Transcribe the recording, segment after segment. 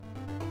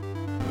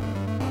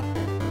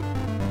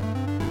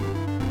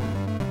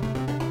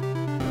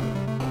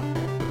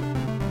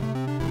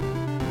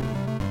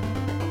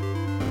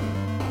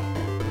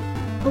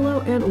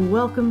and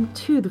welcome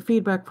to the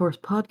Feedback Force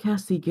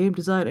podcast, the game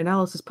design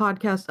analysis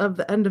podcast of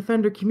the End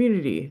Defender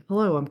community.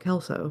 Hello, I'm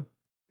Kelso.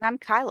 I'm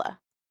Kyla.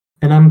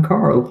 And I'm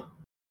Carl.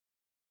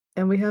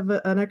 And we have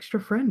an extra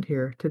friend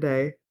here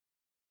today.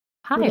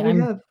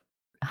 Hi,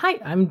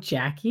 I'm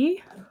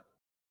Jackie.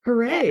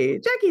 Hooray! Yeah.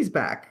 Jackie's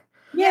back.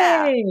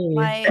 Yay!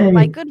 Yeah,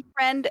 my good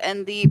friend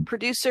and the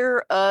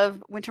producer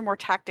of Wintermore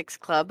Tactics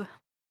Club,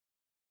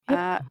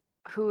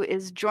 who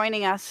is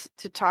joining us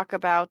to talk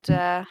about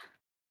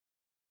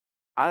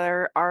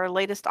our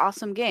latest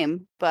awesome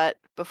game. But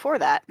before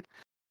that,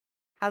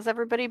 how's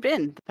everybody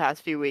been the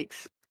past few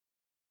weeks?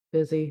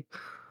 Busy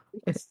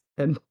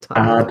and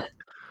tired.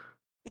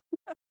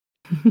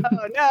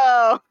 Oh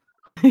no!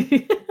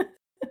 It's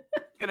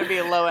gonna be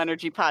a low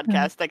energy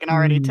podcast. I can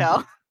already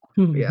tell.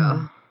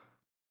 Yeah.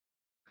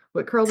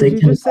 What, Carl? Did you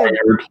just say?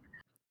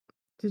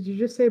 Did you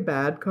just say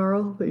bad,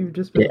 Carl? That you've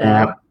just been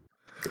bad?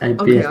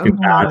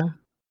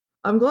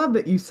 I'm glad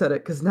that you said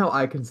it because now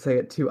I can say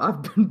it too.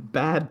 I've been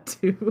bad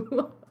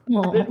too.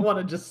 I didn't want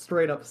to just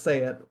straight up say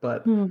it,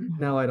 but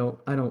now I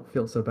don't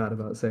feel so bad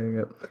about saying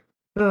it.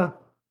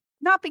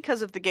 Not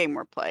because of the game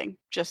we're playing,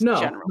 just no,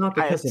 general. Not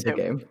because of the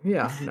game.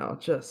 Yeah, no,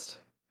 just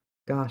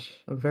gosh,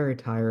 I'm very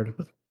tired.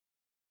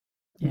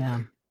 Yeah.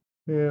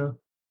 Yeah.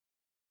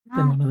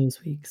 Been one of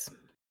those weeks.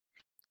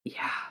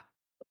 Yeah.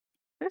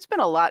 There's been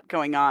a lot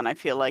going on, I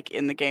feel like,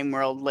 in the game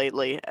world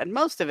lately, and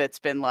most of it's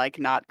been like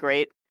not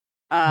great.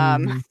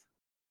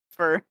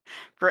 For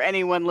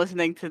anyone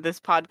listening to this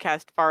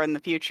podcast far in the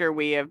future,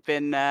 we have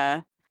been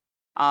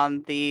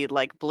on the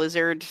like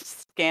Blizzard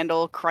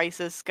scandal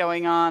crisis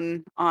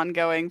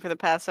ongoing for the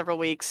past several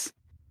weeks,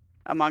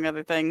 among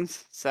other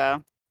things.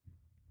 So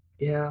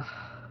yeah.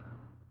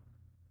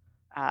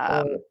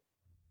 All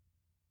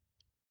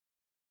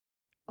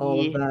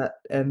of that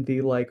and the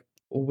like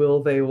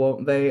will they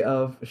won't they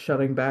of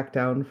shutting back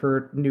down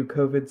for new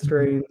COVID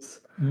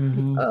strains.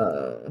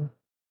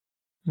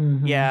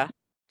 Yeah,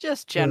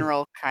 just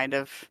general kind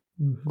of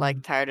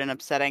like tired and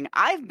upsetting.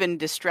 I've been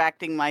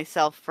distracting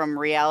myself from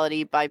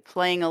reality by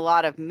playing a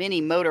lot of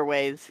Mini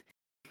Motorways,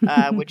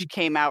 which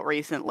came out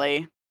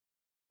recently,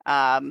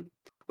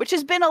 which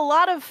has been a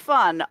lot of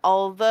fun,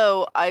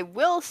 although I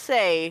will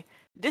say,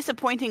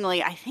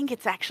 disappointingly, I think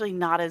it's actually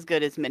not as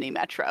good as Mini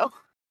Metro.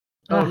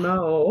 Oh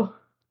no.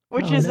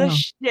 Which is a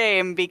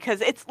shame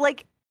because it's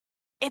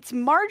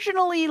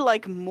marginally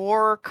like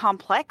more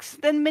complex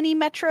than Mini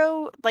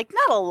Metro. Like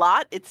not a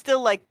lot. It's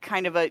still like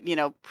kind of a,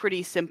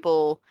 pretty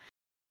simple,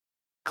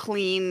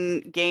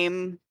 clean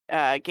game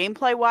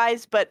gameplay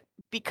wise, but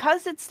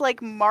because it's like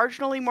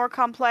marginally more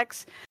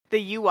complex,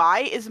 the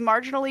UI is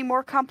marginally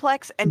more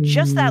complex, and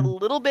just that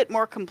little bit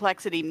more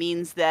complexity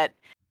means that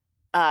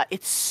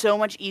it's so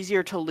much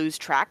easier to lose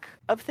track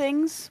of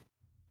things.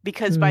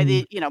 Because by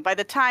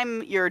the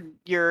time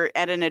you're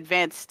at an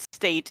advanced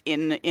state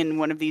in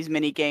one of these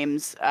mini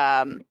games,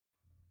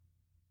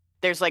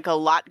 there's like a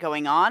lot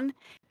going on,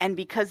 and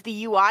because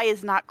the UI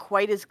is not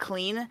quite as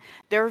clean,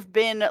 there have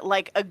been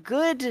like a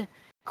good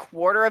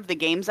quarter of the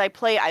games I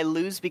play I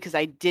lose because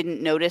I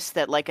didn't notice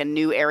that like a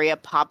new area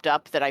popped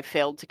up that I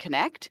failed to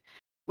connect,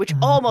 which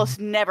almost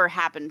never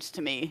happens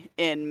to me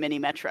in Mini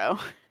Metro.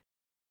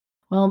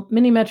 Well,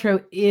 Mini Metro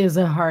is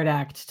a hard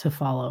act to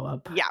follow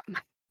up. Yeah.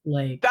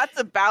 Like that's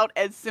about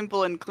as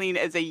simple and clean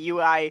as a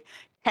UI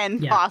can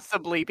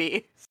possibly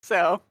be.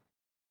 So,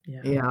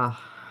 yeah.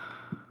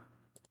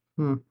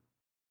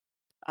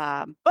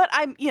 But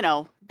I'm,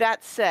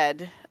 that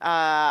said,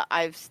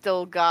 I've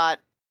still got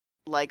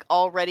like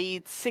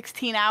already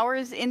 16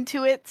 hours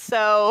into it,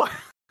 so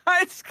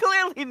it's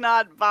clearly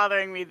not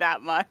bothering me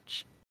that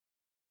much.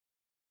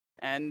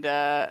 And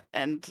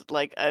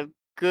like a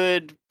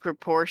good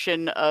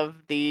proportion of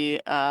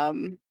the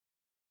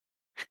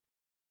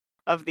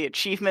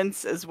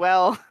achievements as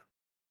well.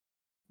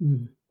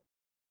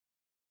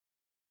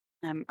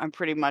 I'm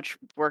pretty much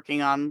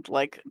working on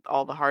like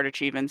all the hard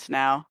achievements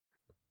now.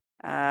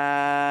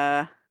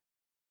 How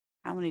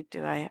many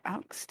do I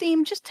have?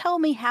 Steam, just tell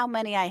me how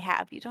many I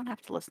have. You don't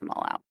have to list them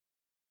all out.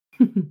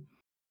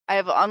 I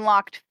have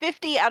unlocked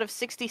 50 out of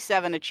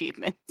 67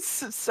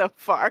 achievements so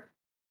far.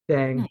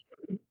 Dang.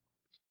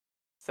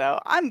 So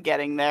I'm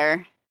getting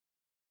there.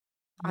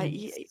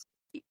 Nice.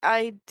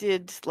 I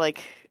did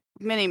like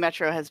Mini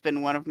Metro has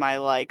been one of my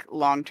like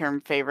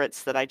long-term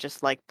favorites that I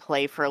just like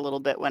play for a little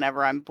bit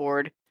whenever I'm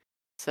bored.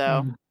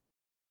 So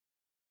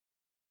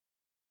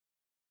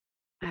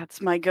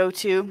that's my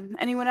go-to.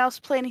 Anyone else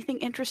play anything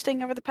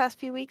interesting over the past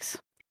few weeks?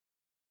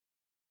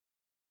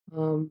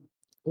 So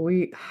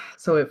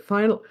it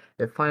finally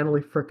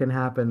frickin'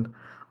 happened.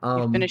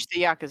 You finished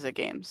the Yakuza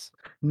games?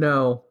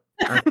 No,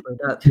 actually,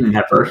 that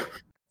never.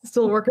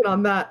 Still working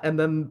on that, and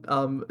then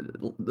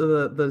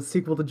the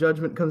sequel to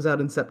Judgment comes out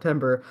in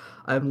September.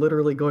 I'm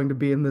literally going to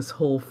be in this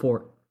hole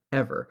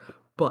forever.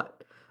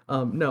 But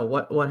no,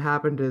 what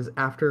happened is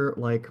after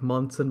like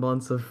months and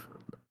months of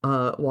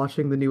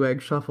watching the new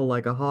egg shuffle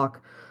like a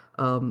hawk,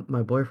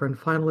 my boyfriend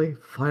finally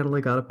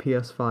got a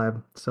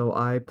PS5. So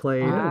I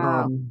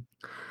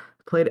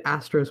played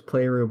Astro's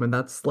Playroom, and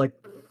that's like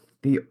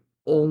the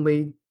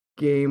only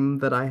game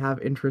that I have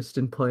interest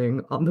in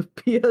playing on the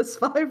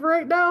PS5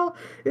 right now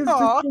is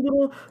just Aw.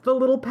 the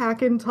little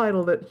pack-in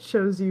title that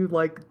shows you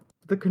like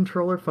the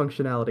controller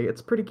functionality.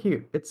 It's pretty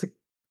cute. It's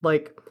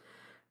like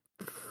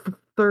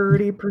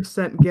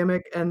 30%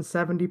 gimmick and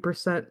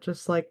 70%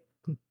 just like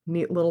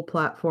neat little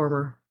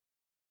platformer.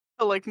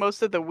 Like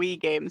most of the Wii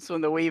games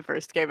when the Wii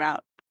first came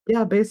out.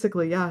 Yeah,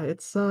 basically, yeah,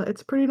 it's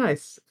pretty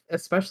nice,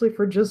 especially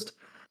for just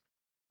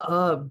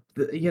a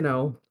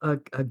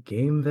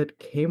game that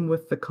came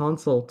with the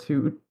console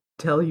to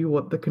tell you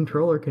what the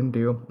controller can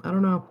do. I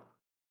don't know.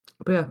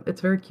 But yeah,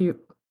 it's very cute.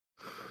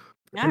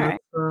 All And right.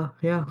 that's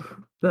yeah,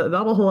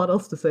 not a whole lot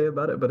else to say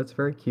about it, but it's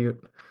very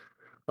cute.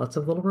 Lots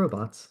of little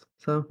robots.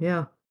 So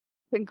yeah.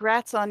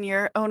 Congrats on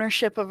your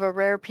ownership of a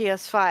rare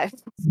PS5.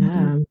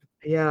 Yeah.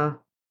 Yeah.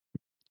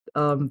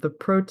 The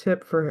pro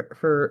tip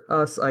for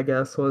us, I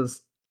guess,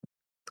 was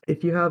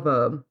if you have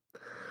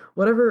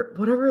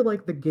whatever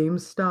like the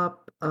GameStop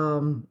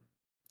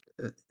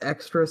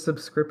extra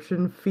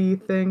subscription fee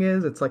thing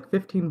is, it's like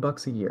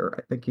 $15 a year,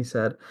 I think he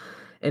said.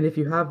 And if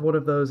you have one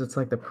of those, it's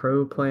like the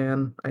pro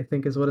plan, I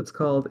think is what it's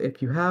called.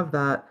 If you have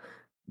that,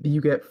 you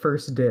get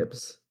first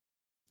dibs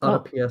on a Oh,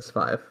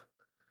 PS5.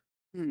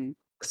 Hmm.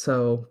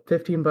 So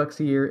 $15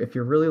 a year. If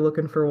you're really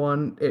looking for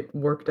one, it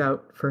worked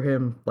out for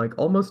him like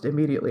almost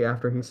immediately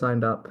after he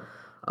signed up.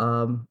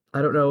 I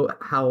don't know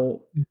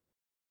how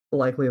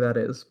likely that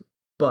is,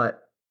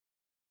 but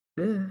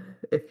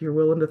if you're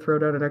willing to throw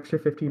down an extra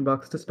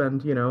 $15 to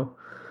spend,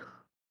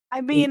 I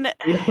eight mean,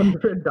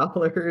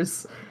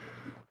 $800.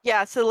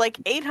 yeah, so like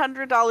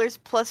 $800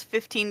 plus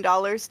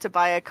 $15 to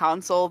buy a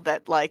console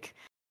that like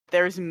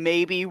there's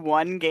maybe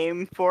one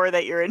game for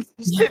that you're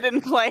interested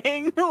in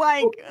playing.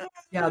 Like,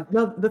 Yeah,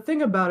 no, the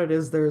thing about it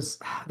is there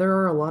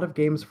are a lot of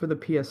games for the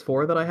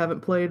PS4 that I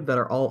haven't played that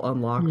are all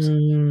unlocked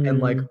and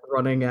like mm,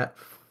 running at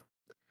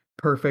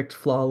perfect,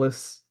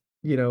 flawless,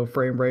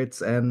 frame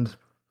rates, and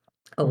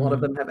a lot of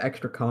mm. them have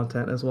extra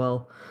content as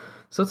well.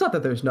 So it's not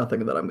that there's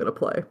nothing that I'm gonna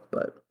play,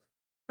 but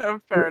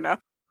fair enough.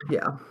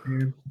 yeah.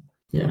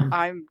 Yeah.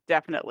 I'm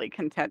definitely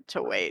content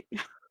to wait.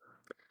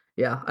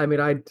 Yeah, I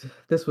mean,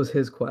 this was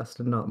his quest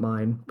and not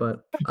mine,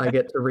 but I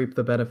get to reap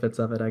the benefits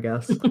of it, I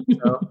guess.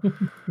 So,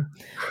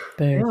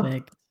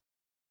 Perfect.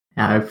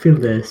 Yeah, I feel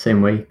the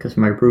same way because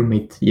my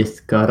roommate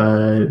just got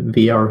a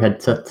VR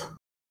headset.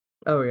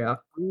 oh yeah.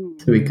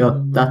 So we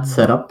got that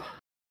set up.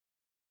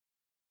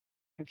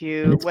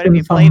 And it's What have been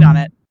you played on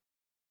fun.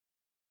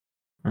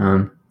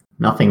 it?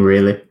 Nothing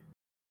really.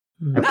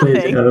 I played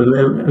Nothing. a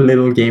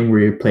little game where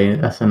you play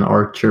as an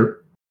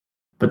archer,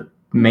 but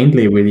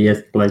mainly we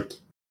just like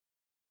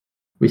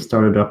we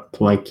started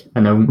up like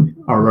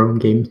our own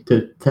game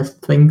to test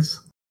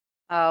things.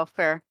 Oh,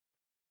 fair.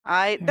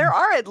 There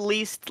are at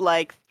least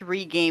like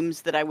 3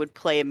 games that I would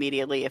play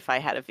immediately if I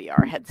had a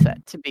VR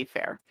headset, to be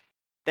fair.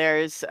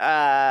 There's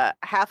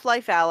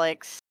Half-Life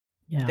Alyx.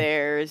 Yeah.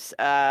 There's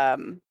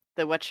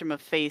the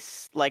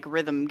whatchamaface like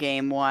rhythm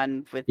game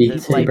one with Beat the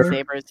Saber.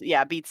 lightsabers.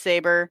 Yeah, Beat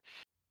Saber.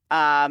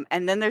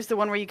 And then there's the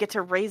one where you get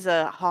to raise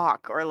a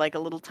hawk or like a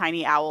little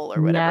tiny owl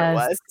or whatever it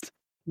was.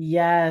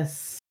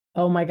 Yes.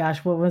 Oh my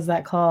gosh, what was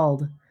that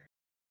called?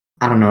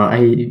 I don't know.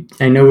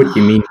 I know what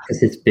you mean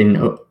because it's been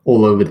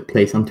all over the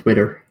place on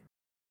Twitter.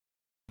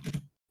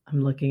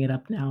 I'm looking it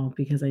up now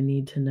because I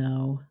need to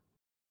know.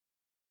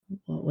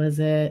 What was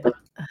it?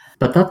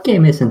 But that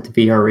game isn't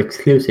VR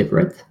exclusive,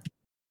 right?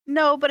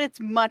 No, but it's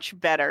much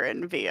better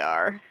in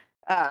VR.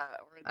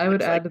 I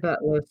would add to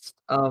that list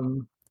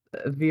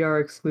a VR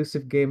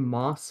exclusive game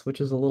Moss, which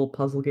is a little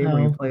puzzle game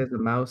where you play as a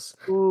mouse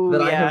that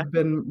I have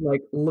been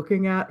like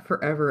looking at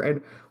forever.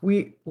 And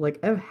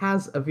Ev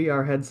has a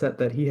VR headset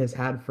that he has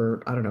had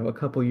for, I don't know, a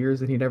couple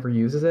years and he never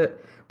uses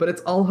it, but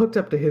it's all hooked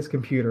up to his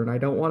computer and I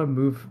don't want to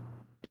move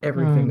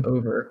everything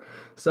over.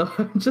 So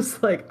I'm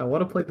just like, I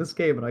want to play this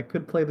game and I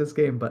could play this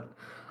game, but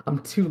I'm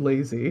too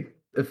lazy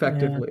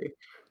effectively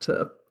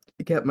to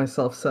get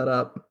myself set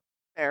up.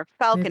 There,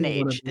 Falcon Maybe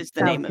one of Age these- is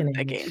the name of Falcon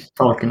the Age. game.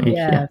 Falcon Age,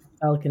 yeah.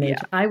 Falcon Age.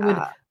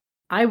 Yeah.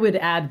 I would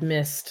add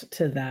Myst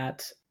to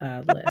that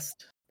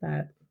list.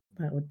 That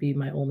would be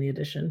my only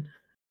addition.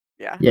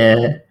 Yeah.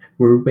 Yeah,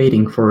 we're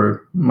waiting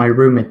for my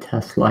roommate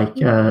has like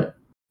a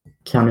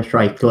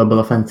Counter-Strike Global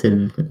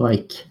Offensive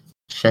like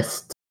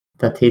chest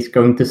that he's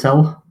going to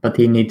sell, but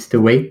he needs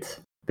to wait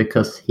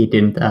because he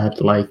didn't add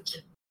like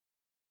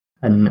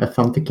an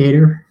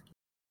authenticator.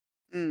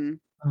 Mm.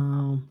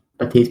 Oh.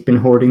 But he's been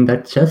hoarding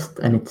that chest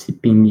and it's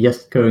been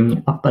just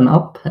going up and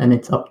up and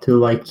it's up to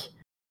like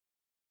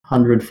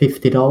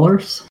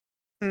 $150.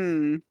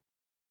 Hmm.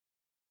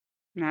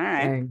 All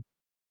right. Dang.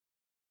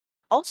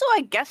 Also,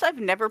 I guess I've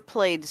never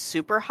played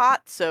Super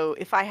Hot, so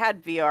if I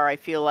had VR, I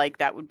feel like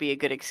that would be a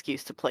good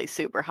excuse to play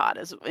Super Hot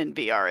in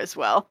VR as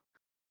well.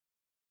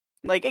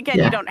 Like again,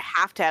 Yeah. you don't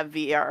have to have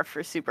VR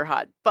for Super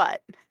Hot,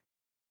 but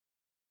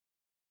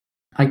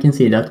I can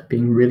see that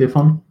being really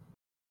fun.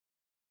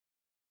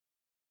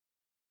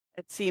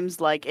 it seems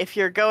like if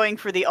you're going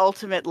for the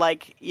ultimate,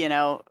 like,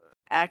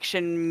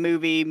 action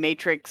movie,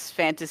 Matrix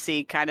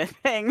fantasy kind of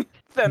thing,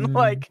 then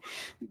like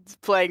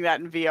playing that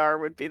in VR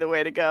would be the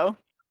way to go.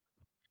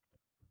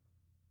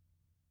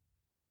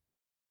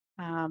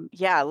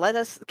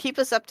 Yeah, keep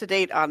us up to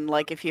date on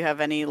like if you have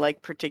any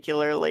like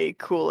particularly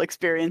cool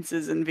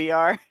experiences in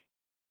VR.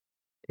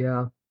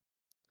 Yeah.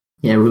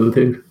 Yeah, we'll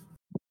do.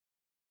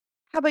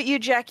 How about you,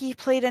 Jackie?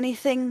 Played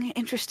anything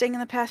interesting in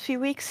the past few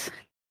weeks?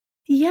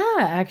 Yeah,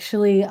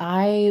 actually,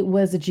 I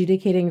was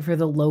adjudicating for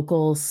the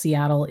local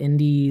Seattle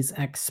Indies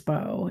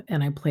Expo,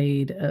 and I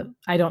played.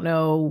 I don't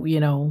know,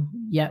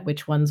 yet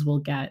which ones will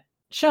get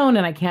shown,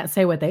 and I can't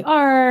say what they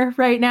are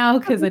right now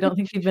because I don't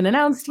think they've been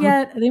announced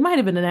yet. They might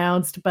have been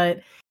announced,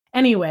 but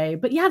anyway.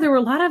 But yeah, there were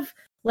a lot of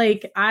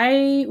like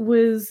it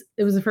was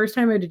the first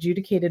time I'd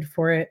adjudicated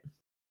for it,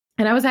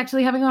 and I was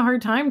actually having a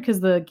hard time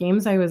because the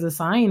games I was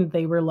assigned,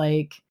 they were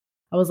like.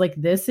 I was like,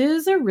 this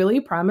is a really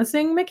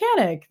promising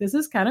mechanic. This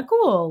is kind of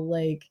cool.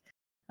 Like,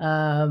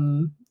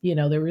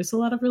 there was a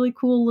lot of really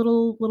cool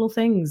little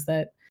things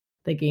that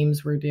the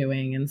games were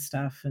doing and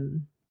stuff.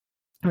 And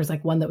there was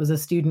like one that was a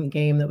student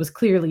game that was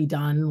clearly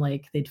done,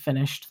 like they'd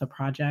finished the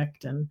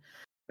project, and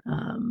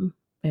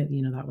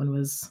that one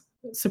was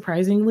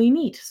surprisingly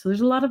neat. So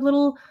there's a lot of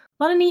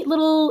neat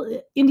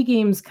little indie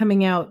games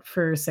coming out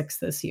for 6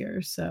 this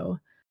year. So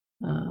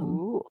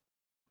Ooh.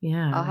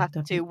 yeah, I'll have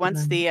to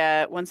once the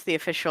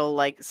official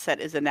like set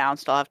is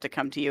announced, I'll have to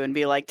come to you and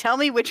be like, tell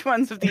me which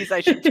ones of these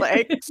I should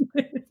play.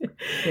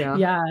 Yeah.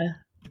 Yeah.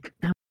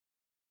 I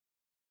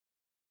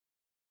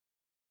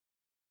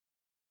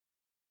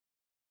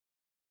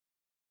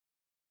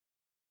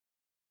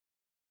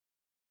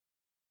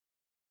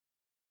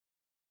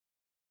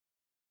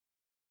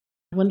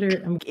wonder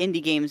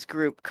indie games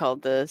group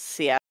called the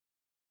Seattle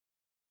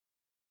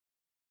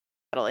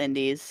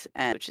Indies,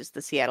 which is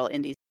the Seattle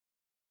Indies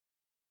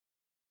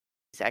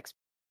Expo,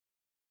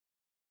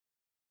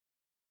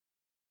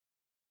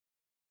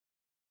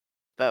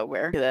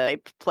 where the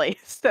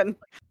place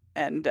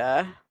and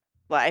well,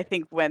 I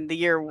think when the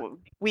year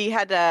we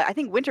had I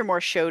think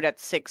Wintermore showed at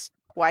 6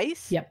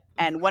 twice. Yep.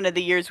 And one of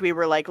the years we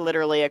were like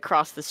literally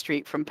across the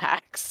street from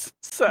PAX.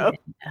 So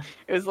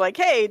It was like,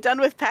 hey, done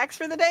with PAX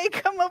for the day?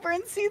 Come over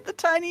and see the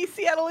tiny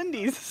Seattle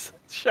Indies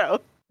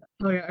show.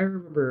 Oh yeah, I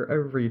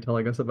remember you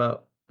telling us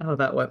about how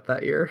that went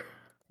that year.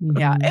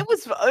 Yeah,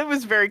 Mhm. it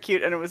was very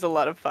cute and it was a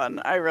lot of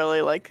fun. I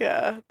really like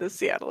the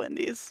Seattle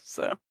Indies.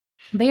 So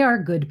They are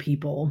good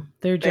people.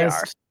 They're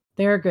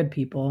good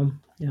people.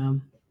 Yeah.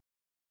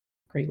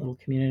 Great little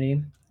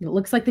community. It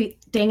looks like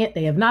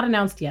they have not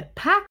announced yet.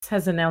 PAX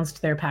has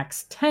announced their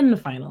PAX 10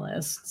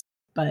 finalists,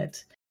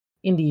 but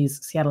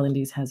Seattle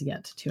Indies has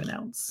yet to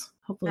announce.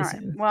 Hopefully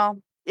soon.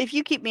 Well, if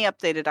you keep me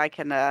updated, I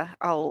can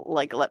I'll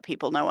like let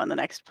people know on the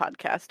next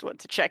podcast what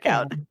to check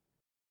out.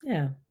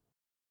 Yeah.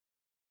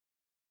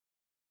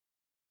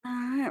 All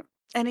right.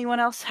 Anyone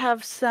else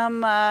have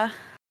some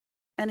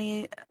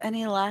any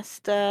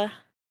last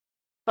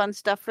fun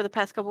stuff for the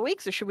past couple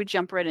weeks, or should we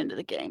jump right into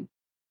the game?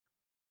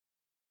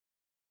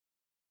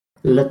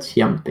 Let's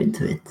jump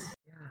into it.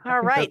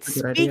 All right.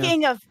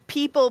 Speaking of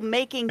people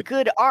making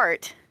good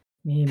art,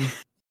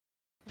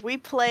 we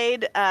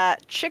played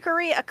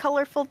Chicory: A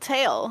Colorful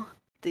Tale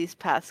these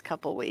past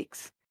couple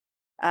weeks.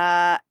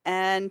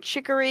 And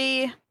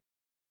Chicory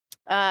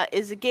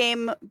is a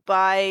game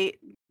by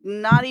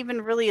not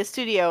even really a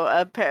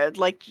studio,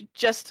 like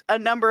just a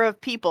number of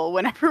people.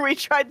 Whenever we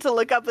tried to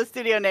look up a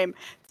studio name,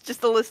 it's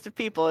just a list of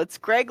people. It's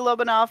Greg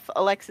Lobanoff,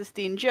 Alexis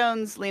Dean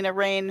Jones, Lena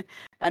Rain,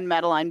 and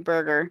Madeline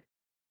Berger.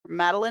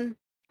 Madeline?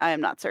 I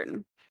am not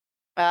certain.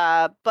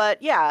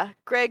 But yeah,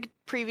 Greg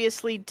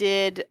previously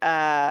did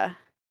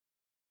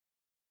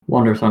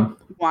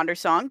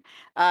Wandersong.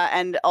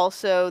 And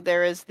also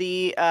there is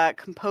the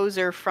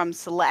composer from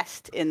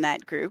Celeste in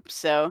that group.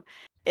 So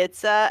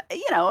it's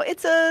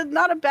it's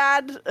not a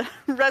bad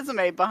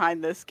resume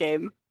behind this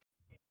game.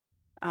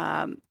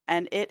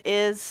 And it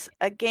is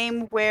a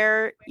game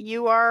where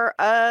you are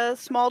a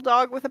small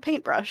dog with a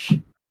paintbrush.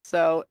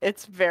 So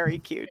it's very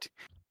cute.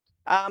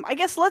 I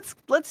guess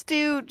let's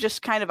do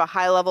just kind of a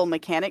high level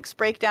mechanics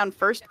breakdown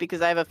first,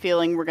 because I have a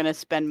feeling we're going to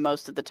spend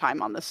most of the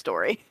time on the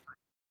story.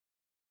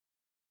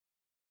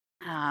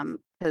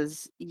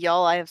 Because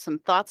y'all, I have some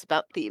thoughts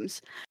about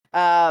themes.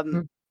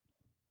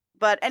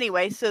 But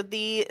anyway, so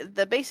the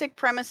basic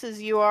premise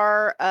is you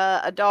are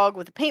a dog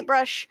with a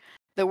paintbrush.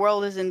 The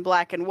world is in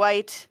black and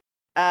white,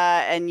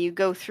 and you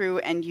go through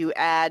and you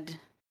add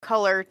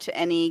color to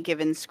any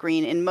given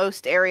screen. In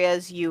most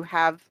areas, you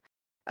have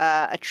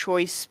a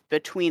choice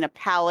between a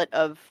palette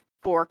of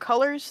 4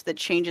 colors that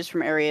changes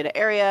from area to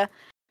area.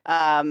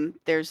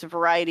 There's a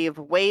variety of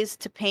ways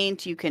to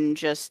paint. You can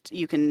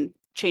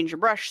change your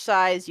brush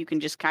size. You can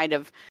just kind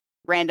of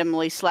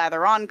randomly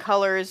slather on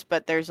colors,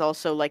 but there's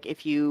also like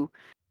if you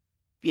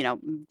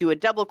do a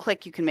double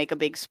click, you can make a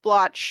big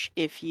splotch.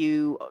 If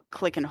you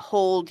click and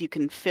hold, you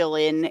can fill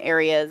in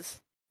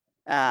areas,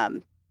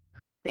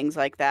 things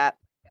like that.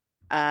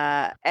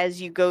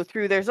 As you go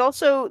through,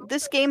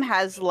 this game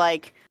has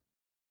like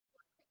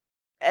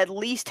at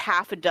least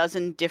half a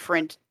dozen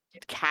different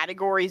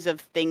categories of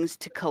things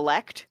to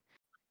collect.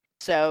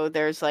 So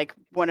there's like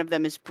one of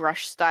them is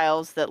brush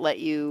styles that let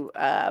you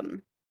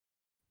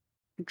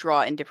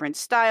draw in different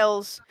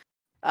styles.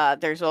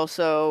 There's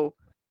also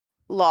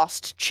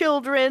lost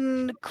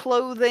children,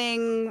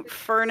 clothing,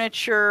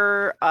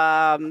 furniture.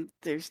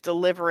 There's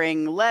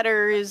delivering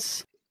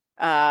letters.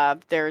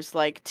 There's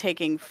like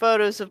taking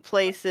photos of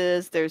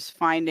places. There's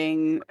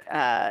finding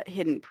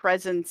hidden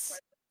presents.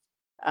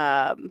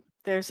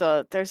 There's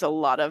a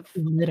lot of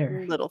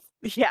Litter. little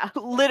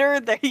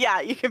litter.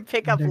 You can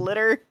pick up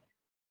litter.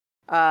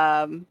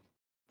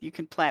 You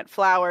can plant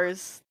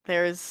flowers.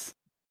 There's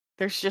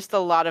just a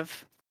lot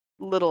of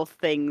little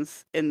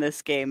things in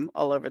this game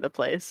all over the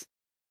place.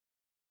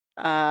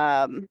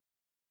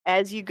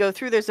 As you go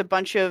through, there's a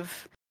bunch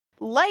of,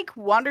 like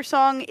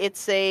Wandersong,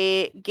 it's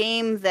a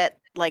game that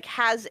like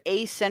has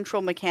a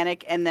central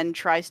mechanic and then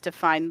tries to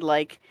find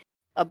like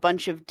a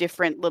bunch of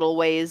different little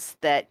ways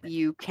that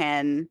you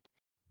can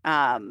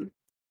use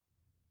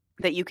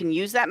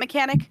that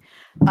mechanic.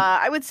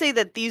 I would say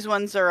that these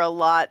ones are a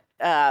lot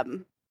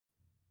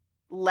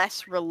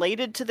less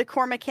related to the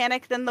core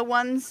mechanic than the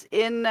ones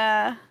in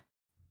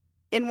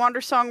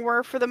Wandersong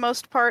were for the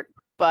most part,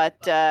 but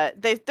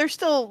they're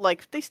still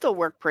like they still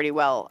work pretty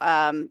well.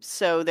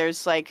 So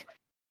there's like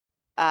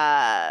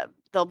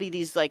there'll be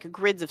these like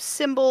grids of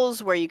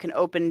symbols where you can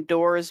open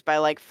doors by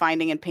like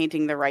finding and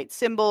painting the right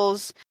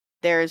symbols.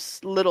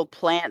 There's little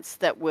plants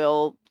that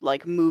will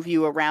like move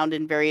you around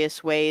in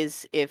various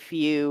ways if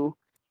you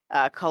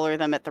color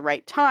them at the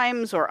right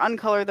times or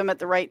uncolor them at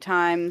the right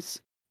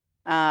times.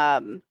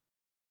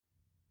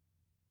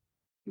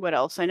 What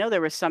else? I know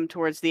there was some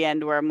towards the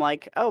end where I'm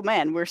like, oh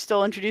man, we're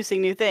still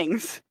introducing new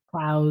things.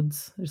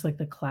 Clouds. There's like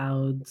the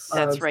clouds.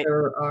 That's right.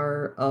 There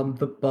are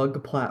the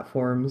bug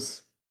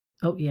platforms.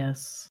 Oh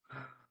yes.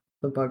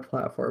 The bug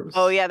platforms.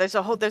 Oh yeah, there's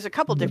a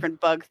couple different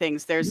bug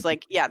things. There's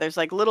like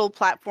little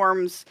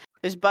platforms.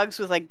 There's bugs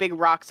with like big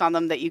rocks on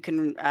them that you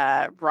can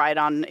ride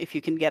on if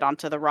you can get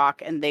onto the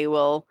rock, and they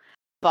will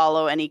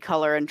follow any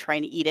color and try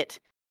and eat it.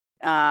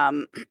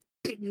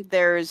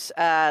 There's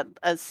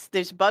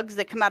bugs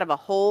that come out of a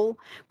hole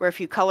where if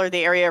you color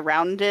the area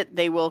around it,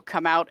 they will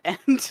come out and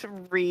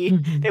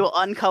they will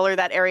uncolor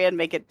that area and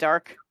make it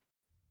dark.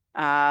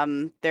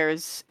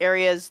 There's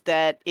areas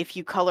that if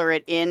you color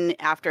it in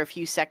after a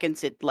few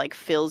seconds, it like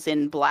fills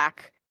in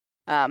black.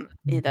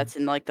 That's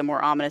in like the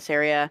more ominous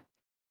area.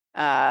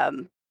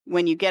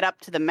 When you get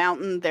up to the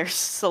mountain, there's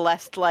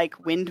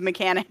Celeste-like wind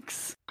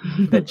mechanics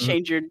that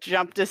change your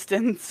jump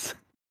distance.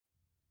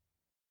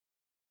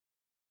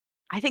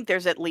 I think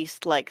there's at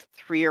least like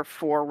 3 or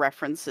 4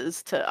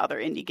 references to other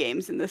indie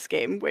games in this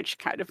game, which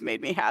kind of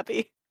made me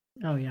happy.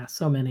 Oh yeah,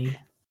 so many.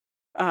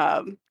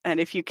 And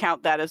if you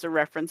count that as a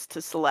reference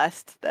to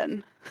Celeste,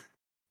 then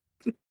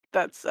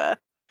that's that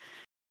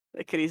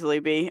could easily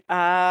be.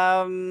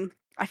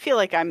 I feel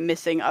like I'm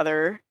missing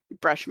other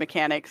brush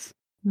mechanics.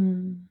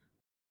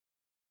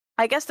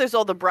 I guess there's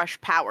all the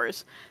brush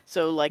powers.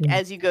 So like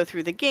as you go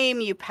through the game,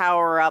 you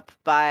power up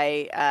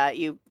by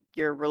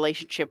your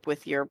relationship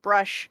with your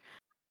brush.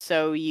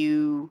 So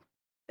you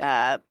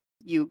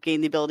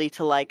gain the ability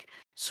to like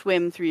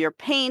swim through your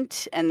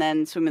paint and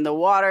then swim in the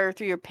water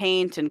through your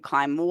paint and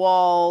climb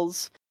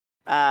walls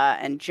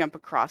and jump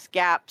across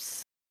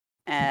gaps.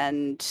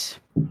 And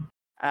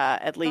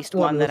at least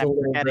one that I'm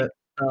forgetting.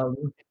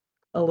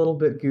 A little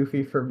bit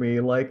goofy for me.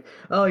 Like,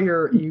 oh,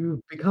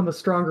 you become a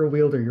stronger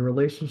wielder. Your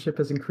relationship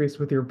has increased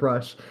with your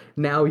brush.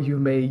 Now you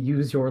may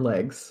use your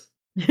legs.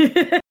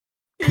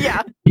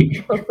 Yeah.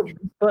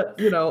 But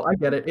I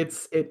get it.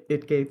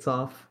 It gates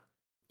off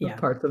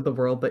parts of the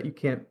world that you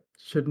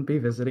shouldn't be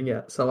visiting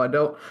yet. So I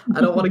don't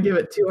want to give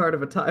it too hard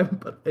of a time,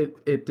 but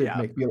it did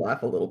make me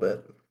laugh a little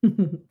bit.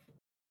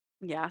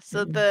 Yeah.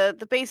 So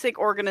the basic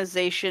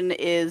organization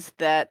is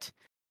that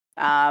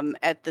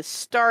at the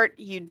start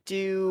you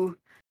do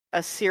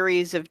a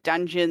series of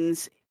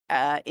dungeons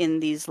in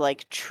these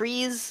like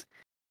trees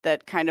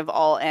that kind of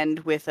all end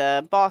with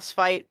a boss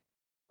fight.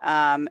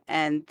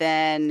 And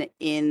then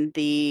in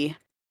the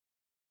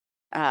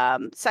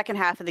second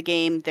half of the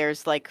game,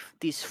 there's like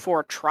these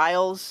 4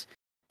 trials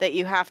that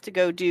you have to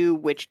go do,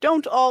 which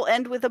don't all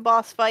end with a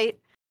boss fight,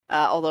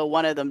 although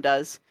one of them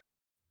does.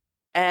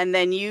 And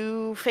then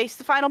you face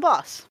the final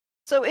boss.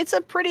 So it's a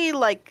pretty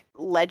like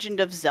Legend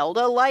of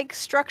Zelda-like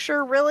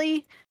structure,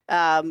 really,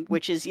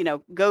 which is,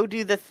 go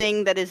do the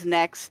thing that is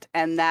next,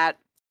 and that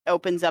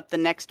opens up the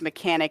next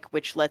mechanic,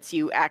 which lets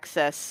you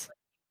access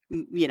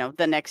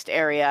the next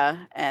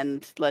area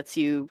and lets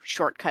you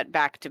shortcut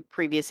back to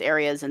previous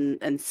areas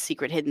and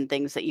secret hidden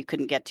things that you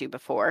couldn't get to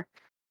before.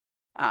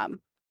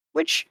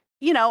 Which,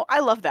 I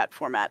love that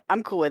format.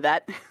 I'm cool with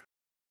that.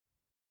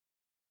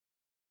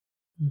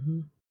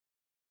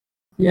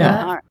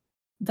 Yeah.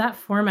 That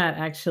format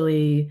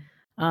actually,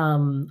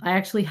 I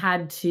actually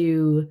had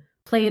to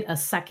play it a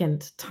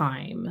second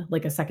time,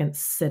 like a second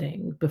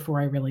sitting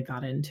before I really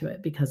got into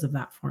it because of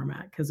that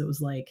format. Because it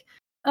was like,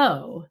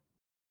 oh,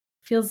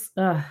 feels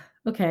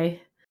okay.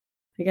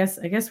 I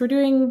guess we're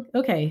doing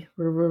okay.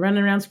 We're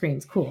running around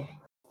screens, cool.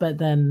 But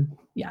then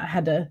I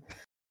had to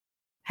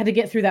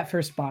get through that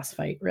first boss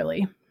fight,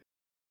 really.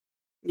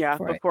 Yeah,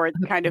 before it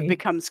kind of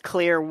becomes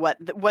clear what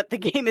the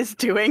game is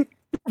doing.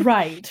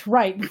 Right.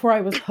 Before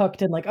I was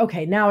hooked and like,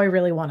 okay, now I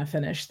really want to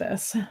finish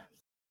this.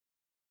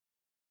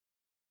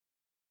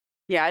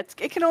 Yeah,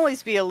 it can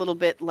always be a little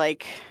bit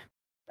like,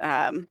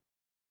 I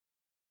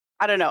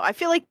don't know. I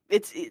feel like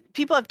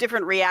people have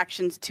different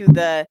reactions to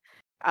the.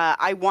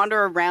 I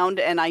wander around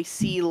and I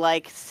see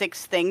like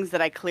 6 things that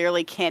I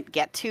clearly can't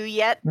get to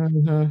yet,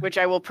 which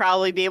I will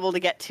probably be able to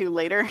get to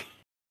later.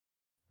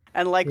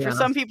 And like for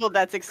some people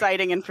that's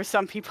exciting, and for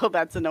some people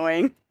that's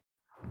annoying.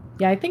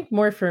 Yeah, I think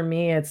more for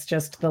me it's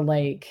just the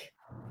like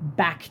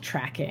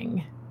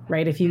backtracking,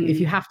 right? If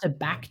you have to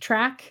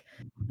backtrack,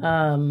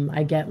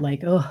 I get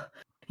like, oh,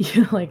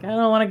 like I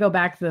don't want to go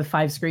back to the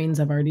 5 screens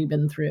I've already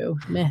been through.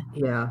 Meh.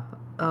 Yeah.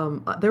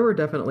 There were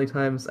definitely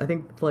times, I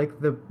think like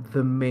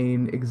the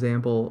main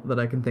example that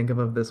I can think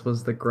of this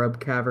was the Grub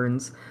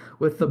Caverns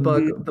with the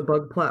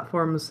bug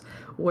platforms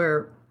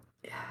where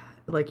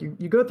like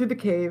you go through the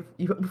cave,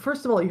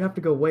 first of all you have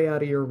to go way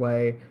out of your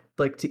way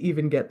like to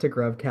even get to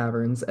Grub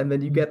Caverns, and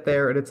then you get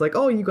there and it's like,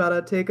 oh, you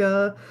gotta take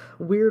a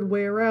weird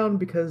way around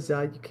because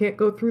you can't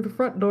go through the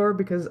front door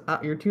because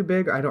you're too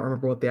big. I don't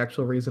remember what the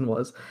actual reason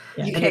was.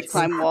 Yeah, you can't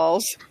climb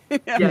walls.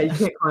 Yeah, you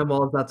can't climb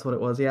walls, that's what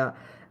it was, yeah.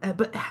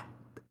 But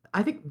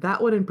I think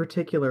that one in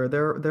particular,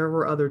 there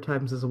were other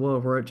times as well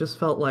where it just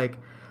felt like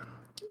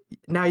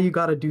now you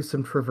got to do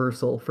some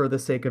traversal for the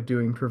sake of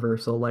doing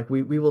traversal. Like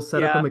we will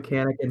set up a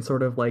mechanic and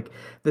sort of like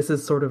this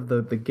is sort of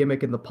the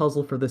gimmick and the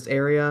puzzle for this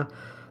area,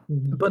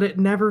 but it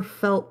never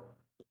felt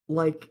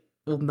like,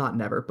 well, not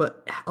never,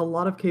 but a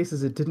lot of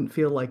cases it didn't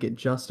feel like it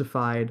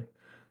justified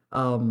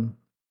the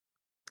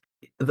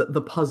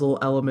puzzle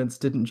elements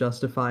didn't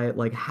justify it,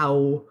 like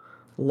how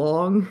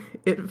long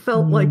it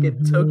felt like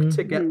it took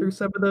to get through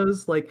some of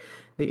those. Like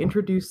they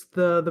introduced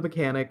the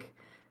mechanic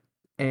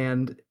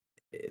and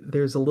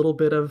there's a little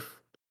bit of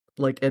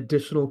like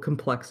additional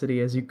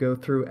complexity as you go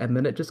through, and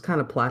then it just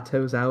kind of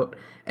plateaus out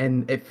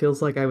and it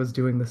feels like I was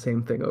doing the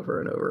same thing over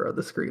and over on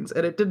the screens.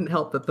 And it didn't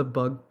help that the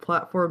bug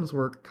platforms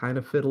were kind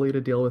of fiddly to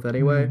deal with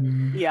anyway.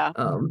 Yeah.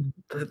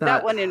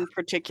 That one in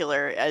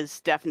particular is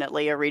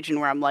definitely a region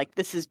where I'm like,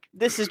 this is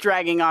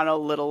dragging on a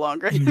little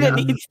longer than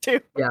it needs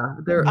to. Yeah,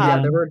 there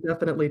were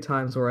definitely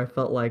times where I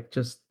felt like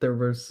just there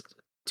was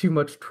too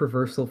much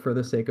traversal for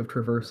the sake of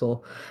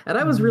traversal. And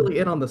I was really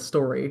in on the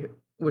story,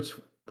 which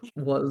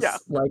was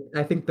like,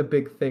 I think the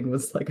big thing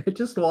was like, I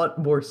just want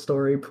more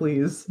story,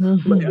 please.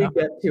 Let me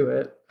get to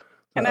it.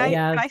 Can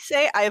I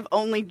say I've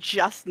only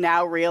just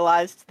now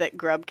realized that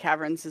Grub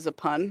Caverns is a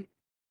pun?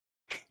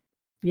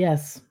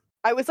 Yes.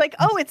 I was like,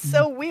 oh, it's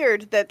so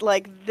weird that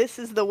like this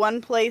is the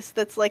one place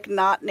that's like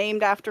not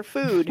named after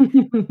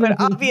food. But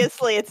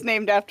obviously it's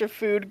named after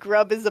food.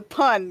 Grub is a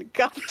pun.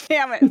 God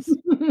damn it.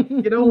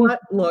 You know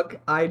what? Look,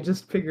 I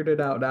just figured it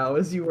out now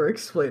as you were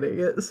explaining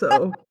it,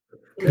 so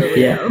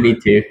yeah, me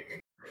too.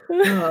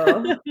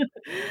 Oh,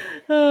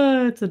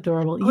 it's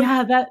adorable.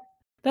 Yeah,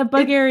 that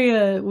bug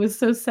area was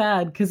so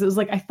sad because it was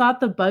like I thought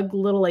the bug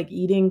little like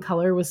eating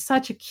color was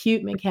such a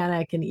cute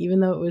mechanic, and even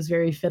though it was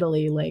very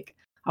fiddly, like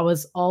I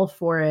was all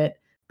for it,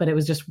 but it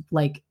was just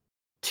like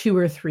 2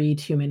 or 3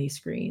 too many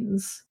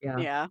screens.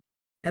 Yeah.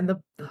 And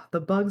the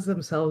bugs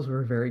themselves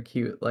were very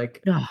cute.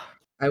 Like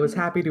I was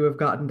happy to have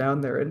gotten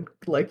down there and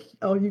like,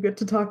 oh, you get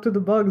to talk to the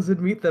bugs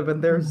and meet them,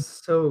 and they're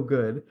so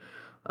good.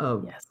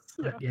 Yes.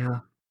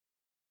 Yeah.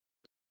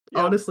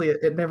 Honestly,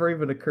 it never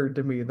even occurred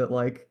to me that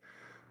like,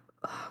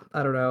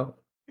 I don't know,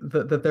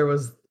 that there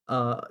was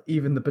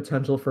even the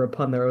potential for a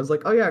pun there. I was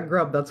like, oh yeah,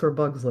 Grub, that's where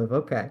bugs live.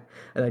 Okay.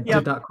 And I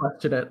did not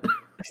question it.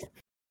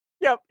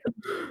 Yep.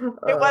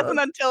 It wasn't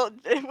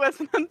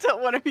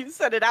until one of you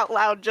said it out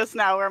loud just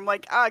now where I'm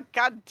like,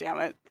 god damn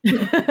it.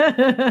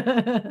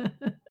 Yeah.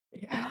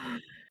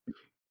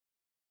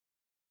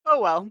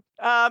 Oh well.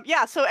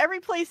 Yeah, so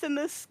every place in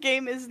this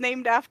game is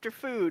named after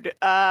food.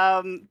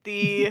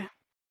 The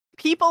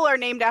people are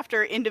named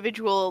after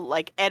individual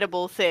like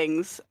edible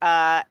things,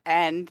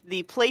 and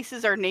the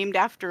places are named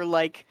after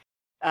like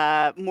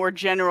more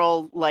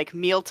general like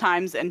meal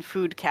times and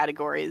food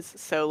categories.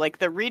 So like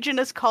the region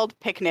is called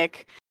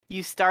Picnic.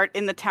 You start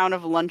in the town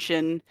of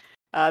Luncheon.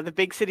 The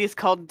big city is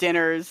called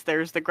Dinners.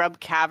 There's the Grub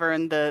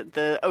Cavern.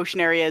 The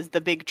ocean area is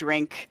the Big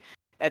Drink,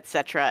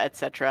 etc.,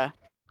 etc.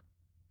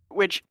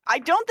 Which I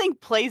don't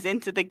think plays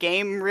into the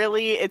game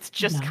really. It's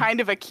just kind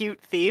of a cute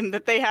theme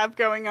that they have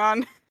going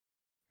on.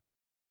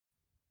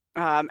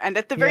 And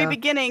at the very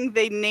beginning,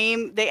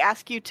 they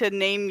ask you to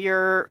name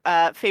your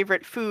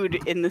favorite food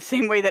in the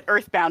same way that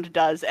Earthbound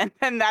does, and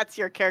then that's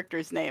your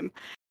character's name.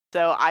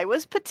 So I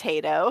was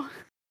Potato,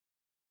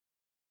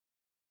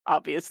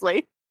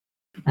 obviously.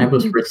 I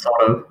was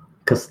Risotto,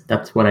 because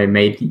that's what I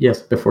made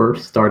just before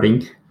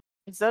starting.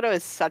 Risotto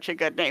is such a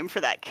good name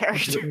for that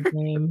character.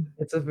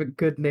 It's a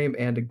good name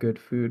and a good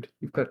food.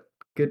 You've got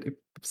good,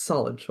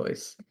 solid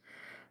choice.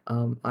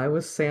 I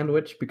was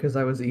Sandwich because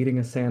I was eating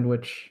a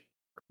sandwich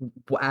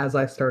as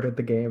I started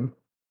the game.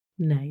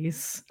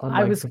 Nice.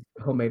 I was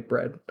homemade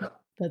bread.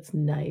 That's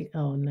nice.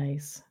 Oh,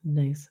 nice.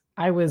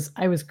 I was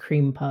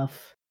Cream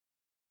Puff.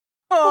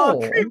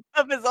 Oh, Cream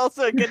Puff is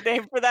also a good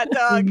name for that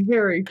dog.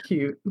 Very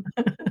cute.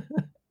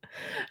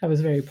 I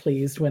was very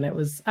pleased when it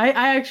was. I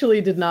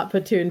actually did not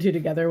put two and two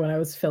together when I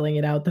was filling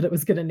it out that it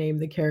was going to name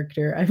the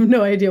character. I have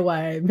no idea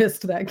why I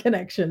missed that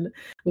connection.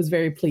 Was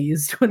very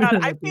pleased when God, it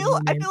ended I up being feel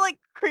the name. like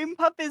Cream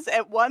Puff is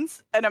at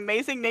once an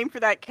amazing name for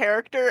that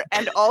character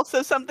and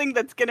also something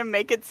that's gonna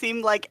make it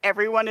seem like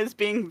everyone is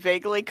being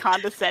vaguely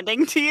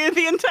condescending to you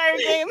the entire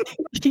game.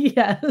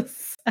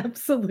 Yes,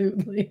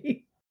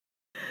 absolutely.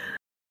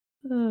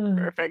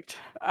 Perfect.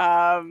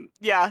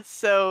 Yeah,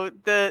 so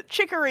the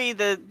Chicory,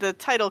 the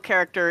title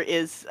character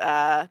is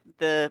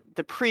the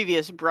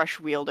previous brush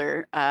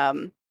wielder,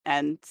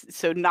 and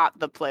so not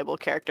the playable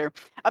character.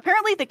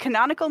 Apparently the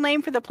canonical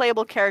name for the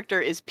playable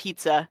character is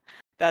Pizza.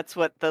 That's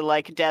what the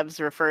like devs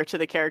refer to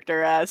the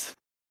character as.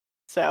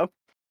 So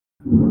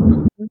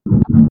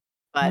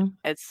but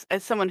as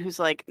someone who's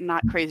like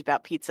not crazy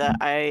about pizza,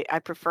 I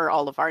prefer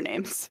all of our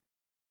names.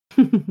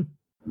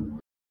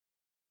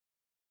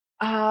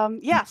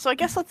 Yeah, so I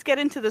guess let's get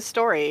into the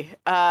story.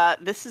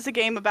 This is a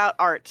game about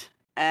art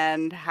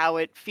and how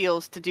it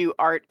feels to do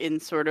art in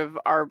sort of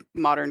our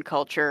modern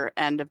culture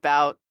and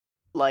about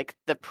like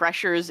the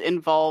pressures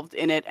involved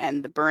in it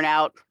and the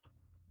burnout.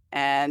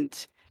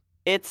 And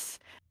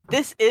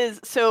this is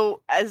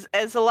so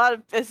as a lot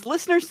of as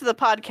listeners to the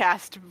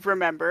podcast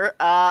remember,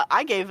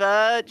 I gave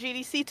a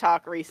GDC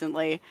talk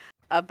recently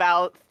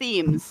about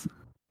themes.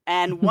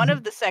 And one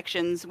of the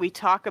sections we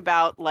talk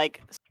about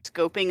like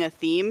scoping a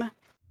theme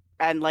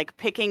and like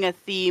picking a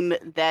theme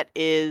that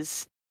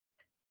is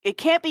it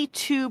can't be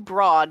too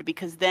broad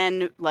because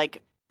then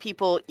like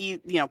people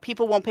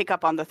people won't pick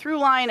up on the through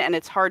line and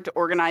it's hard to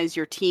organize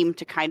your team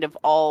to kind of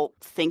all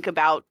think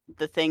about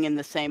the thing in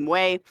the same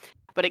way,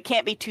 but it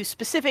can't be too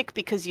specific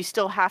because you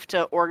still have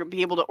to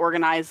be able to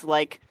organize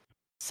like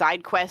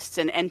side quests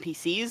and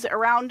NPCs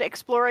around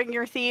exploring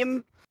your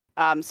theme,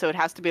 so it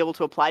has to be able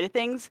to apply to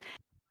things.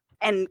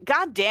 And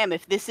goddamn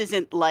if this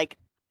isn't like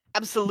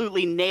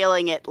absolutely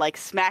nailing it like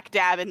smack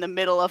dab in the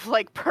middle of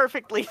like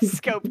perfectly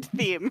scoped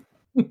theme.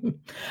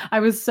 I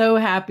was so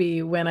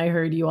happy when I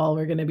heard you all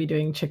were going to be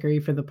doing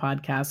Chicory for the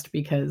podcast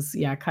because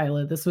yeah,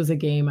 Kyla, this was a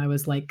game I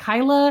was like,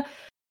 Kyla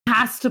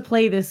has to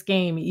play this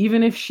game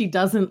even if she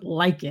doesn't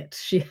like it.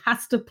 She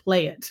has to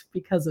play it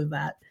because of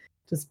that.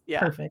 Just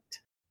perfect.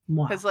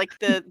 Because like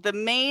the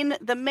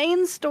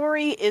main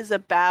story is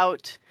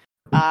about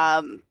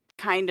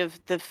kind of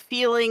the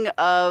feeling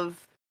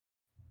of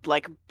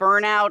like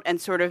burnout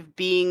and sort of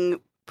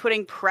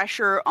putting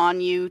pressure on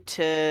you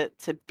to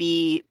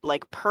be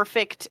like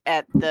perfect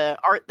at the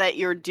art that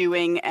you're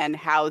doing and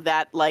how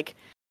that like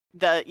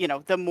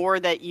the more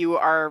that you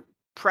are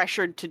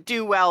pressured to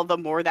do well, the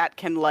more that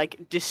can like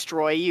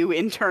destroy you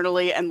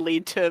internally and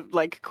lead to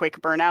like quick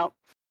burnout.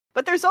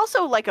 But there's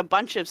also like a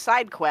bunch of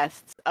side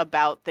quests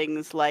about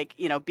things like,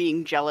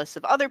 being jealous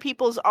of other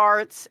people's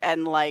arts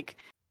and like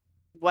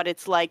what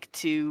it's like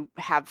to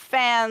have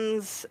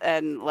fans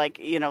and like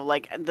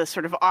like the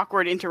sort of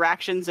awkward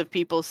interactions of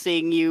people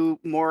seeing you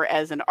more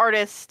as an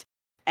artist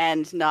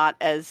and not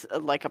as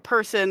like a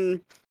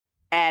person,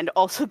 and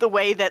also the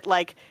way that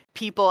like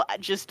people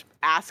just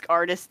ask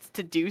artists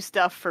to do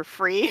stuff for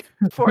free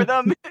for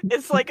them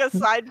is like a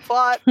side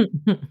plot.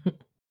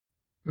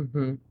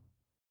 Mm-hmm.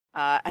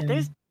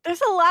 And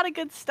there's a lot of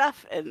good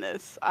stuff in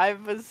this. I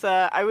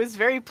was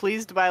very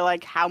pleased by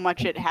like how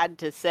much it had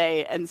to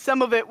say, and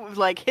some of it was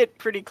like hit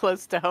pretty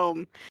close to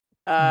home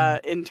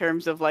in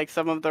terms of like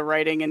some of the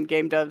writing and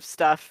game dev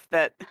stuff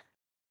that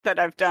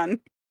I've done.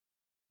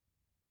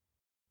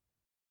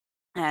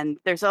 And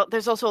there's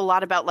also a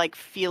lot about like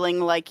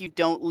feeling like you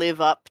don't live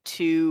up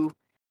to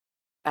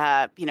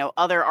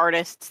other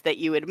artists that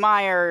you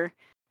admire,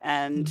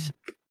 and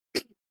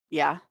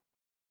yeah.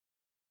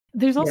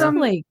 There's also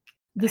like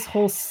this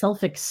whole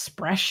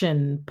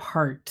self-expression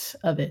part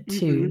of it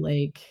too. Mm-hmm.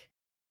 Like,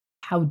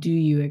 how do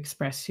you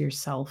express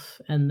yourself?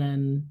 And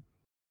then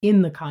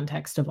in the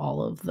context of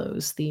all of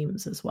those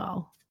themes as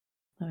well.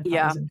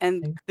 Yeah,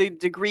 and the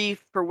degree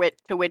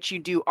to which you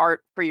do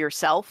art for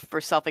yourself,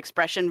 for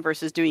self-expression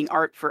versus doing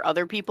art for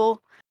other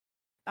people,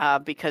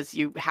 because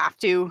you have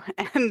to,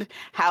 and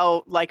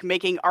how like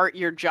making art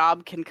your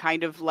job can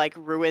kind of like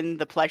ruin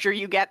the pleasure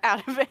you get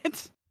out of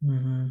it.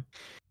 Mm-hmm.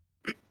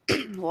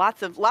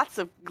 Lots of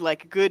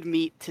like good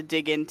meat to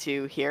dig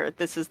into here.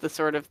 This is the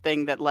sort of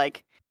thing that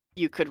like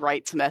you could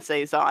write some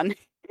essays on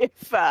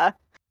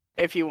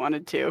if you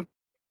wanted to.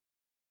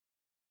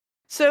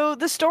 So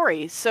the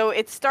story. So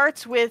it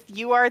starts with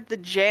you are the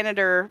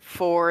janitor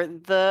for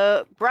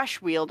the brush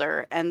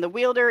wielder, and the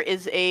wielder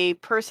is a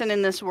person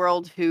in this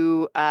world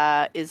who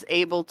is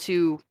able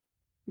to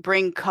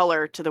bring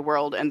color to the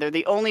world, and they're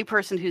the only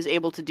person who's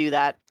able to do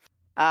that.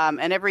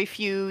 And every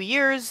few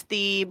years,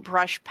 the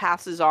brush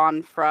passes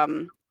on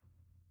from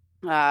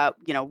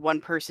one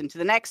person to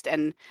the next,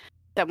 and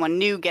someone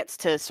new gets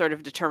to sort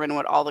of determine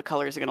what all the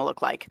colors are going to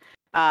look like.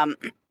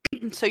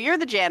 So you're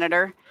the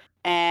janitor.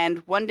 And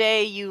one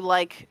day you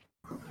like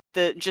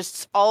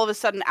just all of a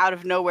sudden out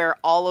of nowhere,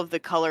 all of the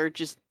color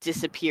just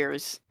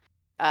disappears.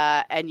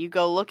 And you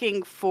go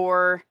looking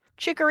for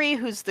Chicory,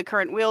 who's the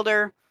current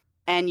wielder,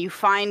 and you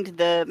find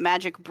the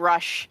magic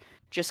brush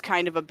just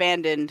kind of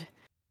abandoned.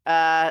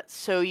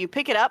 So you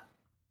pick it up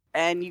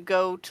and you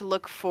go to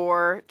look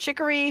for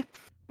Chicory,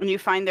 and you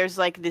find there's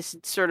like this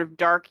sort of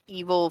dark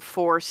evil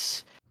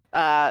force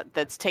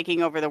that's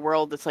taking over the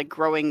world, that's like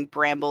growing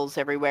brambles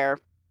everywhere.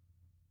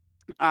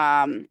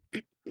 And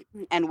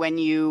when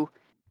you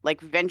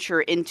like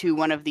venture into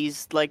one of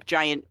these like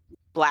giant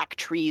black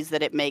trees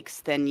that it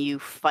makes, then you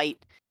fight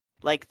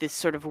like this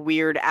sort of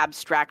weird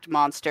abstract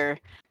monster.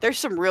 There's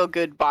some real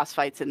good boss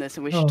fights in this,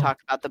 and we should talk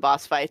about the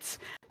boss fights.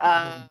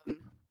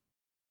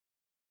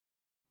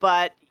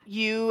 But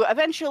you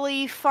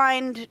eventually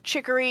find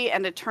Chicory,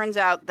 and it turns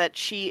out that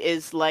she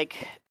is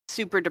like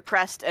super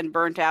depressed and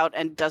burnt out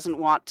and doesn't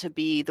want to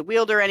be the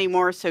wielder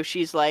anymore. So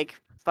she's like,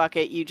 fuck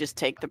it, you just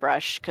take the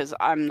brush because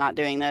I'm not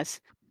doing this.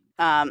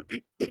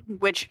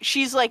 Which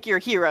she's like your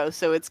hero,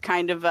 so it's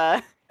kind of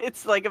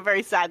it's like a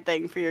very sad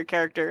thing for your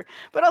character.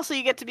 But also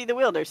you get to be the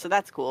wielder, so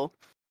that's cool.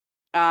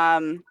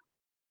 And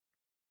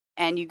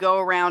you go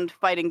around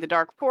fighting the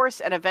dark force,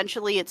 and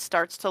eventually it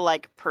starts to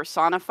like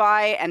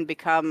personify and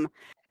become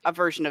a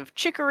version of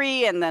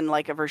Chicory, and then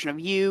like a version of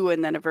you,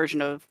 and then a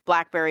version of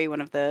Blackberry, one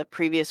of the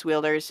previous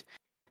wielders.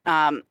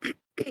 And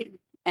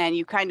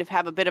you kind of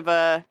have a bit of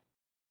a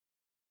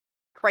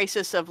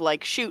crisis of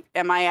like, shoot,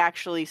 am I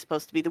actually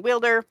supposed to be the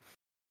wielder?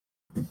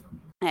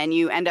 And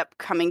you end up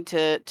coming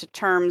to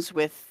terms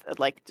with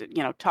like,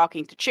 you know,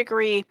 talking to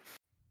Chicory,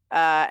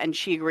 and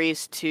she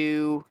agrees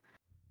to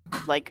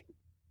like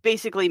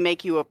basically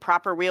make you a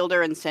proper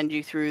wielder and send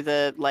you through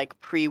the like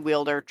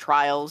pre-wielder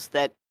trials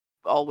that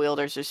all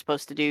wielders are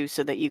supposed to do,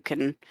 so that you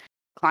can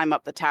climb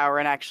up the tower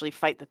and actually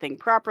fight the thing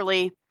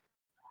properly.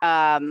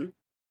 So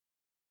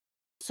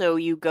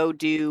you go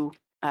do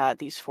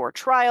these 4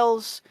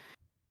 trials,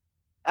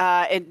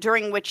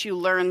 during which you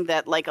learn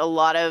that like a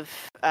lot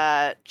of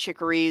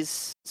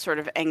Chicory's sort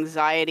of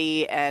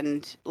anxiety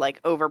and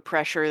like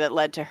overpressure that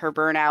led to her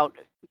burnout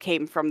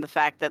came from the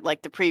fact that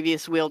like the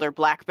previous wielder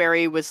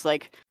Blackberry was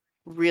like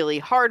really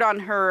hard on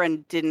her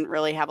and didn't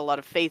really have a lot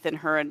of faith in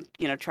her, and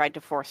you know, tried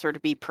to force her to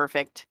be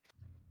perfect,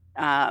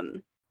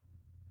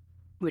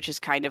 which is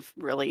kind of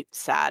really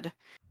sad.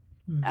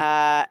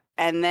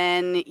 And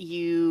then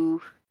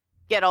you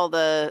get all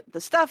the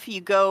stuff, you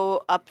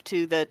go up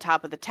to the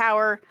top of the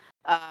tower,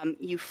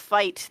 you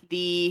fight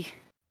the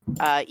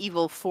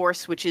evil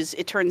force, which is,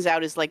 it turns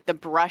out, is like the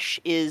brush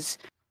is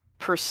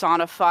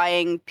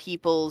personifying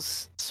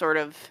people's sort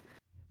of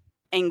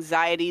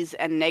anxieties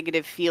and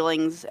negative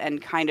feelings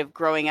and kind of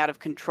growing out of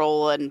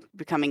control and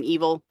becoming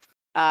evil.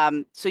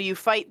 So you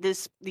fight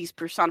these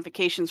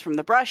personifications from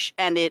the brush,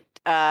 and it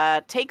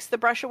takes the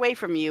brush away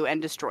from you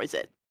and destroys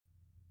it.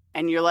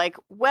 And you're like,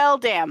 well,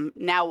 damn,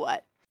 now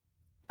what?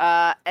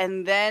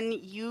 And then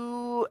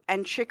you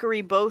and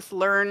Chicory both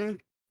learn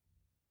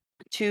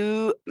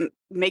to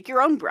make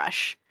your own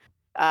brush,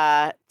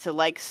 to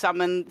like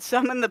summon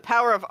the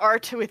power of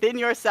art within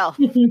yourself.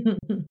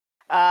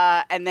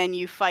 And then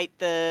you fight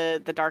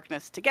the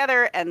darkness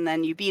together, and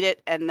then you beat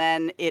it, and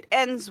then it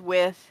ends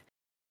with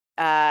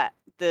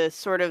the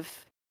sort of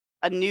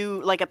a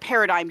new, like a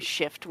paradigm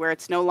shift, where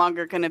it's no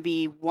longer going to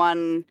be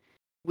one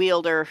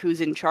wielder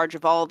who's in charge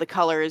of all the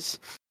colors.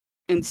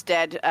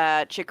 Instead,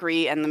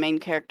 Chicory and the main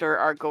character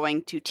are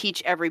going to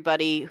teach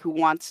everybody who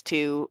wants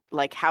to,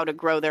 like, how to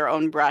grow their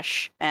own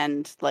brush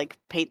and, like,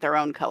 paint their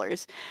own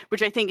colors,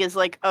 which I think is,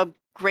 like, a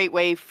great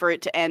way for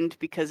it to end,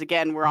 because,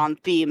 again, we're on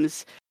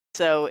themes.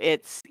 So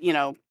it's, you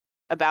know,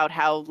 about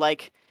how,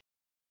 like,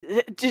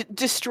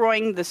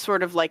 destroying the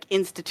sort of, like,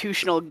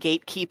 institutional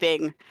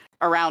gatekeeping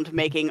around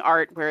making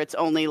art, where it's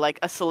only, like,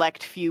 a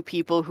select few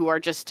people who are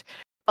just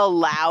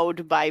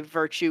allowed by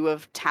virtue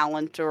of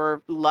talent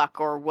or luck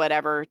or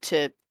whatever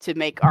to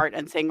make art,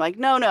 and saying like,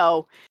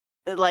 no,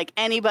 like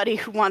anybody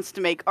who wants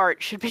to make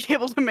art should be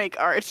able to make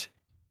art.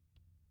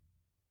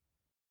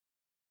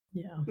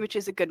 Yeah. Which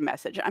is a good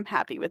message. I'm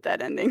happy with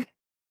that ending.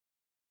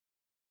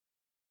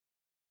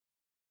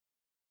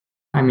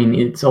 I mean,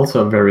 it's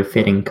also very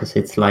fitting, because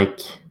it's like,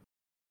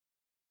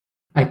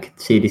 I could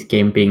see this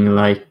game being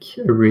like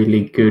a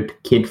really good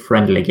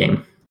kid-friendly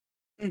game.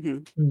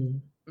 Mm-hmm.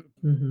 Mm.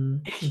 Mm-hmm.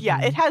 Yeah,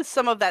 it has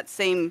some of that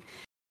same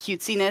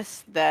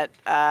cutesiness that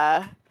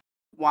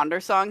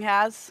Wandersong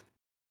has,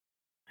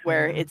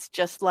 where it's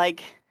just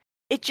like,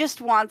 it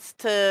just wants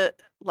to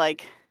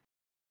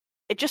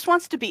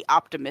be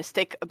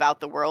optimistic about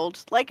the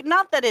world. Like,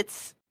 not that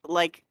it's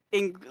like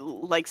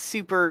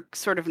super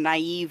sort of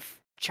naive,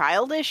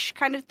 childish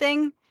kind of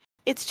thing.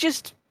 It's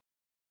just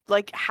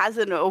like has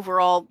an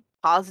overall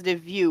positive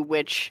view,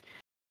 which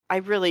I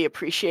really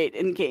appreciate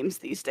in games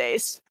these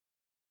days.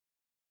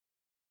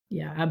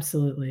 Yeah,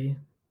 absolutely.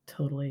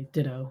 Totally.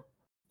 Ditto.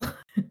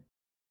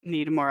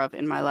 Need more of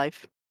in my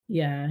life.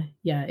 Yeah.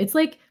 It's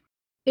like,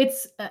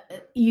 it's,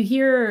 you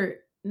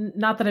hear,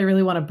 not that I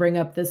really want to bring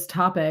up this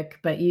topic,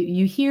 but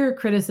you hear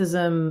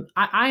criticism.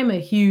 I'm a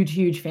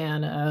huge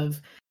fan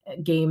of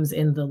games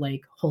in the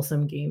like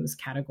wholesome games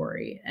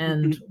category.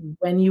 And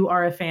when you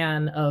are a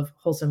fan of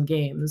wholesome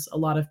games, a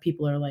lot of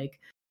people are like,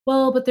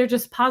 well, but they're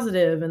just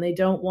positive and they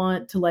don't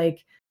want to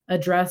like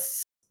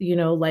address,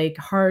 like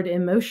hard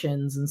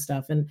emotions and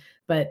stuff.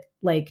 But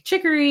like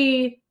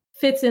Chicory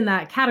fits in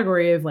that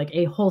category of like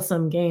a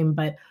wholesome game,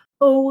 but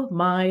oh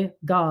my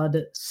God,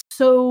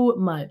 so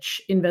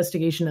much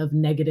investigation of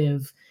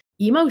negative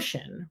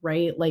emotion,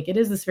 right? Like it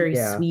is this very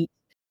sweet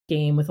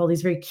game with all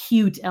these very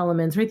cute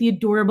elements, right? The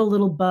adorable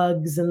little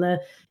bugs and the,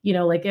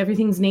 like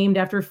everything's named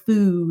after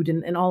food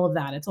and all of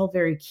that. It's all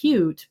very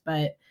cute,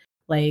 but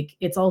like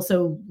it's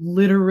also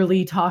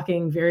literally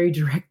talking very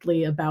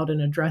directly about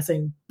and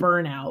addressing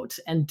burnout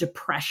and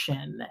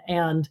depression.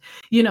 And,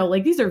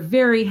 like these are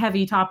very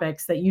heavy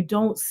topics that you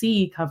don't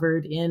see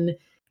covered in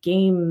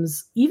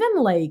games, even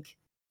like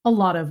a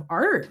lot of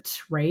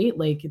art, right?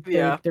 Like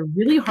they're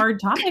really hard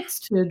topics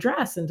to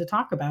address and to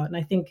talk about. And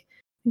I think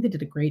they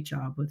did a great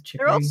job with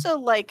Chicory. They're also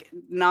like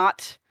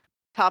not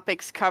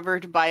topics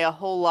covered by a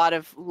whole lot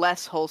of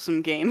less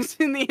wholesome games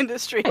in the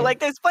industry. Like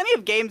there's plenty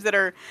of games that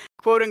are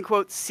quote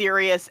unquote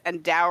serious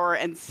and dour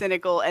and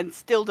cynical and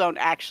still don't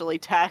actually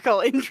tackle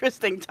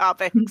interesting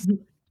topics.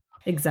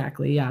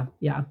 Exactly. Yeah.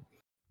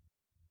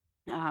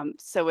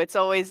 So it's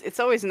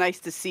always nice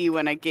to see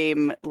when a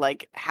game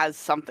like has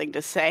something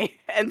to say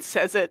and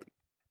says it.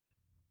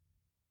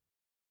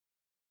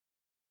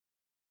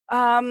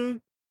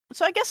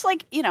 So I guess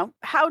like,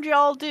 how'd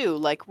y'all do?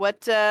 Like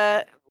what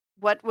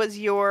was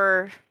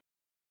your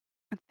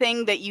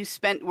thing that you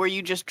spent? Were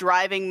you just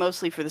driving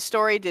mostly for the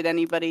story? Did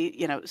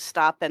anybody,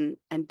 stop and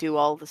do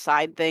all the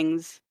side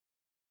things?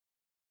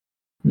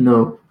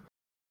 No.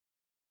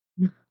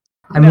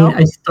 I mean,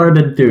 I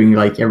started doing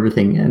like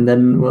everything, and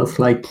then was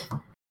like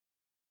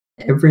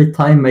every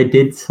time I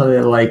did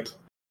like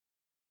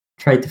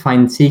try to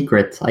find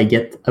secrets, I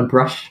get a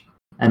brush,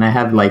 and I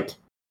have like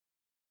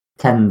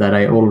 10 that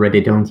I already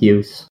don't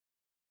use.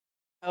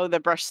 Oh, the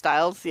brush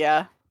styles,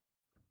 yeah.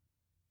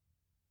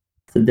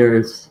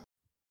 So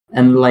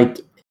and like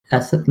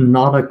as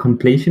not a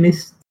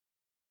completionist,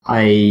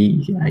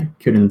 I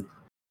couldn't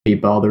be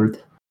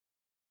bothered.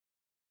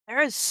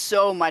 There is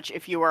so much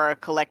if you are a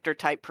collector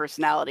type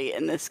personality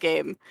in this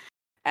game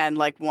and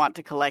like want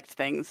to collect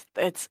things.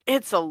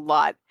 It's a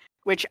lot,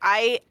 which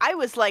I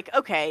was like,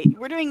 okay,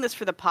 we're doing this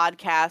for the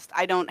podcast.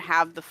 I don't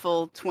have the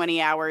full 20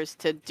 hours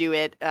to do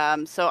it.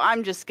 So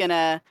I'm just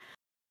gonna,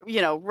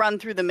 run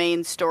through the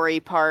main story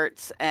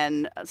parts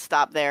and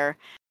stop there.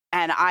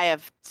 And I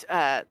have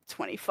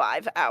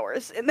 25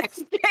 hours in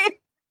this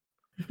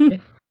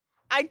game.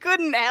 I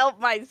couldn't help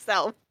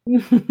myself.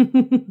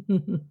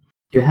 You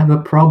have a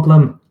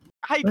problem.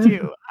 I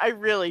do. I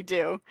really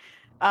do.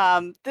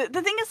 The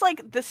thing is,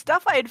 like, the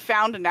stuff I had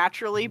found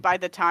naturally by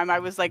the time I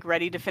was, like,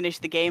 ready to finish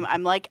the game,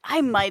 I'm like,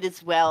 I might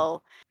as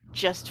well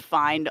just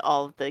find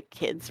all of the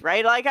kids,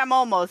 right? Like, I'm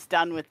almost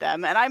done with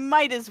them, and I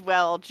might as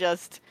well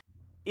just,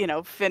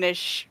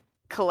 finish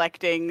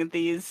collecting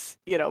these,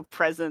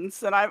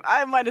 presents, and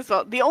I might as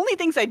well. The only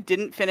things I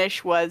didn't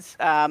finish was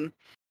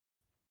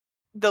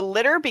the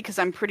litter, because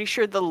I'm pretty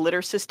sure the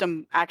litter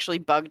system actually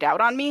bugged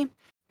out on me.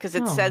 Because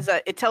it says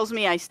it tells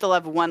me I still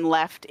have one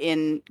left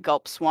in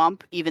Gulp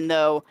Swamp, even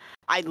though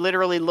I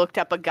literally looked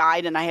up a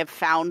guide and I have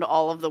found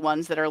all of the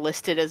ones that are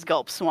listed as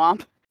Gulp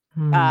Swamp.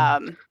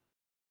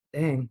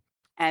 Dang.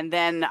 And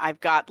then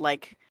I've got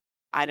like,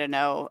 I don't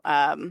know,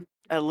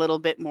 a little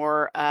bit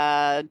more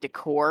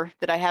decor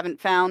that I haven't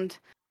found.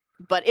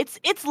 But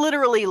it's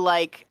literally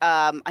like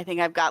I think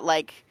I've got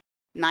like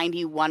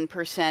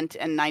 91%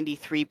 and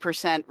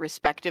 93%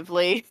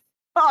 respectively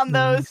on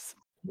those.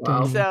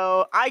 Wow.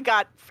 So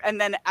and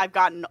then I've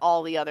gotten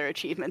all the other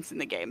achievements in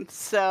the game.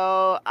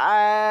 So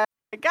I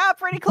got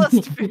pretty close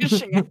to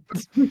finishing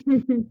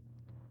it.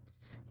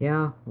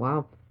 Yeah,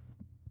 wow.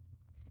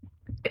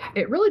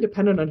 It really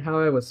depended on how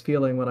I was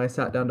feeling when I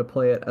sat down to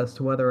play it as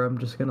to whether I'm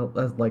just gonna,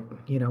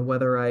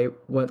 whether I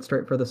went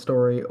straight for the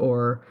story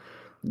or,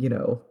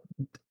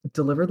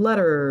 delivered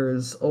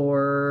letters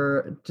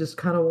or just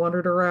kind of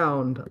wandered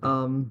around.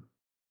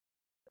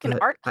 An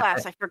art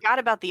class. I forgot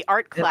about the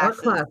art class. Art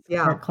class,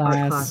 yeah. Art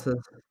classes.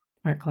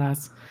 Art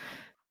class.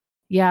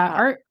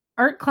 Yeah,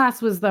 art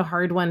class was the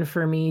hard one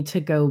for me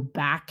to go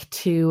back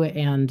to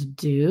and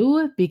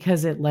do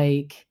because it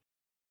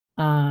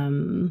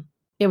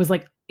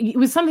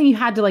was something you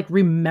had to like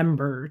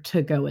remember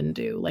to go and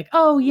do. Like,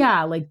 oh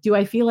yeah, like do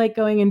I feel like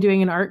going and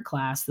doing an art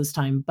class this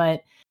time?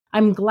 But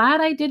I'm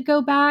glad I did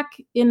go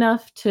back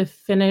enough to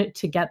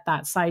get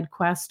that side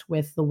quest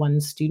with the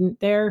one student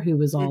there who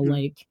was all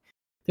like,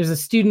 there's a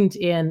student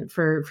in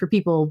for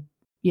people,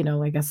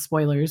 I guess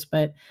spoilers,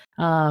 but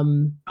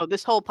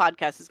this whole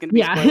podcast is going to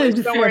be spoilers.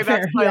 Don't worry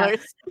about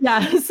spoilers.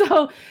 Yeah.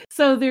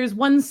 So there's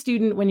one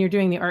student when you're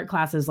doing the art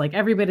classes, like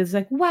everybody's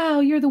like, wow,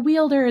 you're the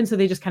wielder. And so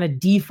they just kind of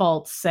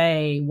default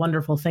say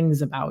wonderful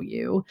things about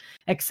you,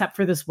 except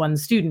for this one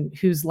student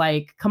who's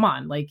like, come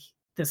on, like,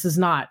 this is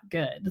not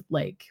good.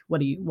 Like,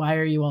 why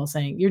are you all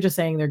saying, you're just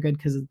saying they're good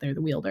because they're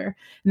the wielder,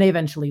 and they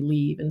eventually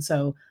leave. And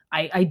so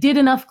I did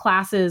enough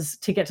classes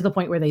to get to the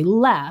point where they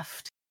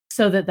left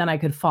so that then I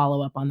could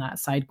follow up on that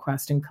side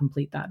quest and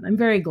complete that. And I'm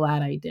very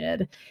glad I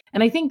did.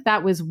 And I think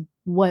that was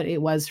what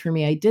it was for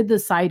me. I did the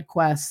side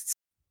quests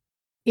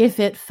if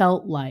it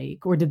felt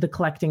like, or did the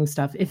collecting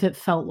stuff, if it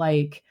felt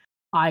like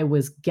I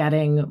was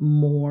getting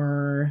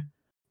more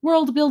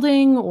world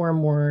building or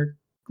more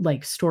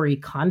like story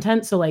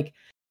content. So like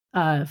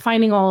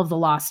finding all of the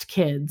lost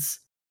kids.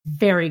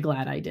 Very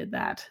glad I did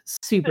that.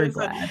 Super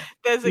glad.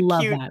 There's a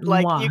Love cute, that.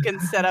 like, Mwah. you can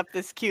set up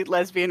this cute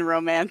lesbian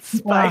romance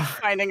by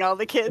finding all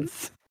the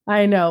kids.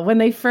 I know. When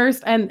they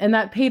first, and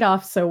that paid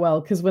off so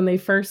well, because when they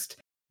first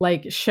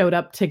like showed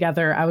up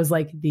together, I was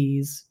like,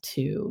 these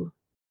two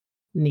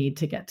need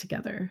to get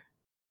together.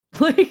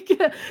 Like,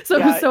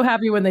 so I was so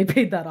happy when they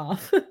paid that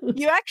off.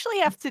 You actually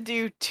have to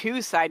do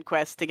 2 side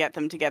quests to get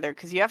them together,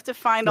 because you have to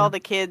find all the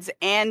kids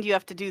and you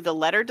have to do the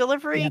letter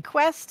delivery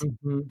quest,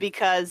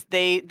 because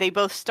they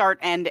both start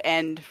and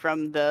end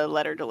from the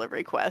letter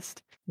delivery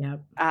quest.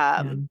 Yep.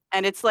 And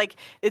it's like,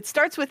 it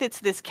starts with it's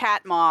this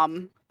cat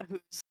mom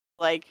who's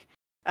like,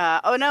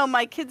 oh no,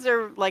 my kids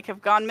are like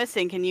have gone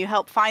missing. Can you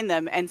help find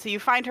them? And so you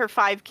find her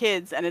 5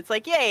 kids, and it's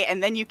like, yay!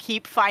 And then you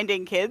keep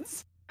finding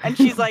kids. And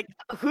she's like,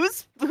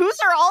 whose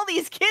are all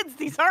these kids?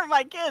 These aren't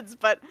my kids,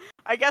 but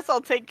I guess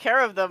I'll take care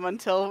of them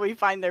until we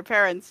find their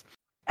parents.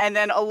 And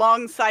then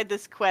alongside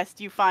this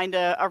quest, you find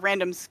a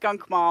random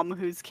skunk mom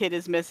whose kid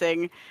is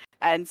missing.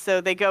 And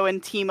so they go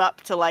and team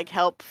up to like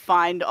help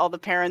find all the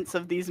parents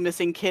of these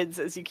missing kids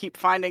as you keep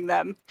finding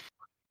them.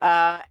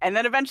 And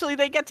then eventually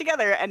they get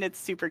together, and it's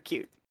super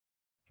cute.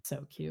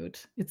 So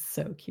cute. It's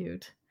so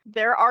cute.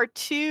 There are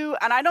 2,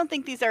 and I don't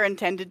think these are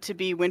intended to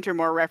be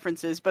Wintermoor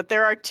references, but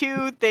there are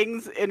 2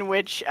 things in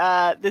which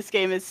this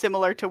game is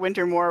similar to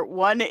Wintermoor.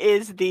 One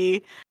is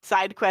the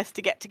side quest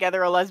to get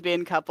together a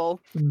lesbian couple,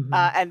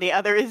 and the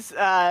other is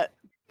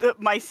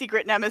my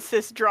secret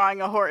nemesis drawing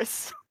a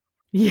horse.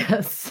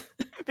 Yes.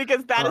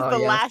 Because that is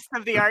the last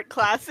of the art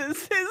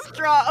classes, is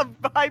draw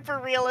a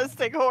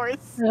hyper-realistic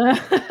horse.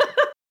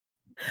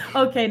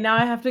 Okay, now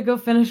I have to go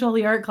finish all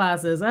the art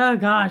classes. Oh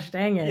gosh,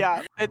 dang it.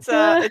 Yeah, it's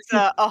a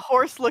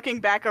horse looking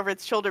back over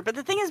its shoulder. But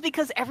the thing is,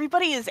 because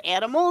everybody is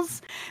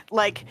animals,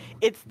 like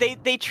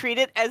they treat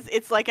it as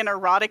it's like an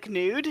erotic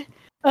nude.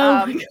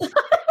 Because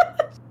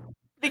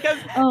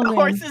the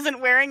horse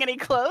isn't wearing any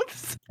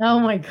clothes. Oh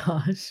my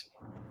gosh.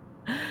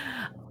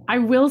 I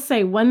will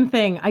say one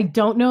thing. I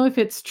don't know if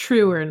it's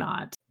true or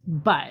not,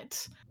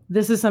 but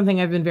this is something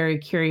I've been very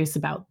curious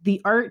about.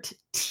 The art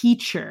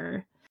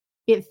teacher,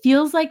 it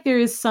feels like there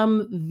is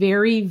some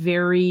very,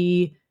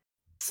 very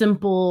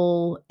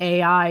simple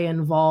AI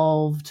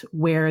involved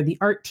where the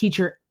art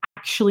teacher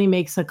actually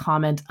makes a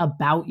comment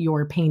about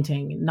your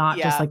painting, not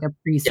just like a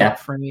preset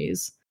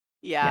phrase.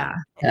 Yeah.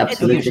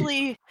 Absolutely. It's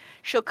usually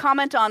she'll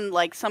comment on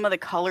like some of the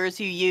colors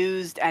you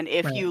used, and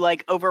if you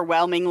like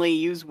overwhelmingly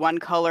use one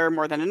color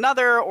more than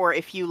another, or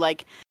if you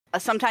like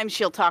sometimes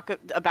she'll talk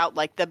about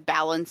like the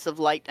balance of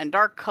light and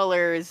dark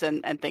colors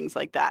and things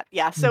like that.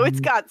 Yeah, so it's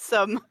got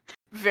some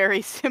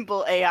very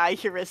simple AI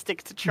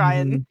heuristic to try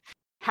and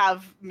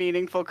have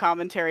meaningful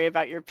commentary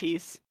about your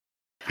piece.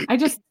 I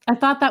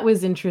thought that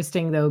was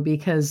interesting though,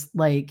 because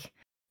like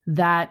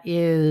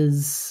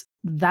that's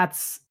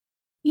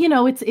you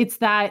know, it's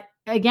that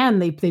again,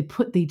 they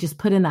just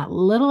put in that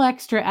little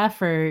extra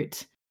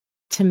effort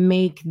to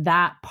make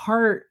that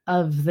part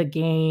of the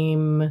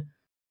game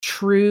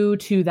true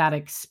to that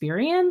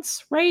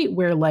experience, right?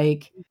 Where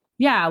like,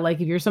 yeah,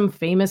 like if you're some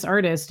famous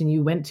artist and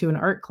you went to an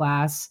art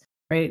class,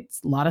 right?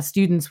 A lot of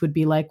students would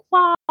be like,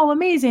 wow,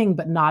 amazing,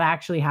 but not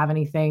actually have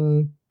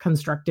anything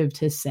constructive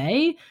to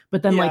say.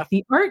 But then like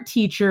the art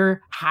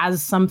teacher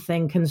has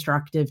something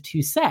constructive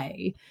to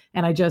say.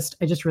 And I just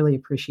really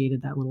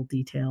appreciated that little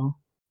detail.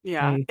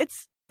 Yeah,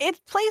 it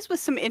plays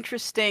with some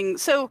interesting.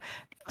 So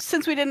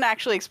since we didn't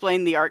actually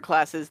explain the art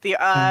classes,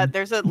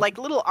 there's a like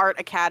little art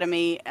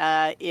academy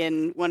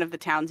in one of the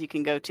towns you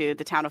can go to,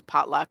 the town of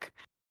Potluck,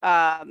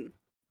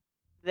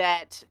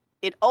 that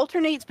it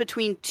alternates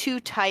between 2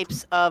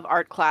 types of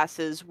art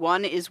classes.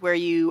 One is where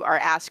you are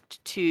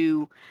asked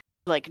to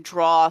like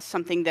draw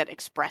something that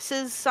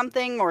expresses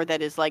something or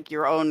that is like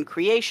your own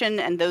creation,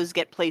 and those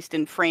get placed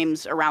in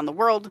frames around the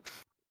world.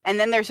 And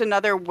then there's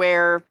another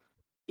where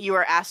you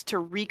are asked to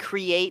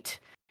recreate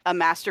a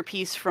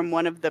masterpiece from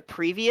one of the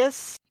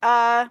previous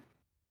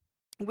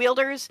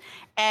wielders,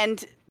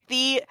 and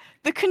the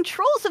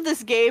controls of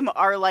this game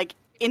are like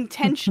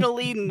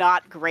intentionally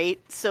not great.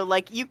 So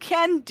like you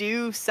can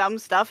do some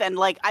stuff, and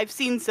like I've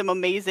seen some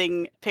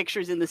amazing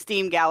pictures in the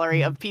Steam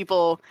gallery of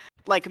people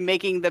like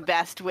making the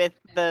best with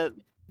the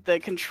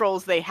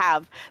controls they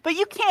have, but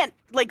you can't,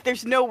 like,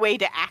 there's no way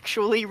to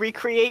actually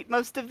recreate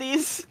most of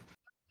these.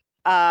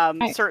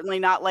 Certainly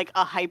not like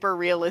a hyper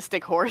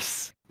realistic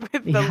horse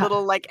with the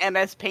little like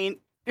MS Paint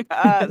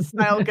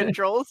style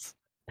controls.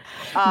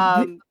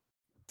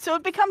 So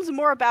it becomes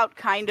more about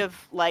kind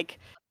of like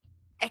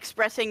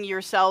expressing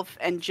yourself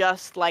and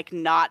just like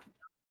not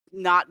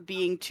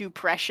being too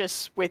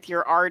precious with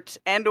your art,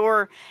 and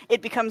or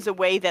it becomes a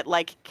way that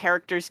like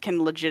characters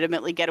can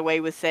legitimately get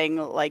away with saying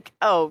like,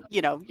 oh,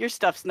 you know, your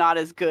stuff's not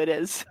as good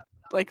as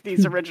like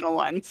these original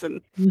ones,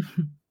 and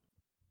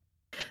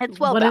it's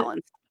well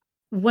balanced.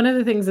 one of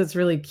the things that's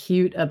really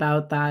cute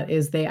about that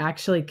is they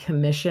actually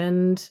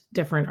commissioned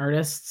different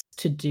artists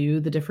to do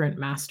the different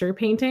master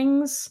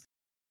paintings.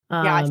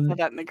 Yeah, I saw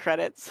that in the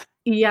credits.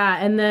 Yeah,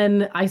 and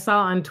then I saw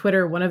on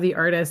Twitter one of the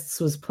artists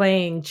was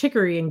playing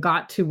Chicory and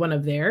got to one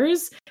of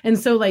theirs, and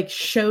so like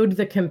showed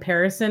the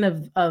comparison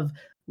of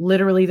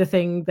literally the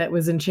thing that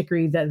was in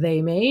Chicory that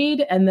they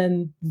made and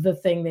then the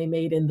thing they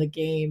made in the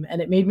game,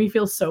 and it made me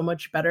feel so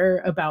much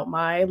better about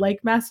my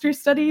like master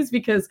studies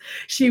because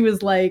she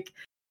was like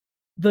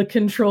the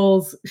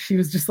controls, she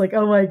was just like,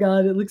 oh my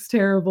god, it looks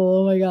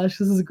terrible, oh my gosh,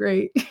 this is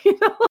great.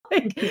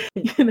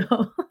 And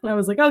I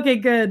was like, okay,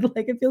 good,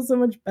 like it feels so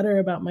much better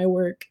about my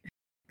work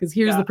because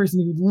here's the person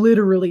who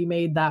literally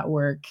made that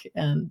work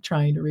and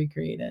trying to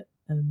recreate it.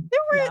 And there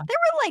were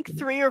like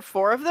 3 or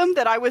 4 of them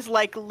that I was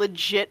like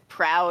legit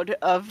proud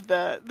of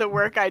the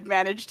work I'd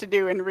managed to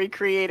do in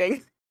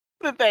recreating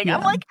the thing.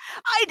 I'm like,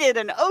 I did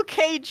an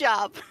okay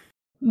job.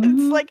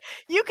 It's like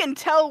you can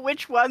tell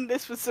which one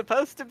this was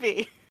supposed to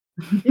be.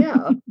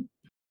 Yeah.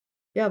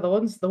 Yeah, the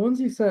ones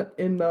you sent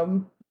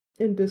in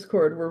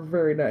Discord were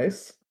very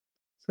nice.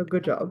 So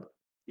good job.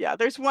 Yeah,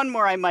 there's one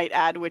more I might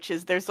add, which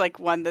is there's like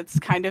one that's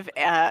kind of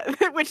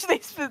which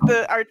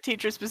the art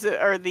teacher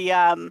specific or the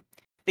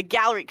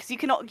gallery, because you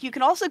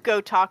can also go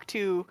talk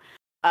to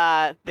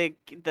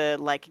the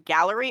like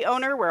gallery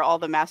owner where all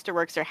the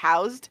masterworks are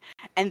housed,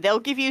 and they'll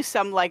give you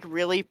some like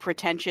really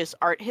pretentious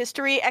art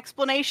history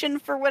explanation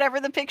for whatever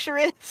the picture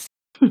is,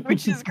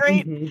 which is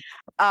great.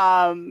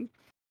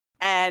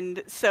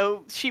 And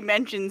so she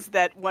mentions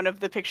that one of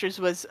the pictures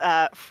was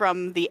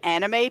from the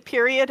anime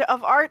period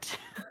of art.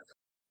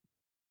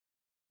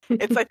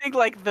 It's I think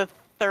like the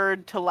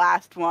 3rd to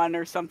last one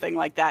or something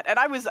like that. And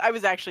I was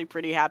actually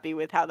pretty happy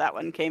with how that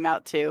one came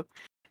out too.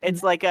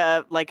 It's like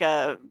a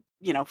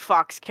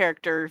fox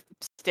character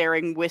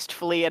staring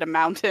wistfully at a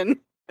mountain.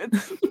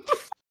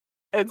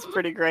 It's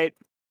pretty great.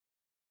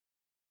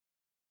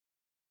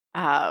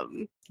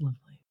 Lovely.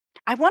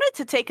 I wanted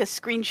to take a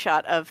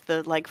screenshot of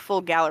the like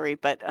full gallery,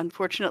 but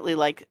unfortunately,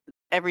 like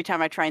every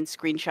time I try and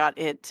screenshot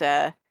it,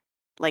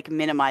 like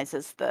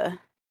minimizes the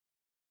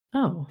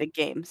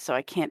game, so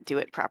I can't do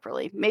it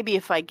properly. Maybe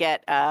if I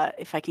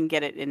can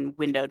get it in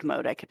windowed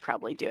mode, I could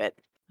probably do it.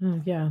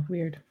 Oh, yeah,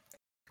 weird.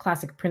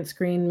 Classic print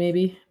screen,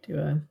 maybe do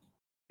a.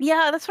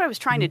 Yeah, that's what I was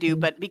trying to do,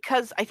 but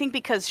because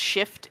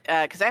Shift,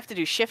 because I have to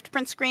do Shift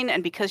print screen,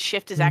 and because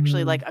Shift is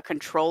actually like a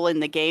control in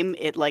the game,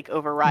 it like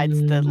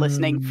overrides the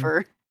listening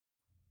for.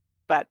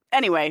 But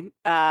anyway,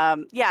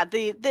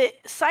 the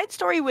side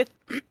story with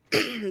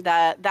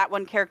that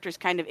one character is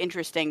kind of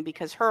interesting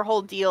because her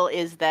whole deal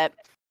is that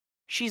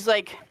she's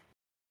like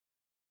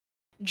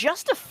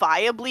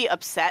justifiably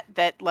upset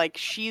that like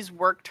she's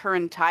worked her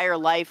entire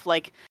life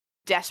like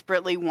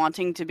desperately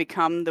wanting to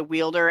become the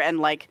wielder,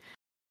 and like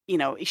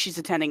she's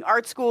attending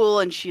art school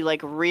and she like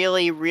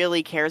really,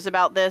 really cares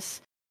about this.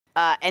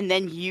 And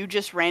then you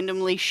just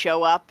randomly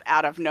show up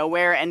out of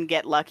nowhere and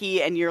get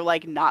lucky, and you're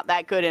like not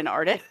that good an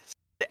artist.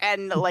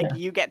 And like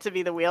you get to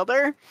be the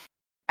wielder,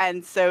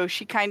 and so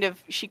she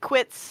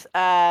quits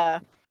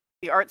the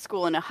art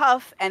school in a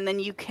huff, and then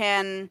you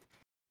can,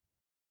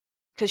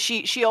 because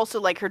she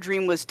also like her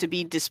dream was to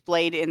be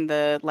displayed in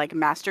the like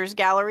masters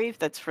gallery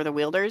that's for the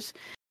wielders.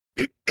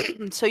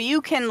 So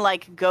you can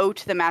like go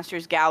to the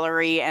masters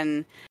gallery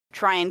and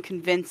try and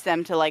convince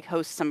them to like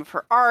host some of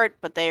her art,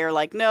 but they are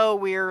like, no,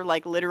 we're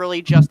like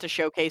literally just a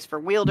showcase for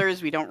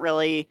wielders. We don't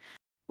really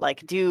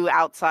like do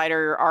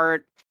outsider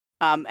art.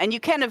 And you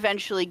can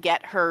eventually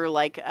get her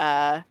like,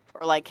 or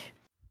like,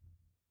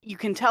 you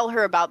can tell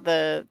her about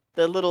the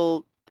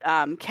little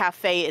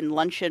cafe in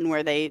Luncheon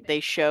where they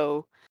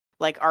show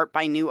like art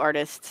by new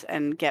artists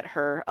and get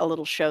her a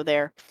little show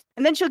there.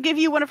 And then she'll give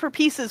you one of her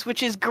pieces,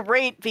 which is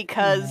great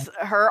because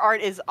her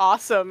art is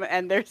awesome.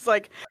 And there's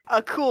like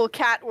a cool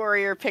cat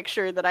warrior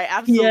picture that I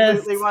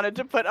absolutely wanted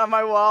to put on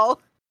my wall.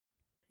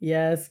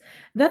 Yes,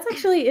 that's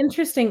actually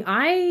interesting.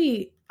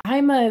 I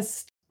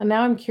must,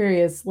 now I'm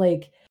curious,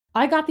 like,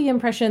 I got the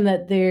impression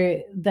that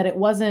it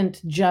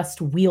wasn't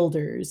just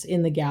wielders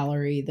in the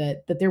gallery,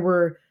 that there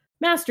were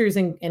masters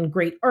and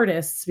great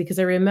artists, because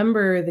I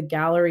remember the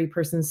gallery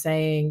person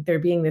saying there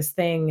being this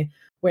thing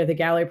where the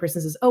gallery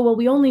person says, oh, well,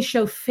 we only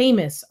show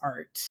famous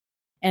art.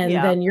 And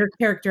then your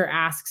character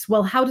asks,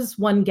 well, how does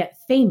one get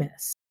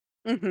famous?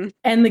 Mm-hmm.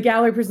 And the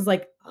gallery person's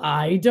like,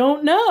 I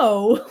don't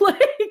know.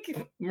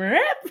 Like,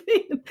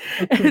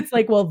 it's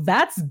like, well,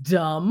 that's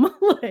dumb.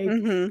 Like,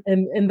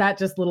 and that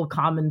just little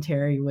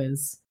commentary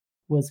was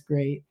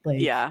great. Like,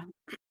 yeah,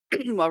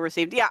 well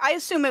received. Yeah, I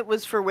assume it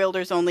was for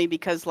wielders only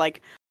because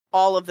like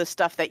all of the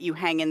stuff that you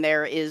hang in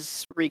there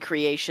is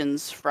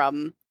recreations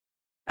from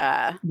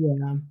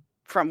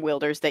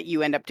wielders that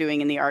you end up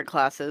doing in the art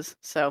classes.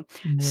 So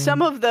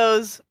some of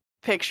those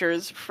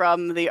pictures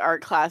from the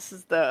art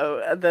classes,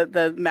 though,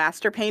 the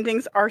master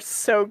paintings are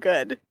so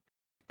good.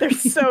 They're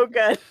so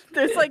good.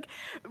 There's like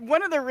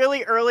one of the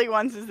really early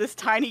ones is this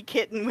tiny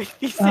kitten with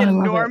these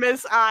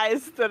enormous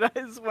eyes that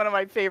is one of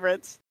my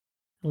favorites.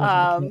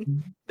 Love the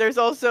kitten. There's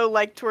also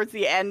like towards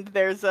the end,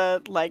 there's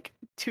a like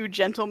two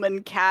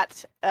gentlemen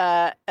cat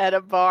at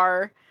a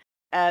bar,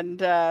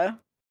 and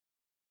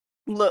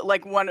look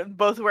like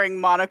both wearing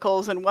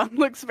monocles, and one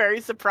looks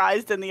very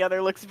surprised and the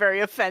other looks very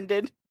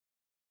offended.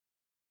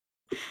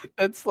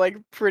 That's like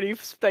pretty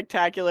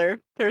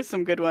spectacular. There's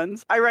some good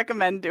ones. I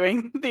recommend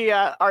doing the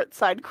art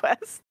side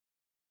quest.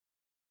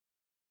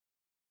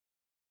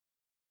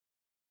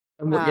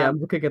 I'm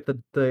looking at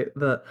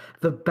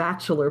the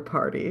bachelor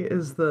party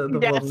is the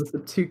Yes. one with the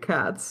two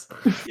cats.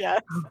 Yeah.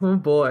 Oh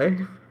boy,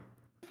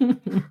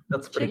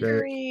 that's pretty great.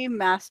 Chicory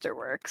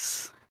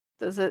Masterworks.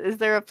 Is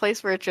there a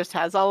place where it just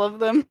has all of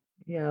them?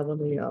 Yeah, let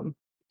me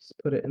just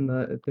put it in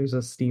there's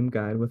a Steam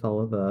guide with all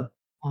of the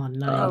Oh,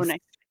 nice. Oh, nice.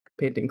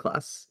 painting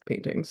class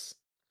paintings.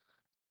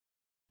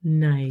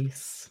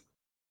 Nice.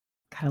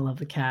 I love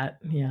the cat.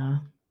 Yeah.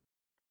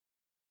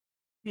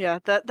 Yeah,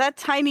 that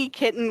tiny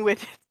kitten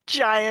with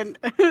giant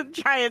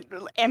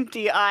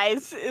empty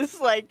eyes is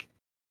like,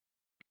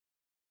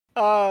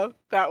 oh,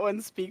 that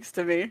one speaks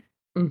to me.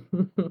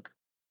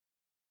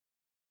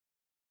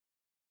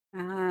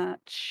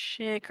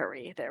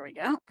 Chicory. There we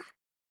go.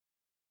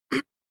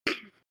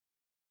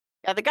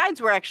 Yeah, the guides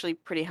were actually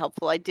pretty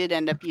helpful. I did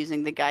end up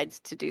using the guides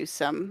to do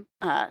some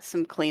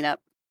cleanup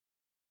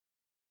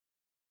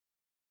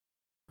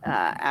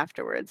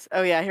afterwards.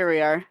 Oh yeah, here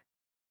we are.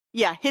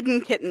 Yeah,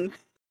 Hidden Kitten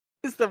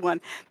is the one.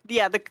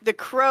 Yeah, the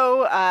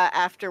crow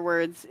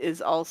afterwards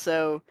was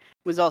also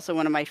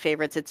one of my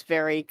favorites. It's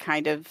very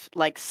kind of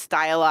like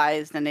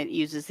stylized, and it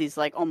uses these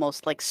like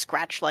almost like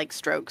scratch-like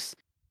strokes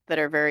that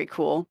are very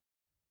cool.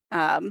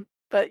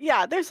 But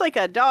yeah, there's like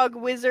a dog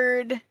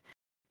wizard.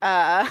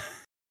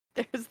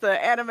 There's the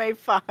anime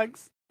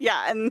fox.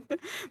 Yeah, and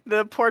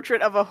the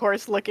portrait of a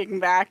horse looking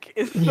back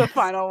is the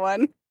final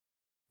one.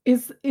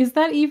 Is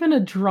that even a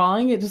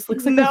drawing? It just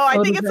looks like no, a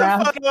I think it's a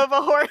photograph. photo of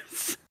a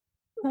horse.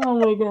 Oh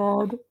my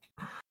god.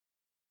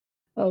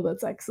 Oh,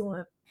 that's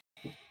excellent.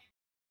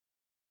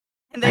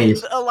 And then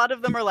a lot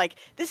of them are like,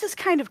 this is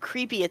kind of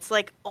creepy. It's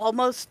like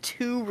almost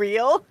too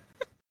real.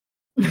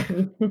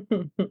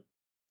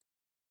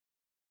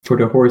 For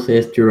the horse, I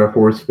just drew a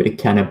horse with a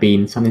can of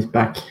beans on his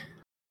back.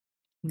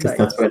 Because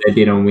that's what I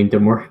did on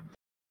Wintermore.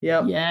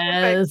 Yep.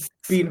 Yes.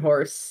 Bean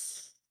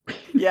horse.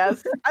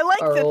 Yes. I like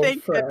Our to old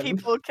think friend. that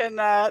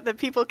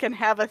people can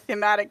have a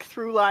thematic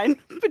through line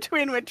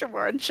between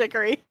Wintermore and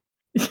Chicory,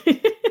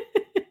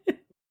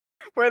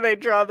 where they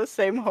draw the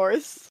same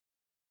horse.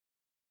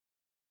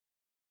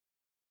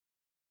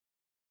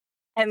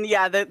 And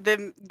yeah,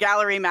 the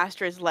gallery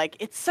master is like,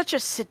 it's such a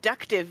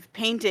seductive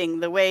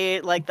painting, the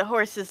way like the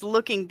horse is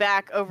looking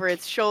back over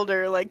its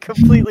shoulder, like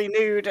completely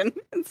nude, and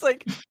it's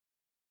like,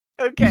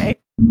 okay.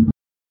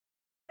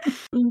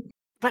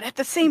 But at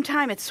the same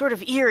time, it's sort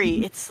of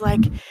eerie. It's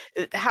like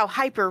how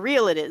hyper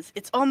real it is.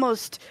 It's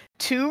almost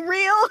too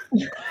real.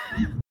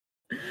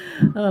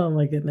 Oh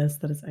my goodness,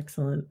 that is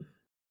excellent.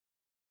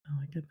 Oh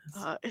my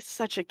goodness. It's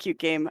such a cute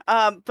game.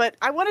 But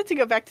I wanted to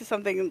go back to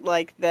something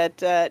like that,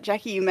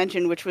 Jackie, you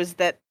mentioned, which was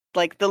that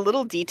like the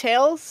little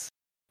details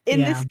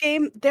in this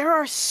game. There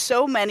are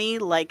so many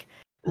like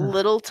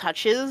little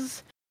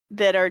touches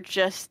that are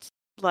just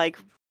like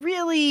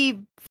really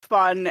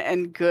fun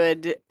and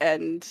good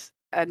and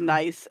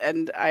nice,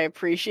 and I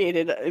appreciate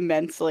it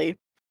immensely.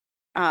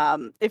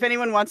 If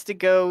anyone wants to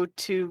go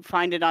to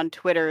find it on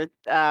Twitter,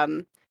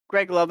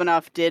 Greg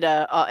Lobanoff did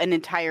an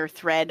entire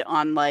thread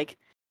on like,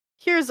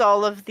 here's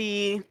like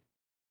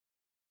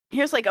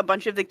a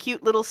bunch of the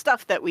cute little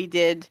stuff that we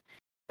did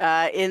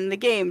in the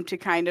game to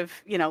kind of,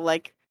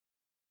 like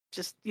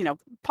just,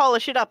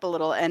 polish it up a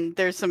little. And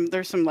there's some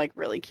like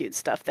really cute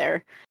stuff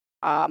there.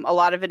 A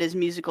lot of it is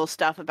musical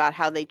stuff about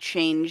how they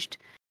changed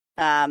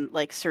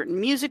like certain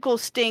musical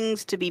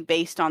stings to be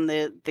based on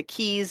the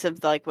keys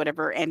of like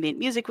whatever ambient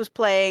music was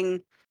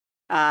playing,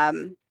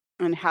 and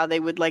how they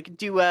would like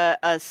do a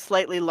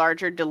slightly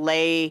larger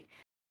delay.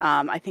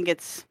 I think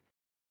it's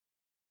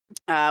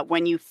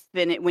when you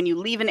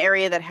leave an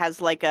area that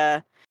has like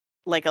a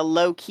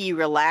low key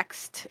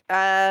relaxed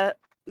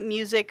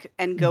music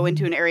and go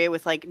into an area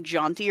with like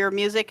jauntier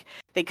music,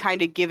 they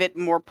kind of give it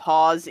more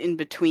pause in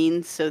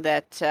between so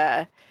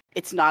that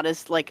it's not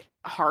as like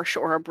harsh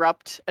or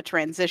abrupt a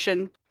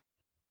transition.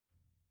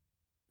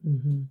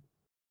 Mm-hmm.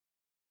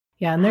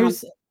 Yeah, and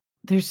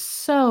there's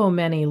so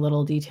many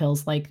little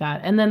details like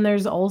that. And then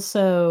there's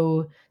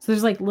also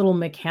there's like little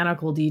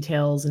mechanical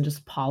details and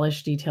just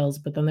polished details,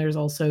 but then there's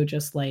also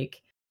just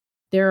like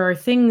there are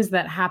things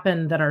that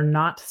happen that are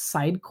not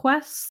side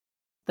quests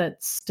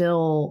that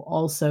still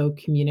also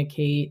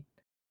communicate,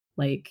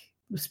 like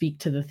speak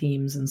to the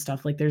themes and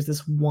stuff. Like there's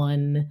this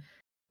one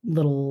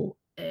little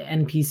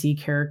NPC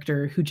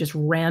character who just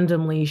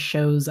randomly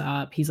shows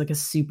up. He's like a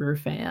super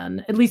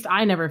fan. At least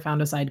I never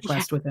found a side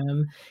quest with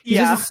him. He's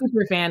just a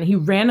super fan. He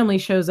randomly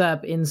shows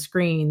up in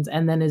screens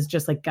and then is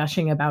just like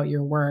gushing about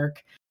your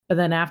work. But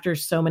then after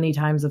so many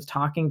times of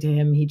talking to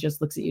him, he just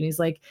looks at you and he's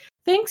like,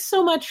 thanks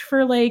so much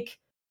for like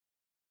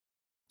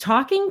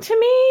talking to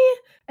me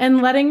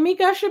and letting me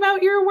gush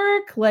about your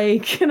work.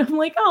 Like, and I'm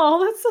like,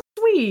 oh, that's so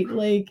sweet.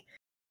 Like,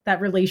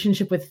 that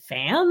relationship with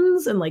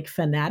fans and like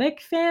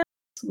fanatic fans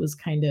was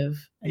kind of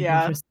an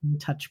interesting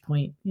touch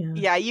point.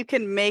 Yeah, you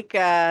can make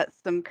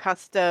some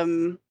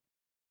custom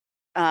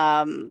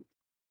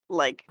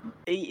like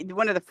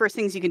one of the first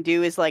things you can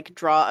do is like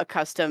draw a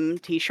custom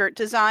t-shirt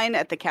design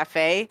at the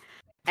cafe,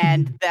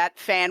 and that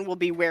fan will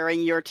be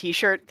wearing your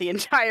t-shirt the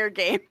entire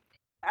game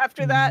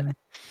after that,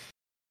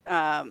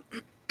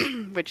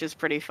 which is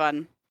pretty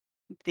fun.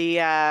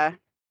 The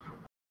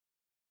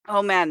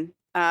oh man,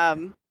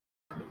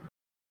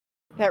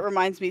 that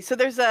reminds me. So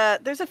there's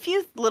a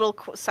few little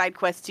side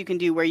quests you can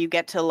do where you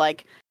get to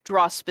like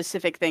draw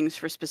specific things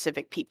for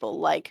specific people.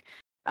 Like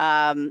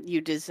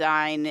you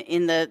design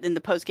in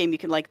the post game, you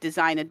can like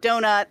design a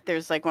donut.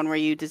 There's like one where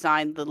you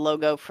design the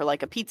logo for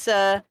like a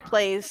pizza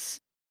place.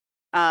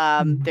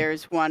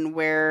 There's one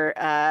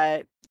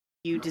where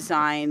you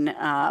design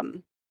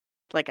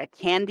like a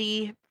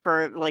candy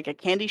for like a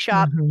candy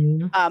shop.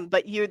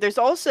 But there's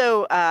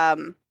also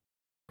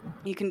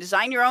you can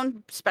design your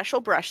own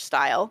special brush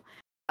style.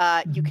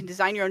 You can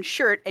design your own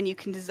shirt, and you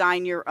can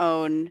design your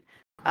own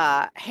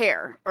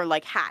hair or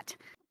like hat.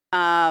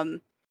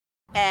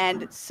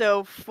 And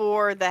so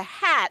for the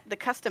hat, the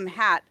custom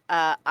hat,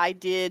 I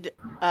did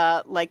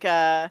like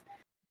a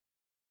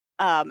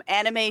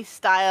anime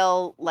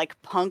style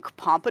like punk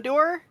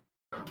pompadour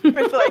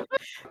with like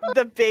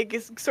the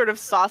big sort of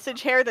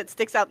sausage hair that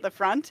sticks out the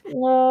front.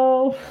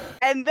 Whoa.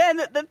 And then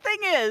the thing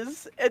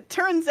is, it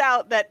turns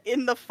out that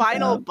in the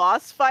final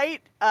boss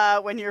fight,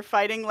 when you're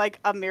fighting like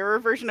a mirror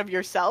version of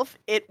yourself,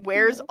 it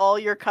wears all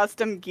your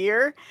custom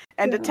gear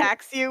and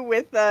attacks you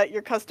with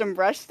your custom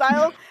brush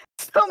style.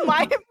 So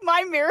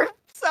my mirror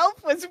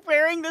self was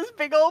wearing this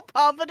big old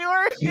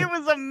pompadour. It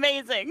was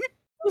amazing.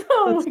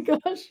 Oh my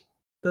gosh.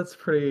 That's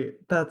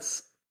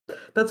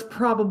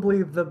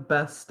probably the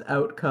best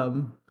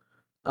outcome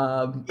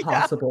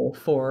possible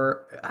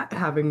for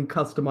having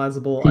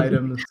customizable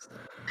items.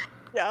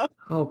 Yeah.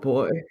 Oh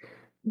boy.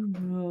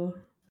 Oh,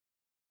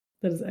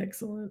 that is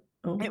excellent.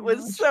 Oh it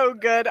was so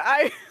good.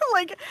 I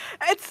like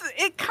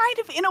it kind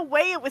of, in a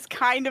way, it was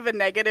kind of a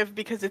negative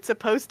because it's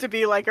supposed to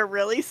be like a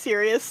really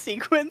serious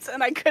sequence,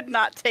 and I could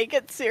not take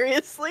it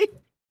seriously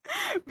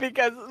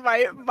because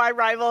my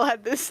rival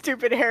had this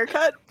stupid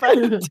haircut, but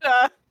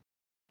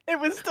it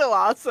was still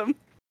awesome.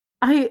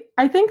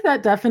 I think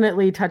that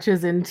definitely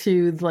touches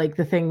into like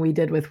the thing we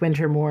did with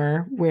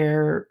Wintermoor,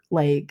 where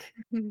like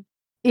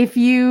if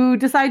you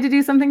decide to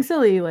do something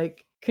silly,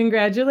 like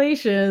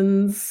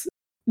congratulations,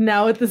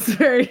 now at this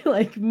very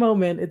like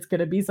moment, it's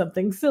gonna be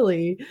something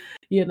silly,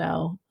 you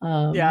know.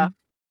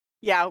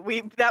 Yeah,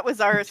 that was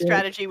our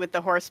strategy with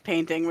the horse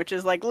painting, which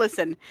is like,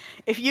 listen,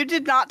 if you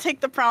did not take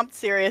the prompt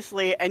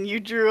seriously and you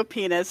drew a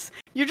penis,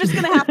 you're just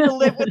going to have to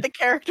live with the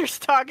characters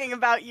talking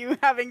about you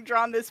having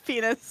drawn this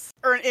penis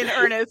in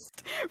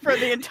earnest for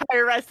the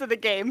entire rest of the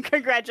game.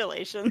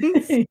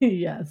 Congratulations.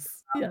 Yes.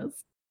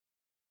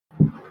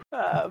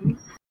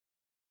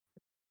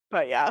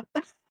 But yeah,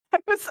 I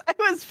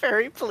was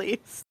very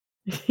pleased.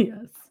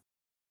 Yes.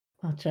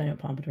 Well, Giant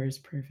Pompadour is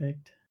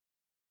perfect.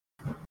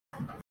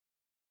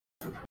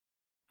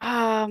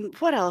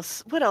 What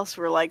else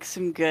were like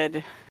some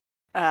good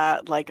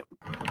like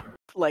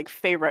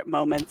favorite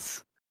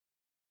moments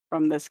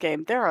from this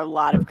game? There are a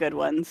lot of good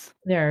ones.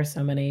 There are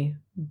so many.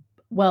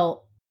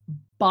 Well,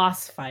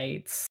 boss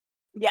fights.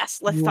 Yes,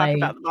 let's talk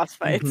about the boss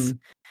fights.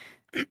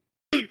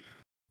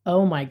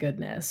 Oh my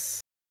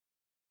goodness.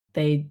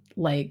 They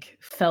like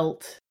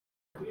felt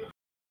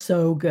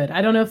so good.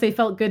 I don't know if they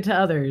felt good to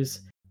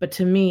others, but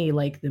to me,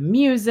 like the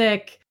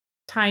music,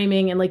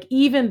 timing, and like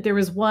even there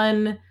was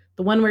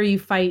the one where you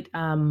fight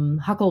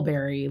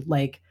Huckleberry,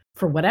 like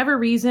for whatever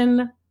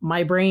reason,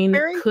 my brain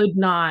could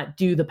not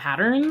do the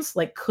patterns,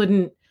 like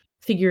couldn't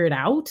figure it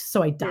out.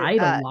 So I died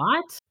a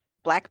lot.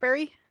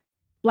 Blackberry,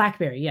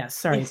 yes.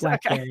 Sorry,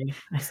 Blackberry. Okay.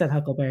 I said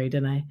Huckleberry,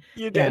 didn't I?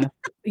 You did.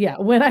 Yeah.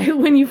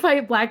 When you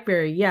fight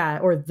Blackberry,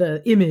 or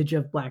the image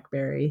of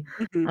Blackberry,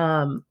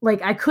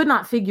 like I could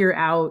not figure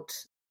out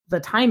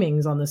the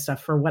timings on this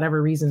stuff for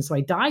whatever reason. So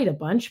I died a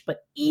bunch,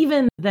 but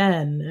even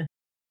then,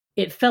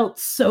 it felt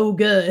so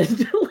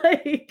good.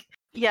 Like,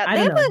 yeah, they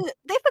have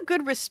a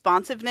good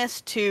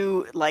responsiveness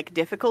to like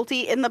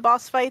difficulty in the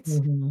boss fights.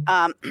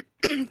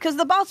 Because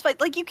the boss fight,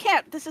 like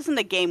this isn't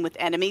a game with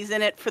enemies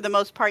in it for the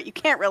most part. You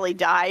can't really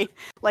die.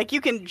 Like you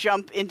can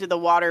jump into the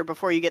water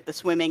before you get the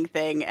swimming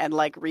thing and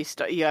like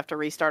restart. You have to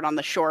restart on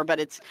the shore, but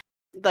it's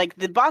like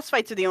the boss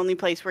fights are the only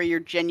place where you're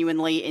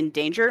genuinely in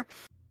danger.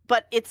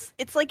 But it's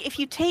like if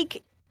you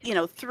take 2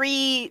 or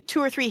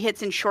 3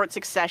 hits in short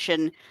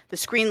succession, the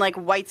screen like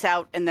whites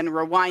out and then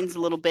rewinds a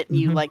little bit and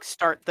you like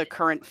start the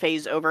current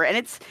phase over. And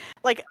it's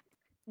like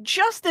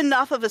just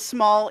enough of a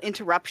small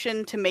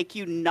interruption to make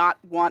you not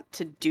want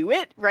to do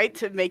it, right?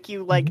 To make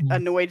you like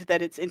annoyed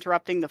that it's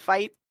interrupting the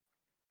fight.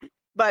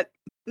 But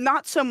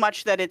not so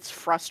much that it's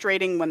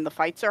frustrating when the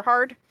fights are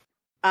hard.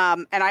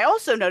 And I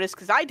also noticed,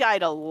 because I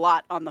died a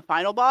lot on the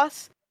final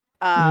boss,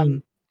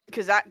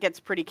 because that gets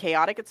pretty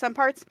chaotic at some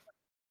parts.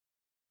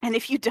 And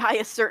if you die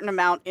a certain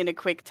amount in a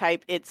quick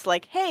type, it's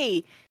like,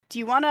 hey, do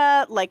you want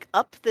to like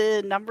up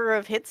the number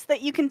of hits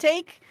that you can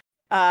take?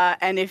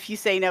 And if you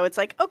say no, it's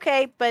like,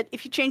 okay, but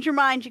if you change your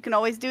mind, you can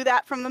always do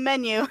that from the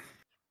menu.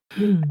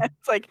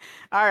 It's like,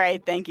 all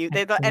right, thank you.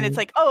 And it's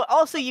like, oh,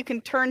 also you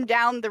can turn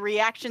down the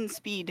reaction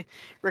speed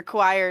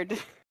required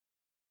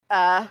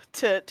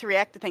to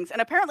react to things.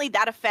 And apparently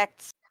that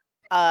affects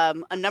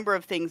a number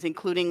of things,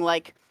 including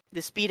like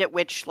the speed at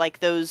which like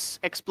those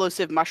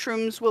explosive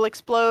mushrooms will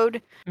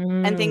explode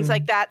and things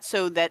like that,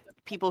 so that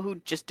people who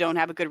just don't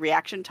have a good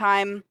reaction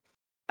time,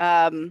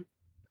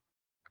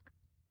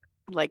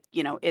 like,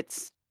 you know,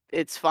 it's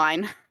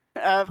fine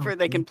for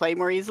they can play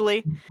more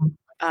easily.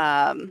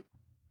 But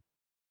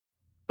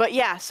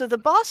yeah, so the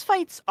boss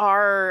fights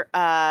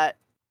are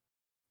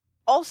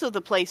also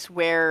the place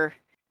where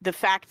the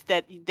fact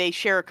that they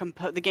share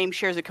the game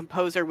shares a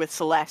composer with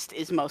Celeste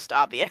is most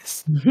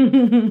obvious.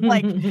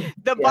 Like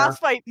the boss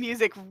fight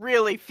music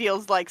really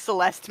feels like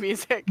Celeste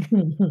music,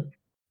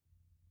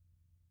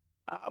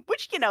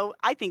 which, you know,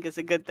 I think is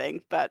a good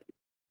thing. But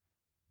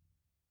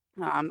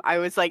I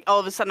was like, all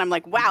of a sudden, I'm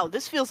like, wow,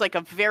 this feels like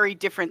a very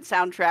different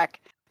soundtrack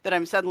that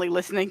I'm suddenly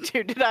listening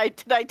to. Did I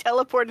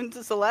teleport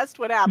into Celeste?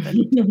 What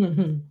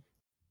happened?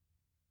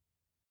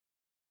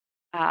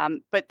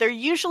 But they're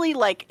usually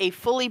like a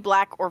fully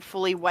black or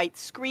fully white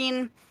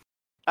screen,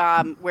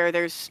 where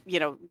there's, you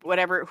know,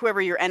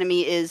 whoever your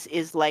enemy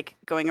is like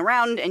going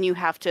around, and you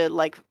have to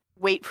like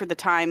wait for the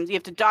time. You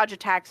have to dodge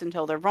attacks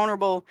until they're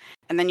vulnerable,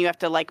 and then you have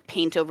to like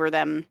paint over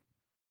them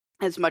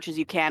as much as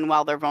you can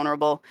while they're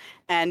vulnerable.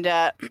 And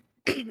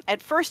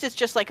at first, it's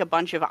just like a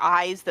bunch of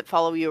eyes that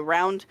follow you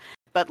around,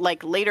 but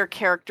like later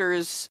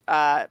characters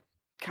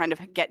kind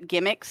of get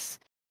gimmicks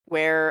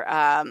where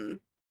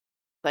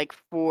like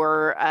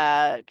for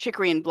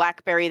Chicory and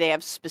Blackberry, they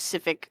have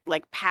specific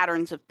like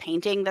patterns of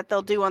painting that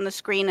they'll do on the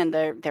screen, and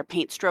their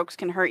paint strokes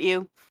can hurt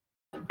you.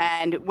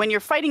 And when you're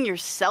fighting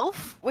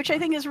yourself, which I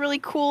think is really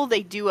cool,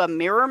 they do a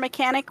mirror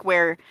mechanic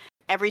where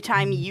every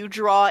time you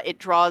draw, it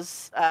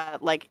draws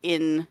like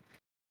in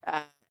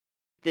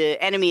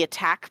the enemy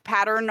attack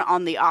pattern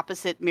on the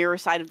opposite mirror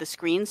side of the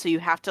screen. So you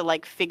have to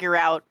like figure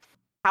out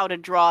how to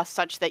draw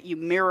such that you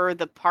mirror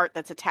the part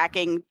that's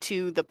attacking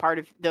to the part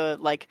of the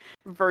like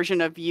version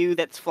of you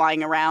that's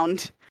flying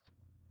around.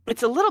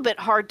 It's a little bit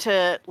hard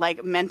to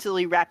like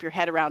mentally wrap your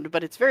head around,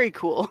 but it's very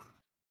cool.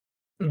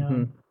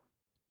 Mm-hmm.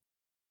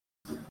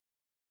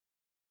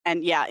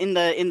 And yeah, in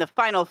the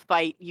final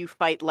fight, you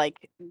fight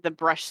like the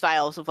brush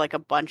styles of like a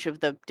bunch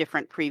of the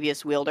different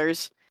previous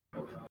wielders,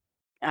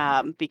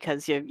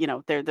 because you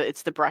know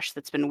it's the brush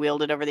that's been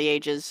wielded over the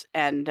ages,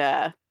 and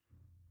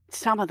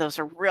some of those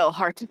are real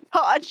hard to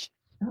dodge.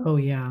 Oh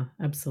yeah,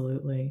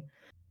 absolutely.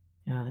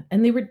 Yeah,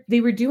 and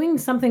they were doing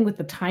something with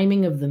the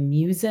timing of the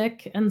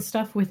music and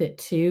stuff with it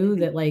too.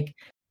 That like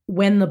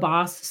when the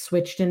boss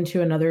switched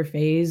into another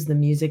phase, the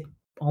music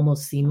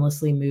almost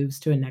seamlessly moves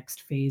to a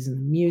next phase in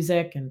the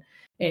music, and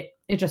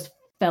it just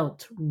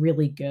felt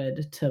really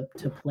good to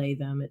play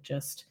them. It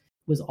just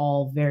was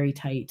all very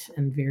tight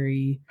and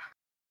very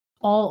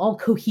all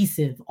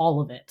cohesive,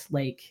 all of it.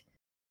 Like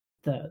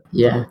the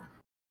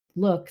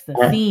look, the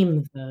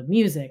theme, the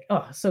music.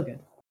 Oh, so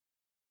good.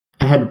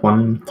 I had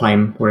one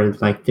time where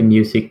like the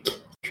music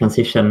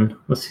transition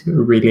was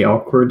really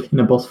awkward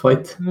in a boss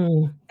fight.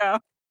 Yeah.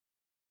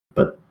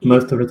 But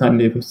most of the time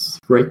it was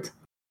great.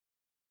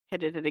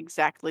 Hit it at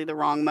exactly the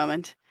wrong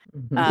moment.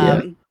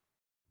 Mm-hmm.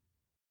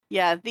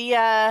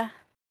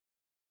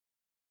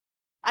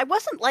 I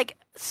wasn't like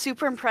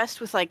super impressed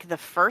with like the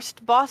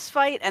first boss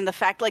fight, and the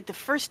fact like the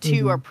first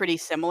two are pretty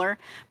similar,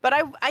 but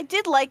I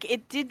did like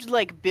it did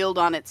like build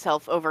on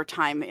itself over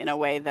time in a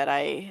way that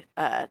I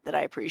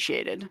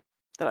appreciated,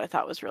 that I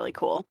thought was really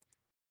cool.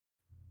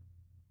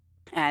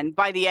 And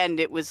by the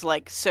end, it was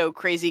like so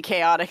crazy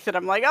chaotic that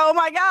I'm like, oh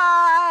my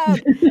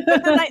god!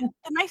 But the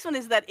nice one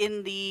is that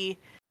in the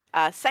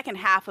second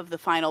half of the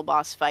final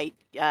boss fight,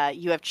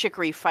 you have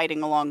Chicory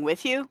fighting along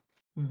with you.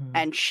 Mm-hmm.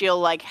 And she'll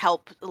like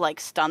help like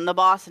stun the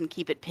boss and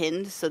keep it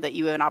pinned so that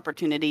you have an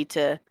opportunity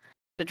to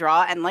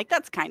draw, and like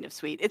that's kind of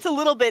sweet. It's a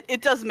little bit,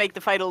 it does make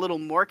the fight a little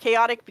more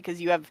chaotic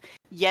because you have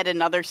yet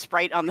another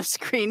sprite on the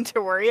screen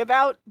to worry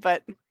about,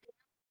 but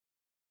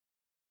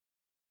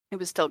it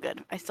was still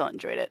good. I still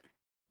enjoyed it.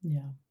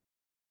 Yeah.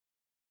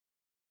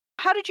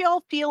 How did you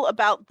all feel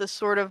about the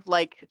sort of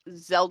like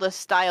Zelda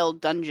style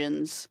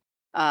dungeons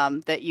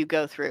that you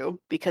go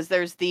through? Because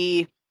there's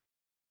the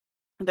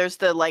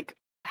like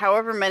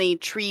however many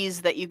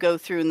trees that you go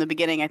through in the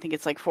beginning, I think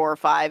it's like 4 or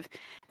 5,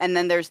 and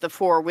then there's the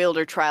 4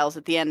 wielder trials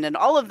at the end, and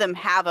all of them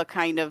have a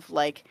kind of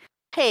like,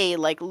 hey,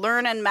 like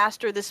learn and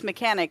master this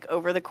mechanic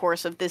over the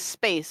course of this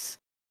space,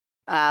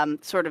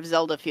 sort of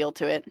Zelda feel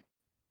to it.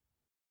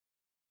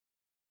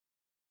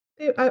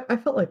 I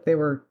felt like they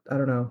were, I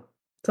don't know,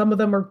 some of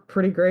them are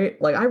pretty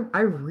great. Like I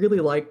really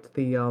liked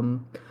the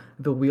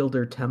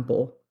wielder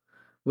temple,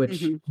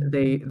 which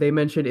they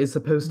mentioned is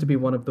supposed to be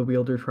one of the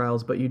wielder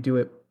trials, but you do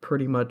it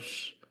pretty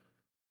much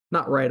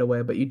not right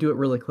away, but you do it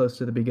really close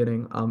to the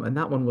beginning. And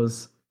that one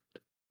was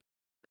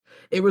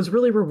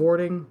really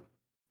rewarding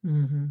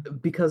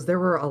because there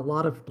were a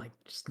lot of like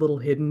just little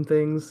hidden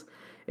things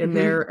in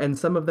there, and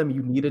some of them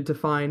you needed to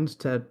find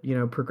to,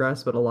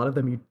 progress, but a lot of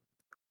them you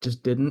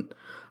just didn't.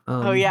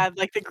 Oh yeah,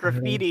 like the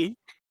graffiti.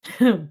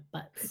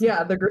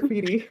 Yeah, the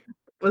graffiti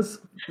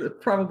was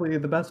probably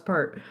the best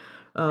part.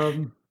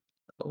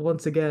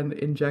 Once again,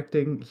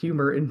 injecting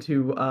humor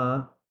into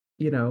a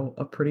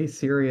pretty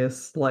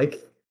serious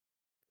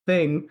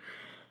thing,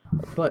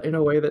 but in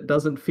a way that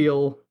doesn't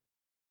feel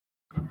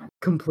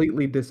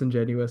completely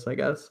disingenuous, I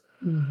guess.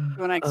 You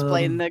want to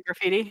explain the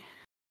graffiti?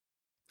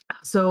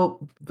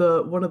 So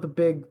one of the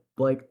big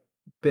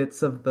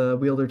bits of the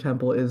Wielder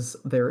Temple is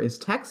there is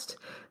text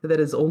that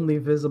is only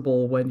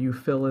visible when you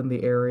fill in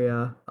the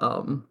area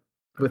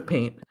with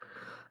paint.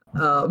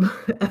 And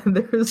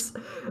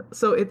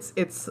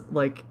it's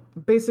like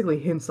basically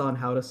hints on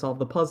how to solve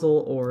the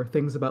puzzle, or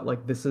things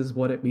about this is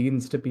what it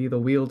means to be the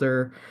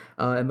wielder,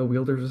 and the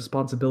wielder's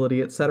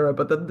responsibility, etc.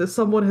 But then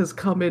someone has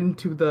come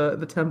into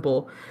the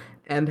temple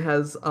and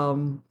has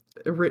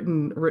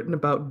written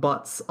about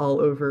butts all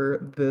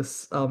over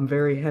this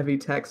very heavy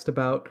text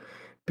about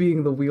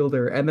being the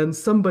wielder, and then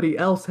somebody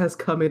else has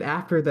come in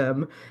after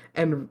them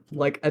and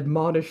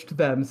admonished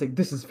them, saying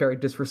this is very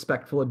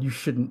disrespectful and you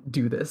shouldn't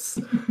do this.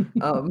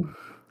 Come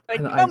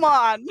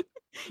on,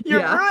 you're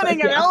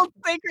ruining an old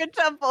sacred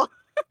temple.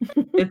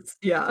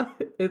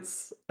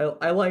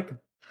 I like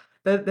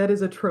that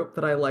is a trope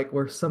that I like,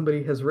 where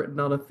somebody has written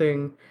on a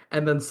thing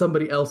and then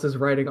somebody else is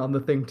writing on the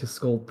thing to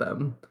scold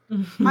them.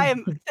 I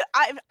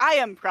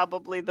am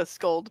probably the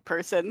scold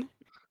person.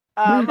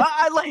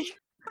 I like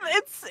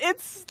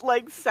it's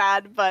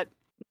sad, but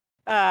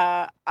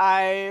I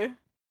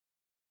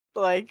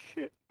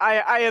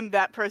am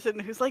that person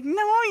who's like,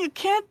 no, you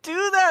can't do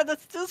that.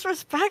 That's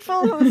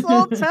disrespectful to this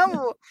old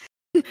temple.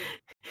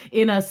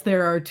 In us,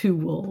 there are two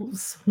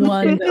wolves.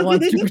 One that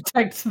wants to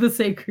protect the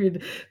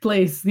sacred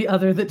place, the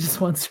other that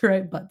just wants to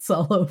write butts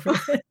all over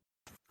it.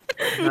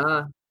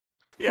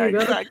 Yeah,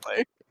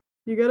 exactly.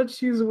 You gotta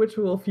choose which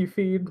wolf you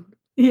feed.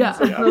 Yeah.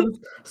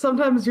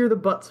 Sometimes you're the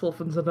butts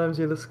wolf, and sometimes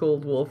you're the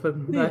scold wolf,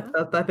 and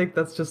I think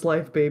that's just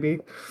life, baby.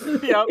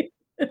 Yep.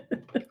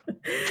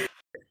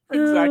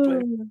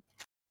 Exactly.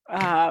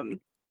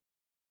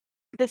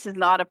 This is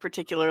not a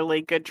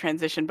particularly good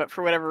transition, but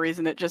for whatever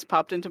reason, it just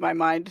popped into my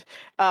mind.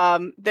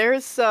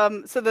 There's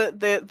some, so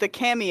the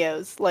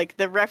cameos, like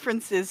the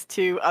references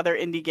to other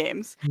indie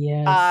games.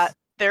 Yes.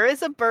 There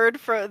is a bird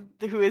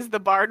who is the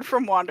bard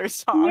from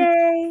Wandersong.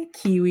 Yay!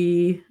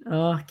 Kiwi.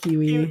 Oh,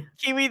 Kiwi.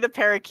 Kiwi the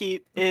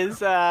parakeet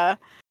is,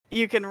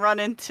 you can run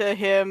into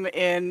him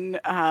in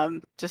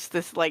just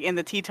this, in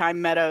the Tea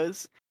Time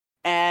Meadows,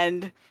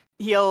 and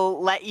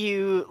he'll let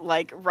you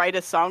write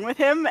a song with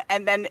him,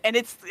 and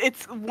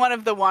it's one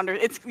of the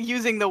it's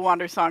using the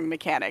Wandersong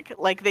mechanic.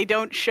 They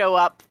don't show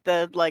up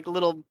the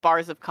little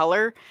bars of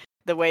color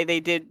the way they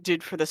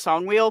did for the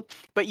song wheel,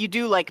 but you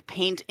do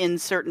paint in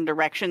certain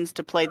directions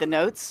to play the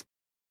notes.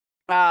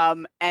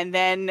 And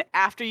then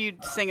after you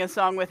sing a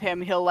song with him,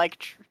 he'll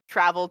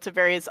travel to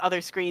various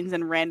other screens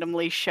and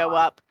randomly show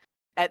up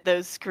at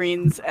those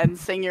screens and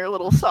sing your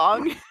little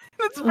song.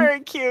 It's very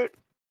cute.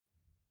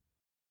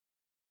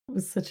 It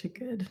was such a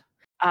good.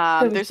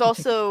 There's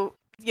also,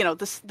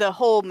 the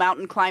whole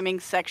mountain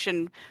climbing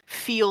section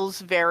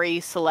feels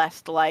very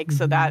Celeste-like,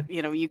 so that,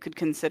 you could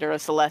consider a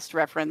Celeste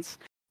reference.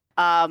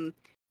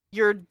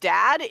 Your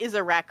dad is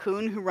a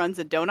raccoon who runs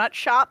a donut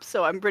shop,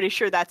 so I'm pretty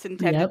sure that's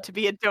intended to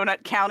be a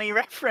Donut County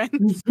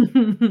reference.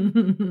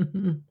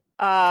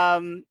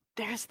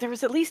 There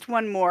was at least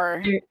one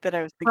more that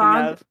I was thinking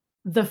of.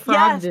 The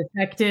frog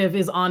detective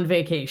is on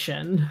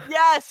vacation.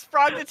 Yes,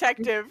 frog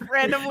detective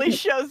randomly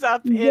shows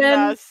up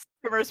in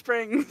Summer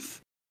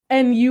Springs.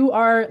 And you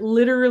are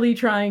literally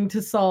trying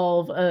to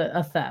solve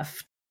a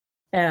theft.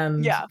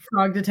 And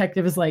frog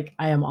detective is like,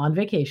 I am on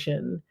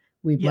vacation.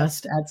 We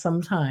must at some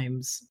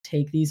times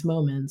take these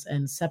moments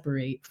and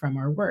separate from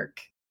our work.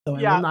 So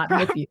I will not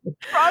help you.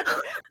 Frog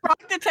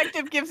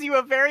detective gives you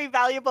a very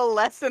valuable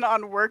lesson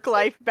on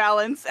work-life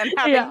balance and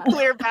having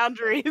clear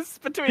boundaries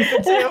between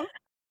the two.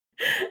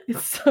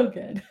 It's so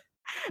good.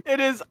 It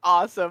is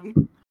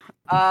awesome.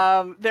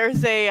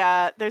 There's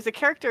a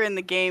character in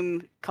the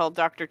game called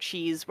Dr.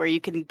 Cheese where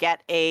you can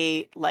get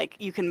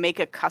you can make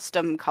a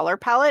custom color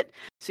palette,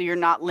 so you're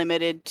not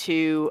limited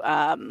to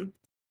the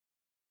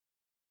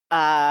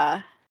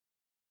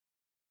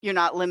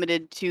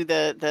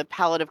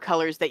palette of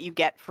colors that you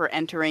get for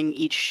entering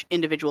each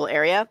individual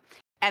area.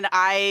 And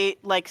I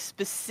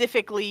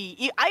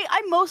specifically,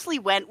 I mostly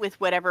went with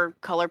whatever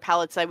color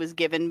palettes I was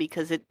given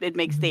because it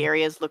makes the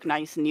areas look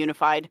nice and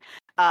unified.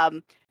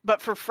 But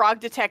for Frog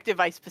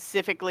Detective, I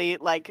specifically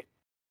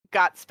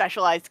got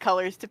specialized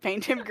colors to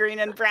paint him green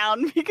and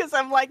brown because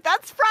I'm like,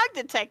 that's Frog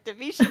Detective.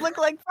 He should look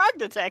like Frog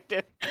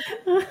Detective.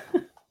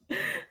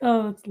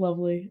 Oh, that's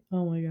lovely.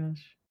 Oh my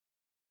gosh.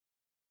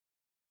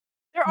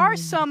 There are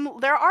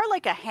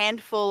a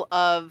handful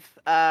of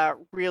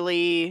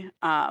really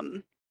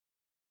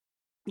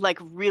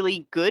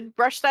really good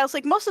brush styles.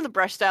 Most of the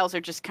brush styles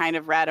are just kind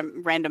of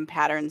random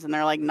patterns and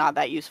they're not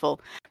that useful.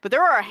 But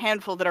there are a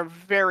handful that are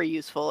very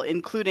useful,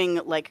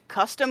 including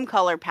custom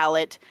color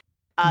palette,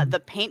 the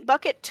paint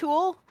bucket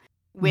tool,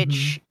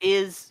 which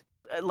is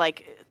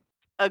like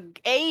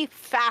a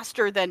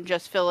faster than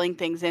just filling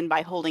things in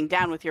by holding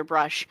down with your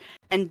brush,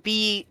 and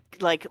B,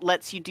 like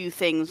lets you do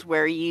things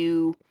where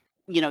you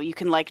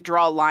can like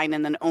draw a line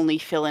and then only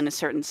fill in a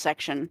certain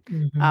section,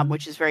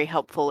 which is very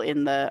helpful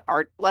in the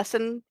art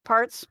lesson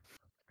parts.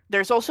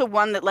 There's also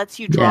one that lets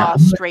you draw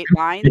straight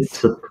lines.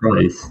 It's a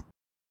surprise.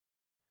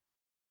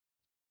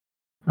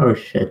 Oh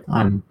shit,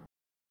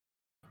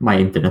 my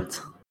internet.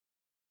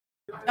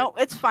 Oh,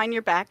 it's fine,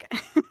 you're back.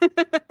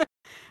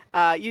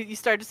 You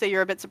started to say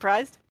you're a bit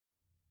surprised?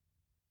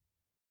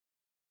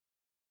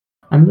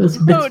 I'm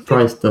just a bit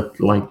surprised that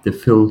like the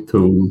fill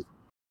tool.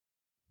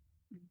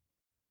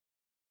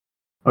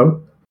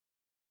 Oh?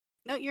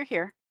 No, you're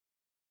here.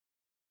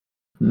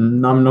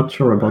 No, I'm not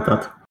sure about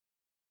that.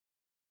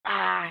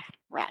 Ah,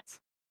 rats.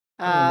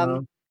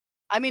 know.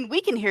 I mean,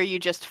 we can hear you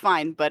just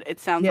fine, but it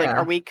sounds like, Yeah.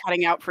 are we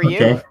cutting out for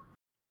Okay. you?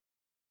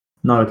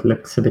 Now it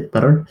looks a bit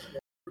better.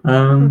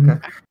 Okay.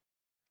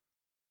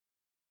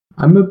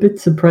 I'm a bit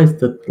surprised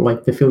that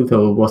like the fill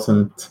tool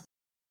wasn't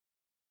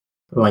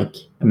like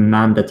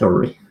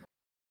mandatory.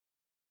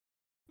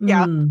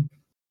 Yeah.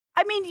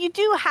 I mean, you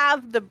do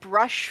have the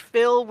brush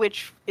fill,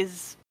 which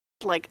is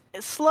like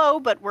slow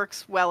but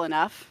works well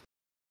enough.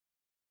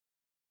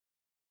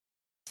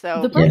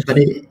 So Yeah, but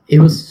it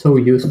was so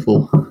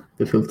useful,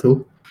 the fill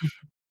tool.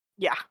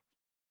 yeah,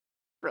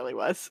 really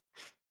was.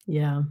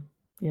 Yeah,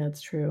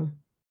 it's true.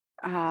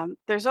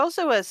 There's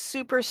also a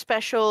super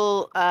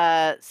special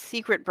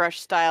secret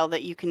brush style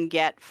that you can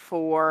get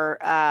for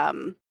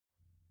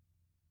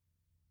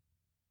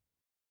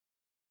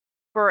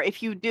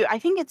if you do, I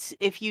think it's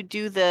if you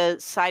do the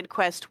side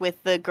quest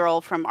with the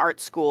girl from art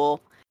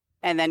school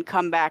and then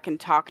come back and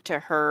talk to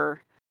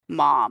her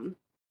mom.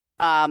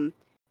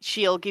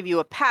 She'll give you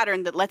a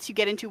pattern that lets you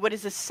get into what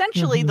is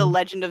essentially the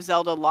Legend of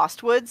Zelda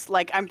Lost Woods.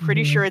 Like, I'm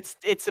pretty sure it's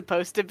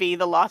supposed to be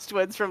the Lost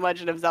Woods from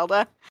Legend of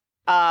Zelda,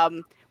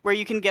 where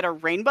you can get a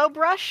rainbow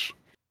brush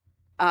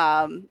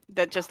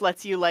that just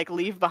lets you like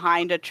leave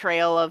behind a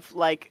trail of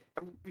like,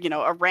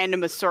 a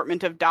random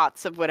assortment of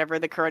dots of whatever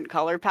the current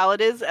color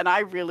palette is. And I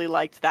really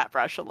liked that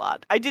brush a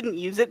lot. I didn't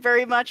use it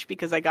very much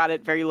because I got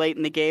it very late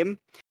in the game.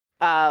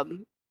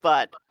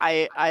 But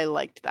I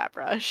liked that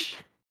brush.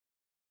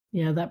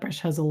 Yeah, that brush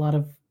has a lot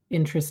of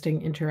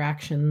interesting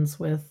interactions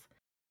with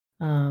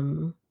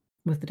the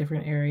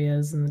different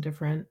areas and the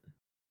different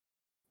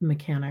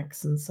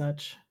mechanics and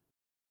such.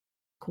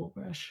 Cool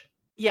brush.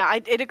 Yeah,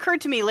 it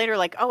occurred to me later,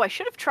 like, oh, I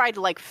should have tried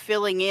like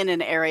filling in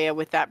an area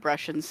with that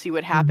brush and see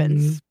what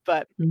happens.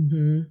 But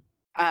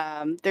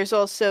there's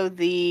also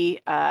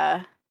the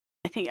I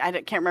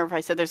can't remember if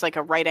I said there's like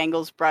a right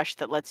angles brush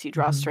that lets you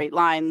draw straight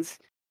lines.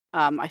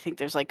 I think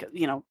there's like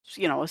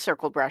a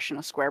circle brush and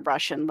a square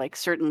brush and like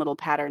certain little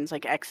patterns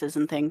like X's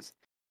and things.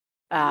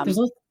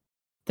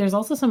 There's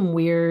also some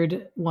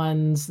weird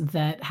ones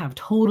that have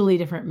totally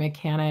different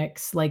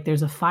mechanics. Like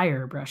there's a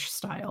fire brush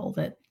style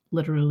that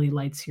literally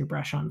lights your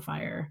brush on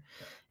fire,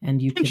 and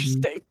you can.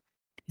 Interesting.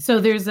 So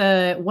there's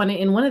in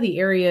one of the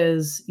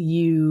areas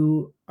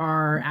you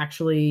are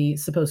actually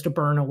supposed to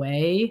burn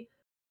away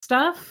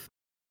stuff.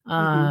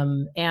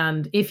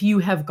 And if you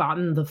have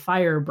gotten the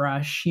fire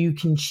brush, you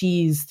can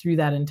cheese through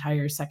that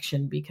entire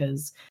section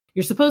because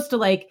you're supposed to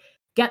like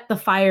get the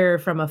fire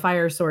from a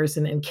fire source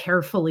and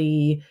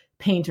carefully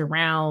paint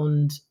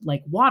around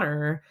like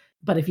water.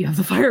 But if you have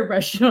the fire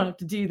brush, you don't have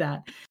to do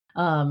that.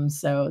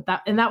 So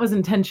that was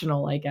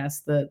intentional, I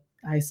guess, that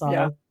I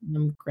saw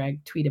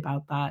Greg tweet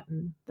about that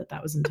and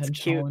that was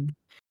intentional. And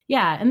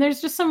and there's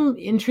just some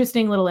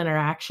interesting little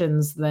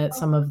interactions that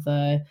some of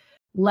the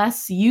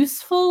less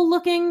useful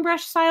looking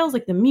brush styles,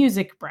 like the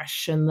music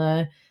brush and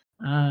the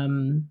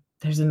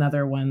there's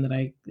another one that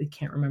I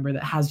can't remember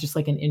that has just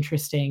like an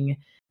interesting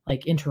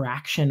like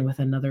interaction with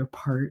another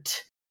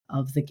part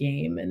of the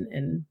game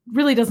and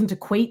really doesn't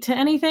equate to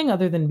anything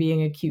other than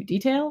being a cute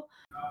detail.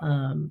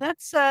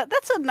 That's a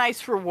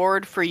nice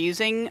reward for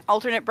using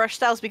alternate brush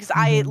styles because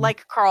I,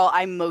 like Carl,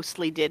 I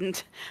mostly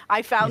didn't.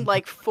 I found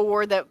like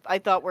 4 that I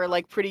thought were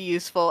like pretty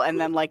useful and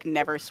then like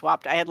never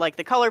swapped. I had like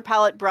the color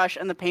palette brush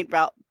and the paint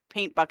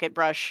bucket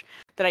brush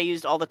that I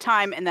used all the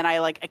time, and then I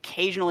like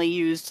occasionally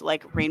used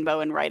like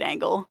rainbow and right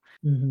angle,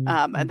 and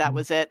that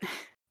was it.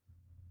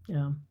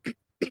 Yeah.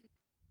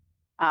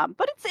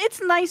 But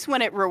it's nice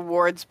when it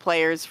rewards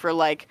players for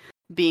like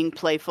being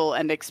playful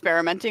and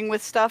experimenting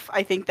with stuff.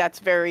 I think that's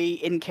very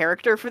in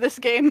character for this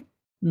game.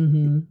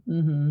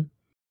 Some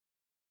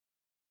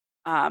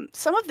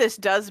of this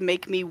does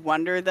make me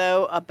wonder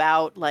though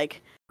about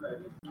like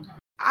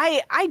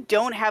I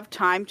don't have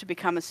time to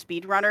become a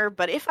speedrunner,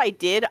 but if I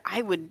did,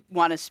 I would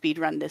want to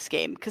speedrun this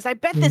game because I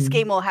bet this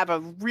game will have a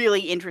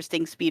really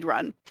interesting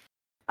speedrun.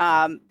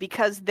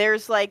 Because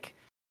there's like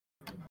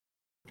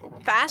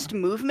fast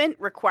movement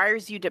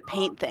requires you to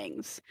paint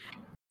things.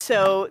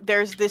 So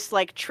there's this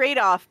like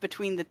trade-off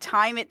between the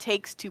time it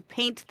takes to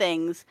paint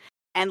things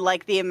and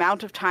like the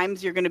amount of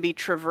times you're going to be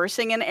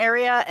traversing an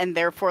area and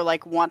therefore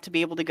like want to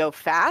be able to go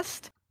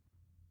fast.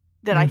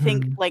 That I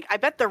think like I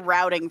bet the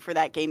routing for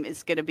that game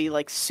is going to be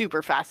like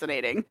super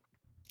fascinating.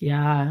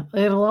 Yeah,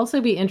 it'll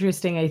also be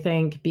interesting, I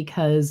think,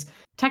 because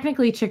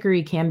technically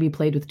Chicory can be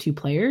played with 2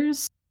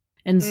 players.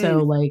 And so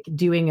like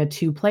doing a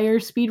 2-player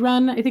speed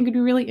run, I think would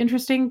be really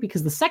interesting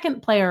because the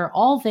second player,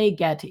 all they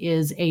get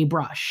is a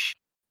brush.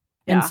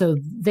 And Yeah. so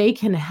they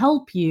can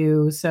help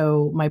you.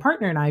 So my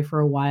partner and I for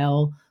a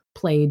while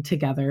played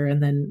together,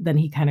 and then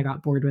he kind of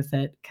got bored with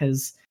it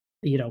because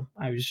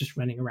I was just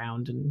running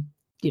around and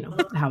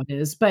how it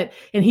is.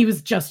 And he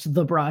was just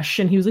the brush,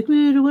 and he was like,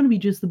 I don't want to be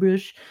just the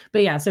brush.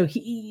 But yeah, so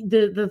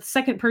the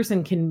second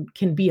person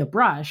can be a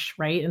brush,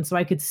 right? And so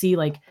I could see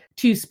like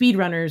 2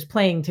 speedrunners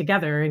playing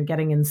together and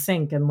getting in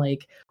sync, and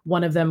like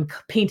one of them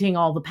painting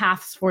all the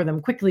paths for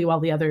them quickly while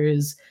the other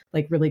is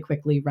like really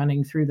quickly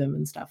running through them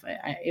and stuff.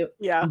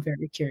 I'm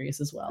very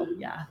curious as well.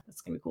 Yeah,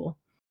 that's gonna be cool.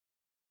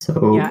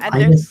 So yeah,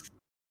 and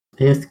I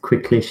just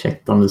quickly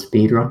checked on the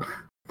speedrun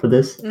for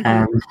this,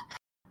 and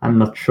I'm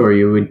not sure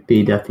you would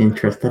be that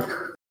interested.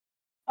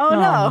 Oh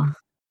no.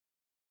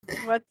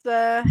 What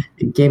The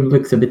game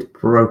looks a bit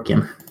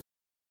broken.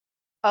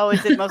 Oh,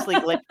 is it mostly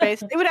glitch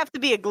based? It would have to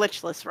be a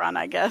glitchless run,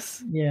 I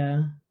guess.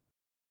 Yeah.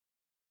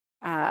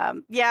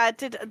 Yeah, it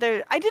did.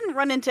 I didn't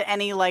run into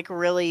any like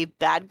really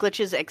bad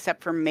glitches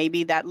except for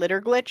maybe that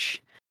litter glitch.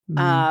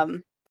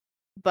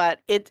 But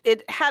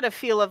it had a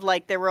feel of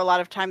like there were a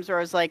lot of times where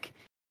I was like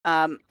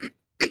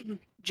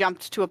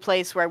jumped to a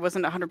place where I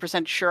wasn't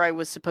 100% sure I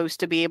was supposed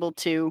to be able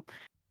to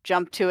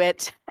jump to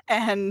it,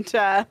 and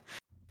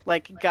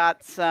like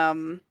got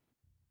some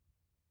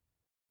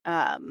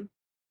like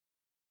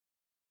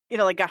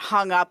got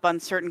hung up on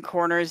certain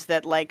corners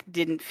that like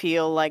didn't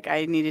feel like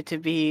I needed to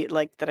be,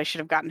 like that I should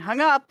have gotten hung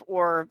up,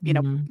 or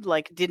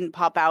like didn't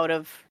pop out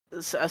of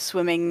a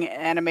swimming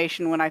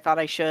animation when I thought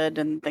I should,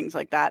 and things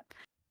like that.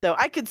 So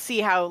I could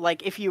see how,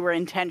 like, if you were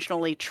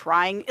intentionally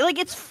trying, like,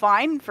 it's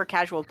fine for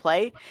casual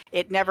play.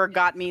 It never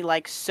got me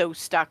like so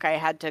stuck I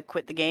had to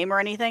quit the game or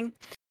anything.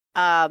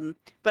 But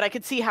I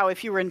could see how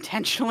if you were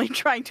intentionally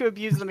trying to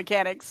abuse the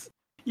mechanics,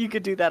 you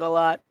could do that a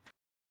lot.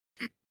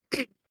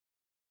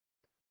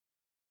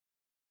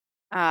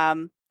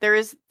 There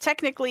is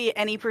technically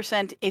any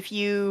percent if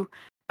you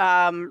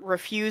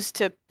refuse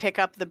to pick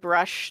up the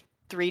brush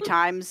 3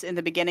 times in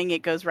the beginning,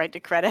 it goes right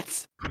to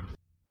credits.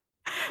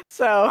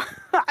 So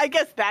I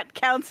guess that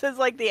counts as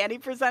like the any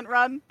percent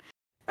run.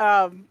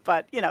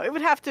 But it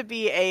would have to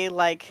be a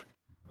like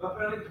a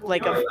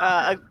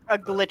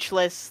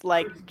glitchless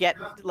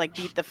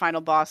beat the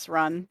final boss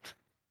run.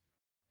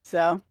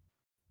 So.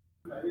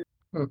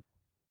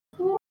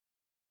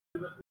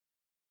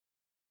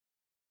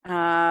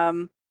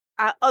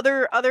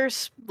 Other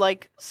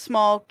like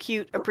small,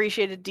 cute,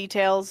 appreciated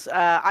details.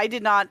 I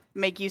did not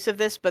make use of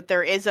this, but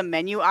there is a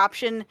menu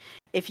option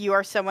if you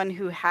are someone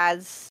who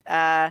has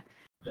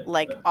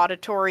like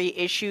auditory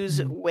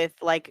issues with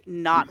like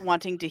not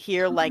wanting to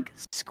hear like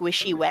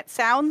squishy wet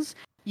sounds.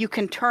 You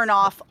can turn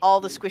off all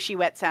the squishy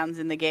wet sounds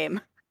in the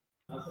game.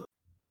 Oh,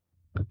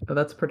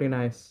 that's pretty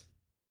nice.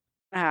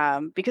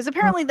 Because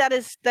apparently that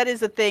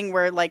is a thing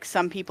where like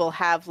some people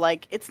have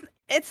like it's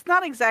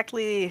not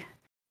exactly.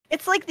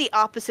 It's like the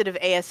opposite of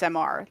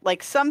ASMR.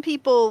 Like some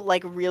people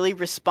like really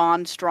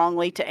respond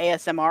strongly to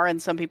ASMR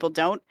and some people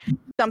don't.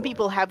 Some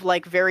people have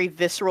like very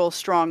visceral,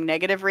 strong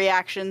negative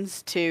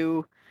reactions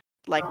to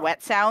like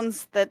wet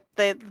sounds that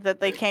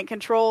they can't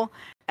control.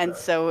 And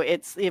so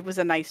it was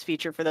a nice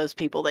feature for those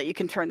people that you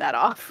can turn that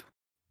off.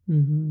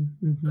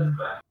 Because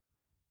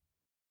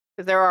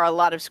there are a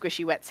lot of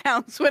squishy wet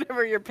sounds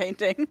whenever you're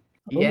painting.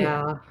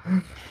 Yeah.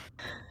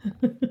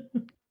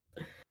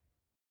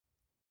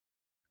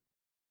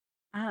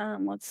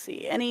 Let's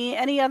see.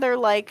 Any other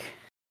like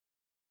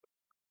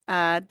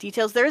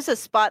details? There's a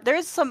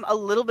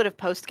little bit of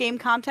post game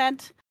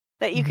content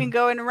that you can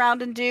go in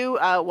around and do.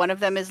 One of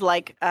them is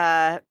like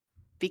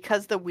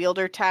because the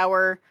wielder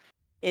tower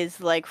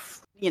is like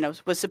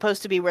was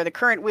supposed to be where the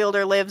current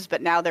wielder lives,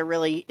 but now there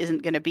really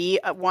isn't going to be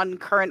one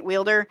current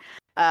wielder.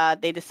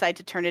 They decide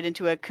to turn it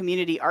into a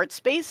community art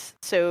space.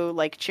 So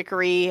like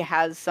Chicory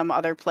has some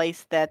other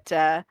place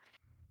that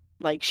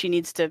like she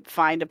needs to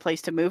find a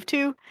place to move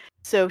to.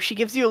 So she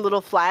gives you a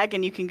little flag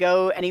and you can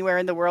go anywhere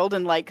in the world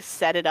and like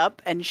set it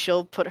up, and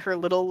she'll put her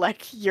little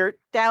like yurt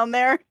down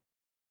there.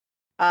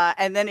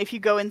 And then if you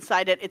go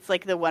inside it, it's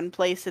like the one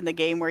place in the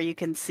game where you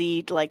can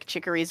see like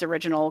Chicory's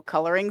original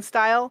coloring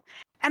style.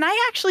 And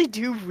I actually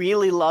do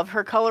really love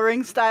her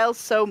coloring style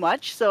so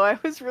much. So I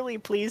was really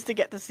pleased to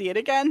get to see it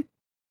again.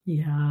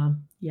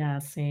 Yeah,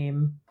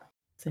 same.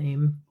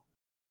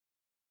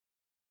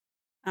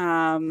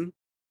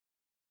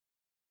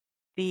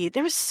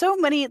 There's so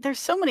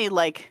many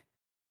like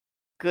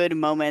good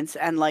moments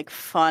and like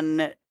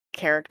fun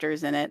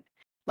characters in it.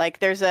 Like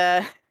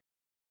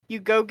you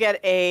go get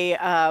a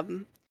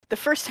the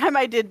first time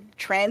I did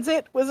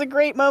transit was a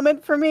great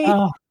moment for me.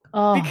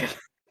 Because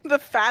the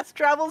fast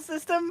travel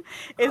system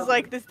is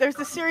like this. There's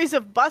a series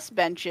of bus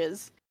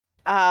benches,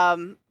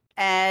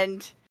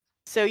 and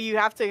so you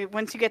have to,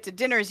 once you get to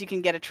Dinners, you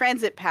can get a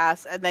transit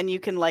pass, and then you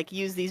can like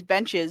use these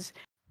benches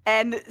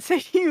And so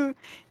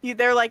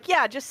they're like,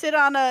 yeah, just sit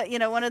on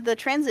one of the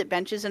transit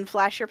benches and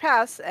flash your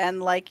pass,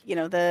 and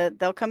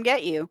they'll come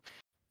get you.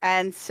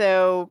 And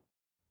so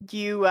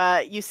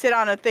you sit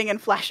on a thing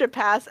and flash a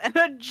pass, and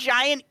a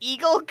giant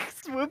eagle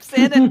swoops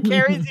in and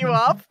carries you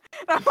off.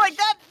 And I'm like,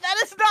 that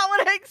is not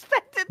what I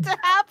expected to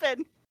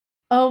happen.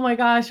 Oh my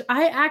gosh.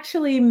 I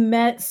actually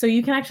so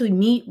you can actually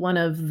meet one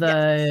of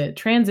the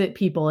transit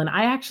people, and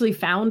I actually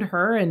found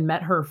her and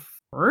met her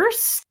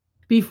first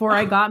before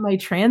I got my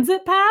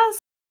transit pass.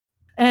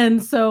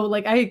 And so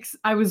like I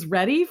was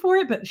ready for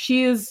it, but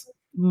she is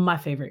my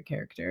favorite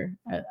character.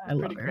 I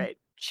love her. Great.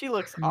 She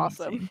looks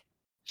awesome.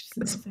 She's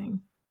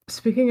amazing.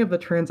 Speaking of the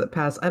transit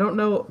pass, I don't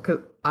know, because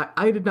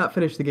I did not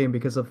finish the game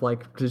because of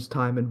like just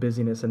time and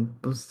busyness and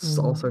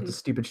all sorts of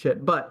stupid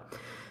shit. But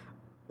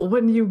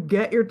when you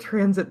get your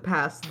transit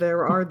pass,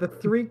 there are the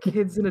 3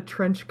 kids in a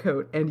trench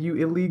coat, and you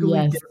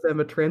illegally give them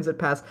a transit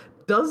pass.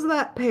 Does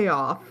that pay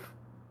off,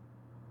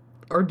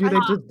 or do they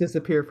just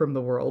disappear from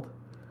the world?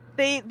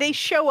 They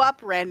show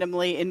up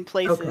randomly in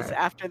places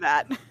after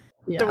that,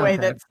 the way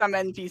that some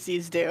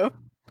NPCs do.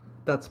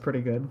 That's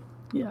pretty good.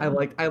 Yeah,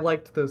 I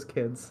liked those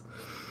kids.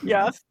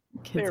 Yeah,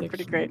 they're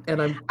pretty great.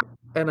 And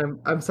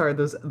I'm sorry,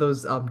 those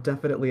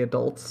definitely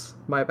adults.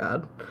 My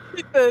bad.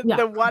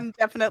 The one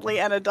definitely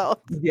an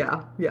adult.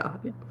 Yeah.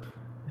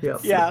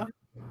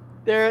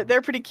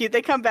 They're pretty cute.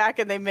 They come back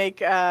and they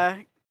make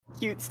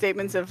cute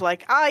statements of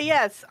like,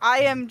 yes, I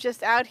am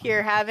just out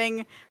here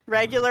having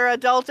regular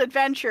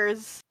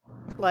adventures,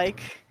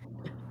 like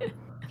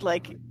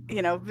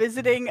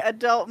visiting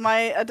my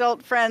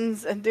adult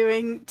friends and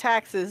doing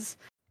taxes.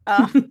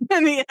 And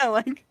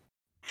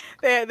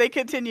they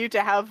continue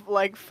to have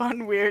like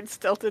fun, weird,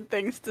 stilted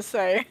things to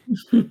say.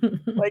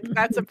 Like,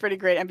 that's a pretty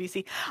great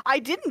NPC. I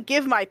didn't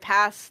give my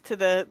pass to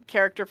the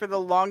character for the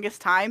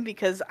longest time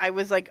because I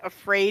was like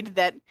afraid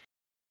that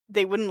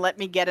they wouldn't let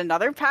me get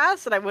another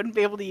pass and I wouldn't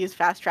be able to use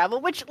fast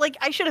travel, which like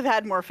I should have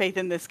had more faith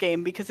in this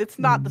game because it's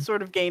not the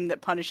sort of game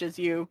that punishes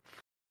you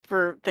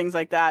for things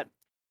like that.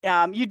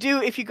 You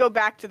do, if you go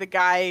back to the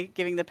guy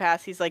giving the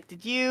pass, he's like,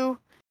 did you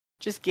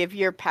just give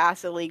your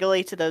pass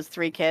illegally to those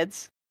 3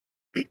 kids?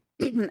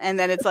 And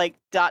then it's like ...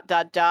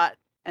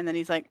 and then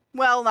he's like,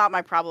 well, not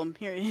my problem.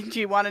 Here, do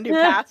you want a new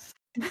pass?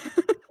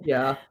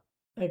 Yeah.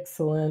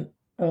 Excellent.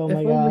 Oh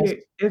my gosh.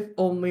 If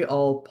only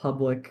all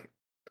public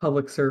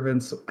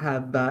servants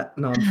had that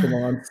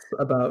nonchalance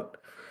about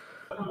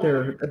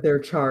their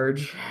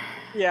charge.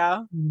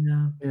 Yeah.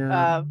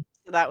 So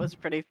that was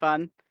pretty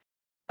fun.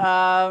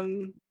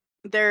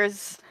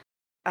 There's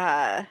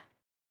there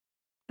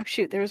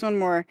was one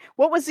more.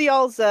 What was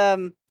y'all's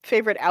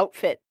favorite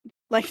outfit?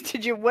 Like,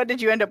 what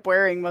did you end up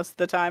wearing most of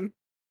the time?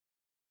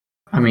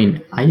 I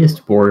mean, I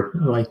just wore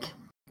like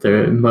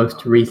the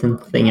most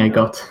recent thing I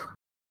got.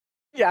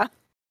 Yeah.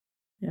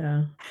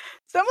 Yeah.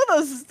 Some of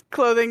those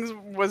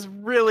clothing was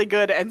really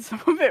good, and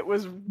some of it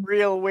was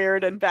real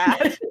weird and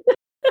bad.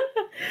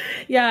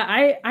 Yeah,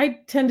 I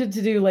tended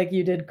to do like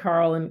you did,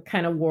 Carl, and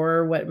kind of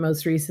wore what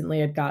most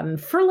recently I'd gotten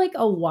for like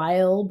a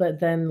while, but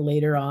then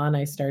later on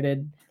I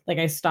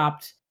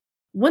stopped.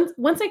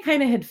 Once I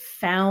kind of had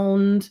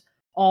found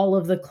all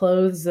of the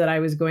clothes that I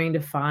was going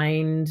to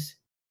find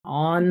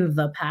on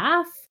the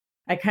path,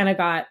 I kind of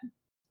got,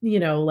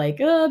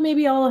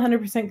 maybe I'll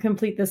 100%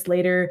 complete this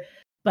later.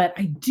 But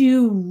I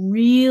do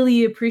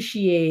really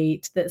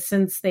appreciate that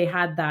since they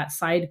had that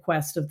side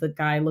quest of the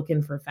guy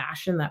looking for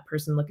fashion, that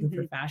person looking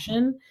for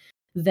fashion,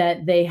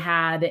 that they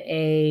had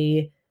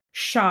a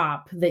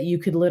shop that you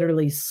could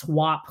literally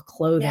swap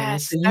clothing.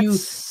 Yes, so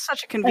that's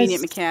such a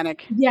convenient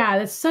mechanic. Yeah,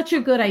 that's such a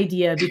good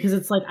idea because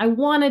it's like I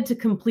wanted to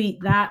complete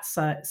that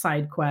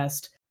side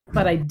quest,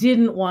 but I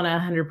didn't want to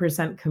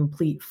 100%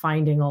 complete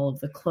finding all of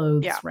the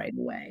clothes right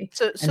away.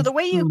 So the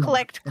way you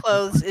collect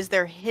clothes is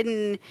they're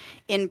hidden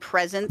in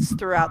presents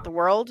throughout the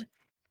world,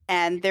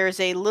 and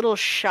there's a little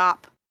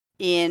shop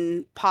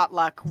in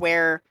Potluck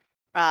where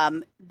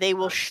they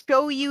will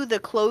show you the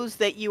clothes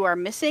that you are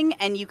missing,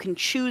 and you can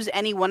choose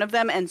any one of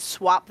them and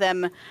swap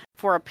them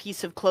for a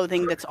piece of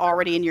clothing that's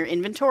already in your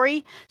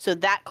inventory. So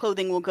that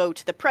clothing will go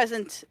to the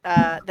present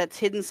that's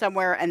hidden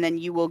somewhere, and then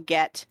you will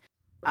get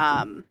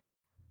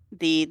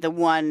the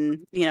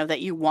one that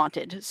you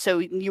wanted. So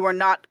you are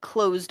not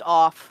closed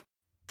off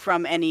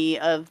from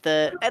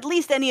at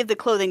least any of the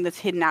clothing that's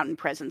hidden out in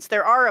presents.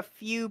 There are a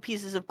few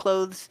pieces of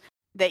clothes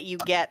that you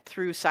get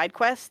through side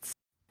quests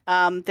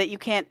that you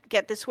can't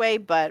get this way,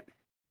 but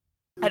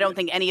I don't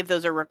think any of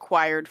those are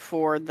required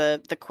for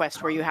the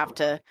quest where you have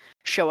to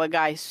show a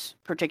guy's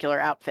particular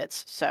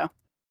outfits. So,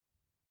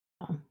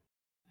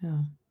 yeah.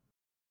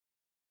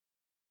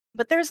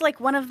 But there's like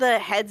one of the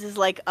heads is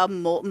like a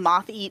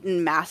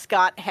moth-eaten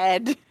mascot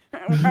head.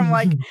 I'm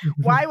like,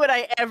 why would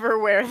I ever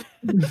wear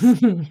this?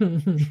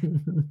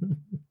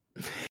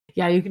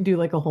 Yeah, you can do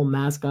like a whole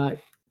mascot.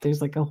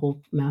 There's like a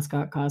whole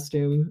mascot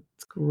costume.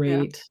 It's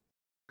great.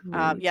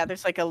 Yeah,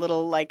 there's like a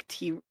little like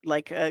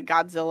a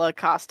Godzilla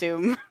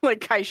costume,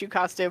 like kaiju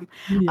costume.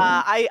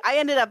 Yeah. I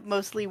ended up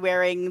mostly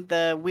wearing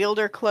the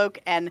wielder cloak,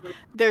 and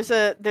there's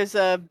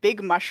a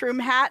big mushroom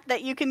hat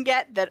that you can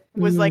get that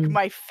was like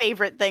my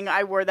favorite thing.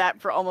 I wore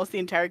that for almost the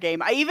entire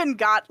game. I even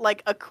got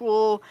like a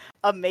cool,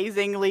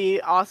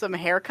 amazingly awesome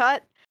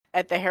haircut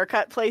at the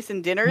haircut place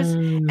in Dinners,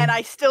 and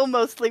I still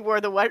mostly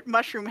wore the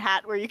mushroom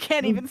hat where you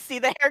can't even see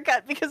the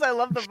haircut because I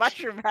love the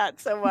mushroom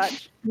hat so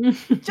much.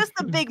 Just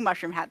the big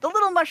mushroom hat. The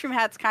little mushroom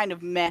hat's kind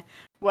of meh,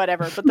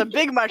 whatever, but the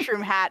big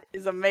mushroom hat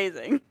is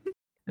amazing.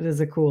 It is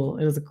a cool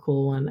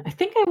one. I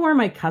think I wore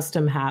my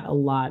custom hat a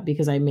lot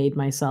because I made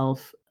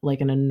myself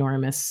like an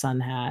enormous sun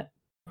hat.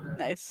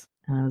 Nice.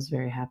 And I was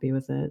very happy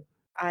with it.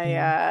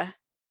 So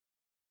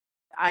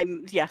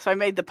I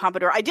made the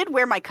pompadour. I did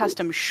wear my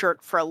custom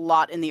shirt for a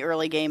lot in the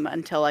early game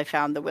until I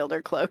found the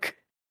wielder cloak.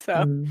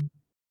 So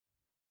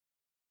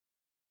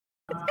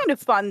it's kind of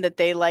fun that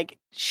they like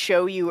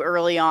show you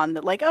early on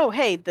that like, oh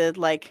hey, the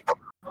like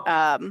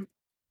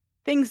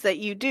things that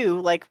you do,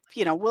 like,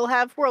 you know, will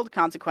have world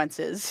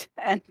consequences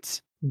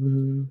and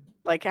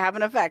like have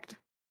an effect.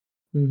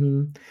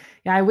 Yeah,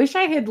 I wish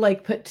I had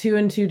like put 2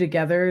 and 2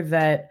 together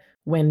that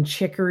when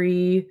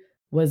Chicory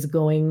was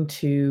going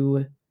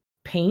to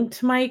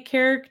paint my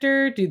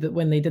character,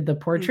 when they did the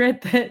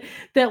portrait,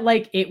 that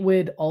like it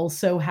would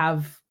also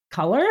have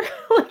color.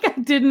 Like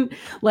I didn't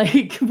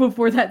like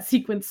before that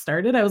sequence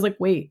started. I was like,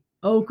 wait,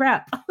 oh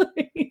crap,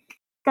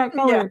 got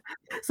color.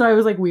 Yeah. So I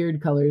was like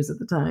weird colors at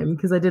the time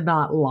because I did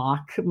not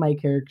lock my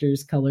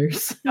character's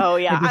colors. Oh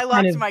yeah, I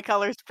locked my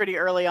colors pretty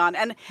early on,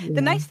 and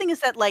the nice thing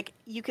is that like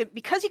you could,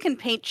 because you can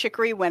paint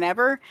Chicory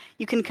whenever,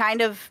 you can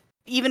kind of,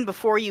 even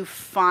before you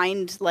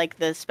find like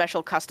the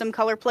special custom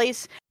color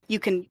place, you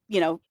can, you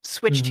know,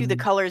 switch to the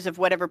colors of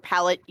whatever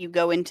palette you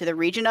go into the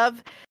region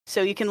of.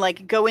 So you can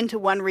like go into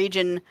one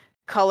region,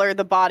 color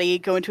the body,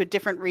 go into a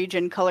different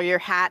region, color your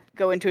hat,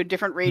 go into a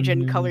different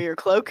region, color your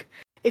cloak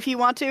if you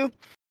want to.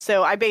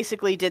 So I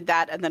basically did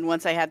that, and then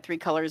once I had 3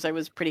 colors I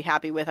was pretty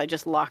happy with, I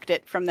just locked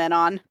it from then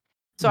on.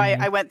 So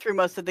I went through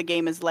most of the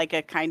game as like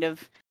a kind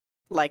of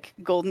like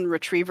golden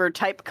retriever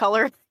type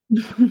color.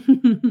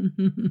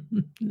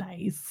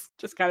 Nice.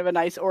 Just kind of a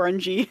nice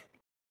orangey.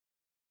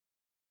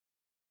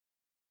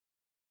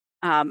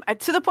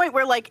 To the point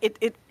where like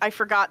it I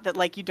forgot that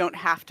like you don't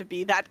have to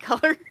be that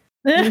color.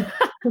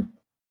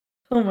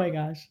 Oh my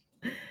gosh.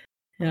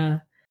 Yeah.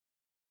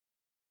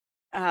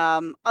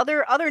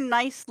 Other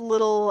nice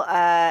little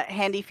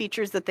handy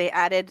features that they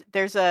added.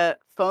 There's a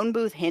phone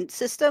booth hint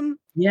system.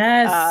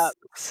 Yes.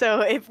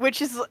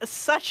 Which is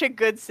such a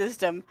good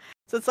system.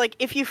 So it's like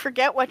if you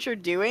forget what you're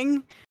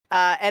doing,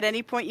 at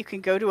any point you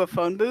can go to a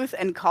phone booth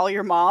and call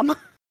your mom.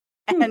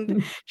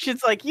 And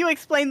she's like, you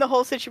explain the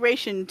whole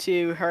situation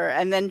to her,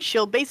 and then she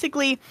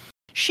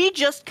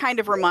just kind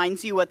of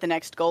reminds you what the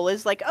next goal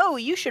is. Like, oh,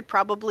 you should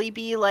probably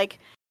be like,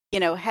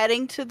 you know,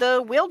 heading to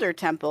the Wielder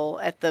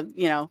Temple at the,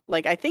 you know,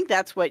 like, I think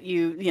that's what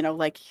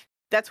like,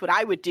 that's what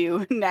I would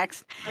do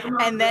next.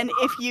 And then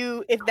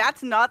if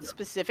that's not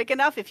specific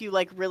enough, if you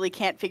like really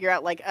can't figure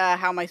out like,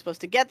 how am I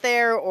supposed to get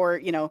there? Or,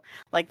 you know,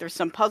 like there's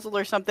some puzzle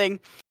or something,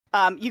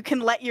 you can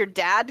let your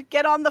dad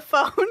get on the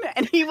phone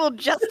and he will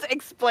just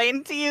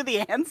explain to you the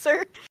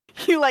answer.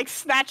 He like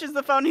snatches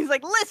the phone. He's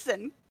like,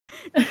 listen,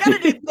 you gotta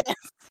do this.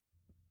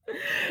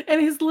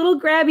 And his little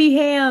grabby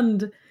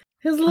hand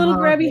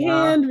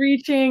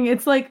reaching.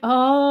 It's like,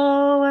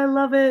 oh, I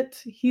love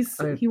it. He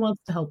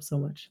wants to help so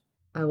much.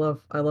 I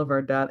love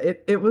our dad.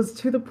 It was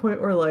to the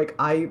point where like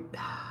I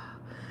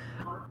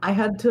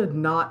had to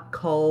not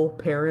call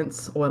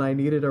parents when I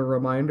needed a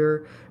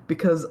reminder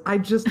because I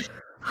just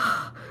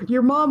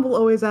your mom will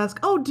always ask,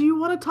 oh, do you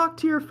want to talk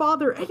to your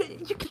father?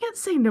 And you can't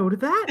say no to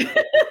that.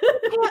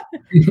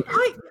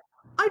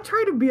 I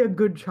try to be a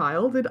good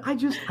child, and I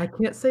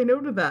can't say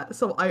no to that.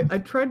 So I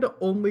tried to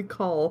only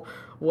call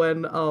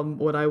when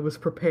I was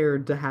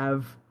prepared to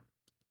have,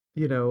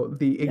 you know,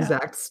 the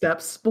exact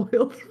steps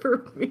spoiled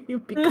for me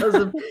because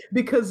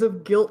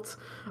of guilt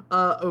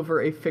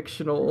over a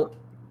fictional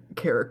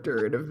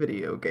character in a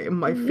video game,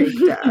 my fake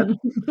dad.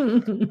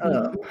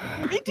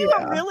 They do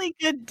a really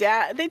good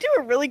They do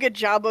a really good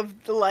job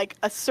of like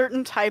a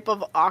certain type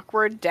of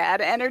awkward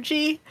dad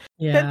energy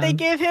that they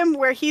give him,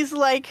 where he's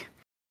like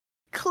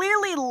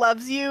clearly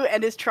loves you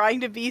and is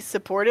trying to be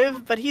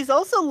supportive, but he's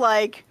also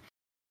like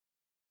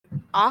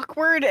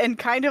awkward and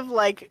kind of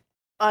like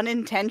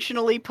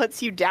unintentionally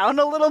puts you down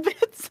a little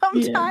bit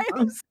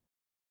sometimes.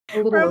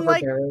 A little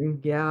overbearing,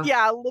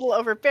 yeah, a little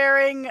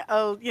overbearing.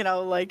 Oh, you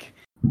know, like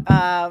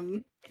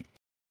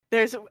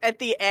there's at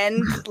the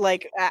end,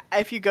 like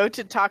if you go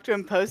to talk to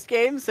him post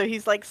game, so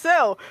he's like,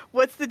 so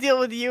what's the deal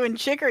with you and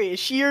Chicory? Is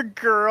she your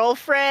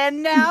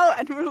girlfriend now?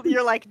 And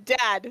you're like,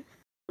 Dad,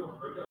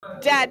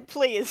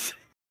 please.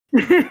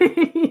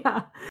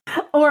 Yeah.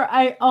 Or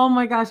oh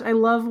my gosh, I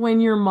love when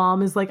your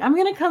mom is like, I'm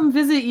gonna come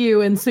visit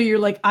you, and so you're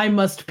like, I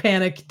must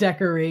panic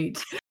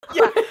decorate.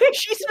 Yeah,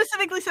 she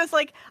specifically says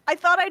like, I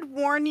thought I'd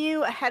warn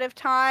you ahead of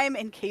time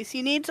in case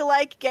you need to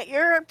like get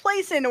your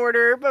place in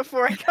order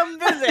before I come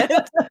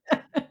visit.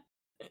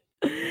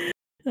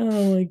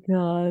 Oh my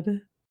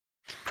god.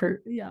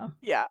 Yeah.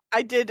 Yeah,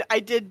 I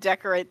did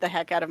decorate the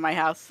heck out of my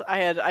house.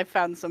 I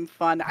found some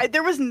fun.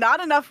 There was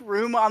not enough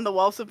room on the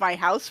walls of my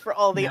house for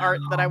all the art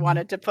that I No.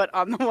 wanted to put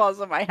on the walls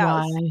of my Why?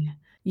 house.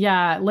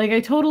 Yeah, like I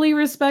totally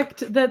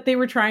respect that they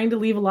were trying to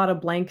leave a lot of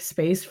blank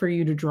space for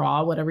you to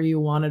draw whatever you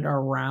wanted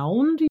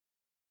around.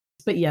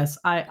 But yes,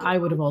 I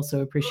would have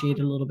also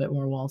appreciated a little bit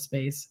more wall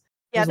space.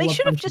 Yeah, There's they a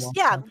should have bunch of wall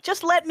just stuff.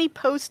 just let me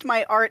post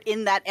my art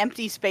in that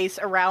empty space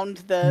around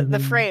the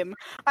Mhm. frame.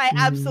 I Mhm.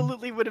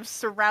 absolutely would have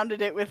surrounded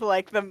it with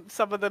like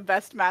some of the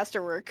best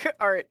masterwork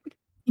art.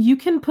 You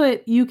can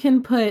put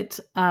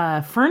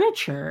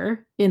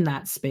furniture in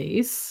that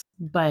space,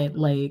 but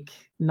like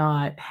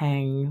not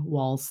hang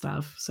wall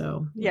stuff.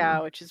 So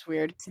Yeah, which is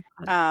weird.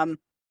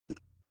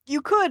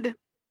 You could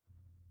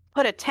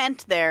put a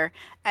tent there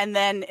and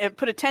then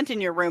put a tent in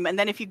your room, and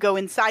then if you go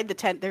inside the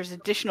tent, there's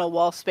additional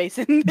wall space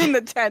in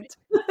the tent.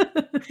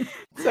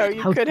 So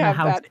you House could in a have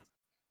house.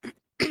 that.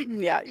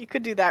 Yeah, you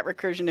could do that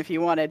recursion if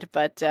you wanted,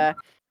 but I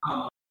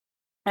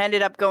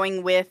ended up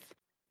going with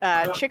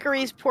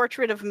Chicory's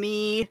portrait of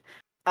me,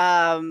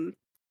 the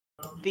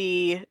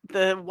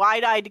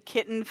wide-eyed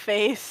kitten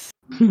face,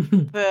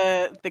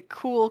 the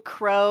cool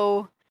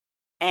crow,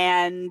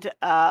 and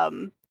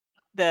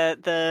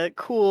the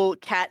cool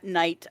cat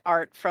knight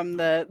art from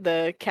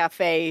the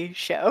cafe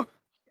show.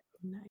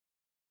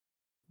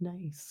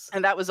 Nice.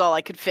 And that was all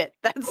I could fit.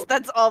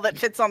 That's all that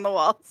fits on the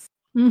walls.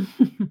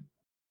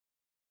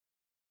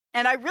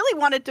 And I really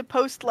wanted to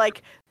post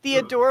like the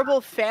adorable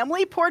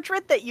family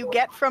portrait that you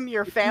get from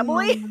your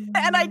family,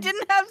 and I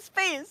didn't have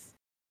space.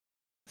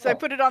 So I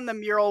put it on the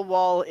mural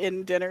wall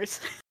in Dinners.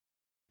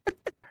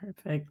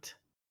 Perfect.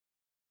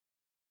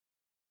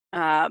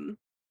 So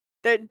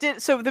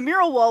the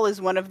mural wall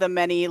is one of the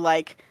many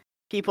like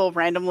people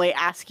randomly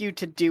ask you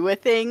to do a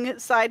thing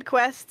side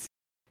quests.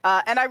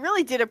 And I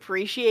really did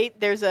appreciate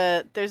there's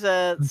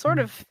a sort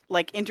of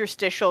like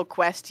interstitial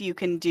quest you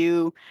can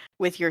do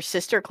with your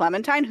sister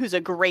Clementine, who's a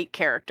great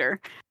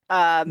character.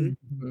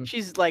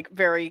 She's like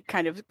very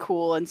kind of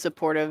cool and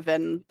supportive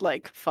and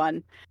like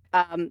fun.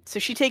 So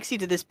she takes you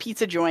to this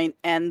pizza joint,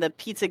 and the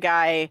pizza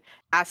guy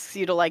asks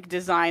you to like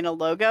design a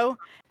logo.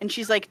 And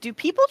she's like, do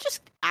people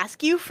just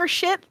ask you for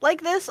shit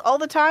like this all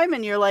the time?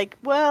 And you're like,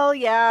 well,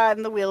 yeah,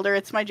 I'm the wielder.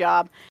 It's my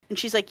job. And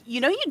she's like,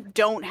 you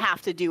don't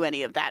have to do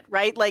any of that,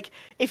 right? Like,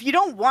 if you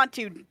don't want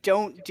to,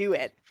 don't do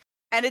it.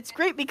 And it's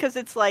great because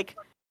it's like,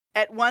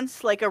 at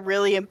once like a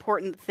really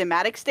important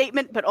thematic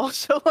statement, but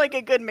also like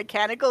a good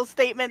mechanical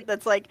statement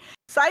that's like,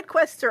 side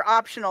quests are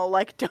optional.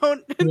 Like,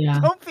 don't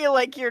feel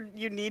like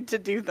you need to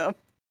do them.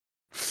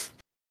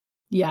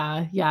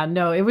 Yeah.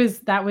 No,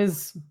 that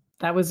was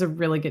a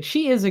really good.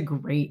 She is a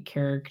great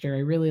character. I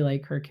really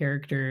like her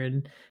character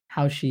and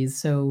how she's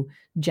so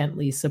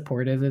gently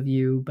supportive of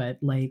you, but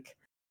like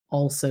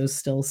also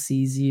still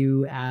sees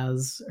you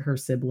as her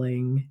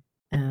sibling,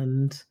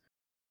 and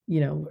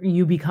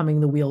you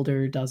becoming the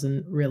wielder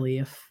doesn't really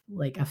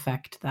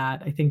affect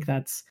that. I think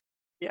that's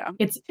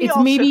it's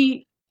also,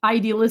 maybe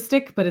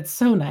idealistic, but it's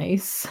so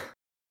nice.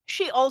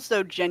 She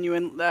also gently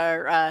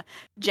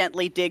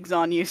digs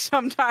on you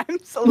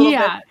sometimes a little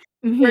bit.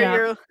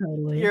 Where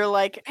you're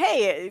like,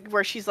 hey,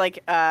 where she's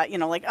like,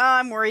 like, oh,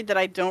 I'm worried that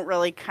I don't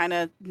really kind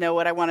of know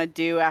what I want to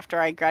do after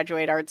I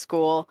graduate art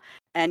school.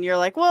 And you're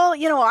like, well,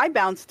 I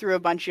bounced through a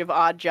bunch of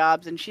odd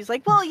jobs. And she's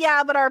like, well,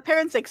 yeah, but our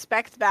parents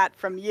expect that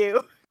from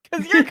you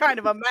because you're kind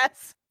of a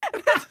mess.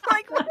 It's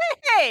like, well,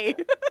 hey,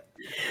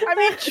 I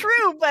mean,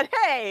 true, but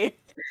hey.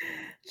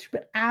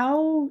 But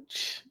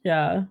ouch.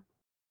 Yeah.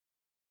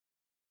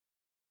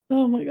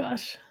 Oh my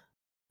gosh.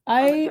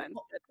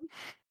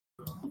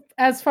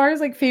 As far as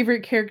like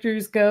favorite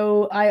characters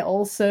go, I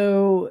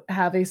also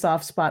have a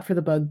soft spot for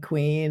the Bug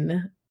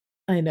Queen.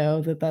 I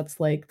know that's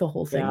like the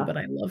whole thing, but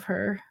I love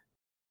her.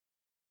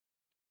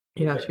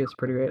 Yeah, she is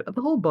pretty great.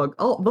 The whole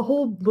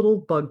little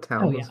bug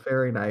town was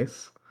very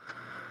nice.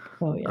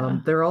 Oh yeah.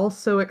 They're all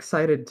so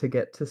excited to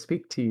get to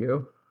speak to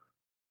you.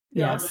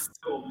 Yes.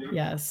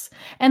 Yes.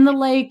 And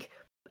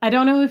I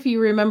don't know if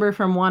you remember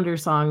from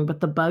Wandersong,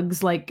 but the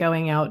bugs like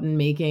going out and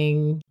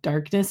making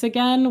darkness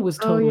again was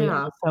totally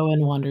also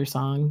in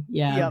Wandersong.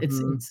 Yeah, it's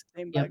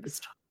same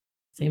bugs.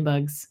 Same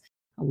bugs.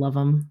 I love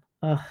them.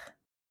 Ugh,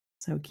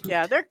 so cute.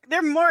 Yeah,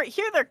 they're more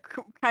here. They're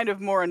kind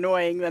of more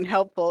annoying than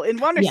helpful. In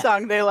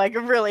Wandersong, they like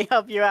really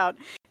help you out.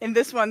 In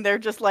this one, they're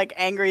just like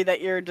angry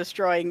that you're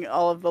destroying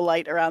all of the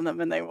light around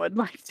them, and they would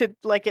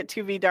like it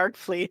to be dark,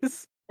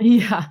 please.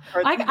 Yeah,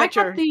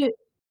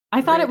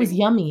 I thought it was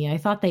yummy. I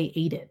thought they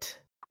ate it.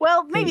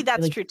 Well, maybe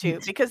that's true too,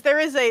 because there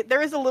is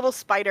a little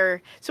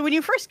spider. So when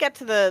you first get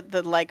to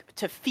the like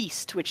to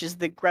Feast, which is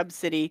the grub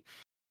city,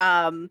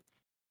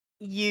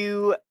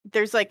 you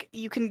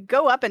can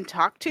go up and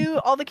talk to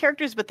all the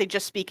characters, but they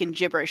just speak in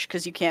gibberish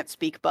because you can't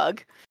speak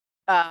bug.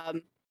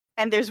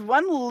 And there's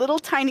one little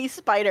tiny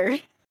spider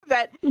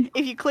that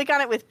if you click on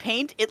it with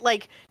paint, it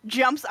like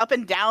jumps up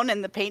and down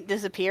and the paint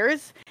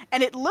disappears,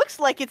 and it looks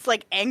like it's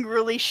like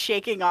angrily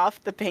shaking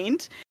off the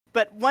paint.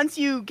 But once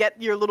you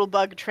get your little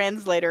bug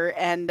translator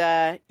and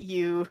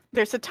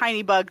there's a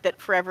tiny bug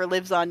that forever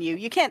lives on you.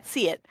 You can't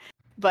see it,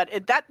 but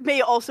that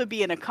may also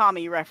be an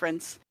Okami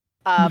reference.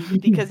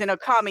 Because in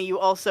Okami you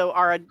also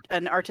are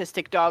an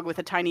artistic dog with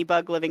a tiny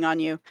bug living on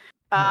you.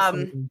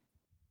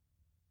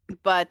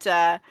 But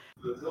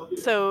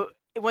so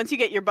once you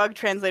get your bug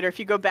translator, if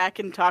you go back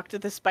and talk to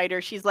the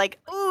spider, she's like,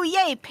 "Ooh,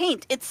 yay,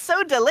 paint! It's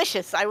so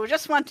delicious. I would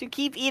just want to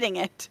keep eating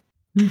it."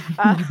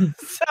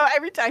 So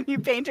every time you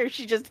paint her,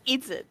 she just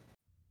eats it.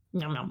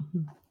 Yum,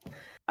 yum.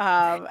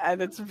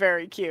 And it's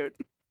very cute.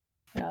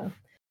 Yeah.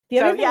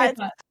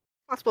 It's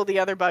possible the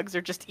other bugs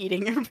are just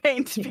eating your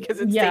paint because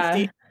it's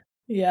tasty.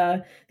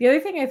 Yeah. The other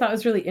thing I thought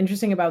was really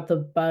interesting about the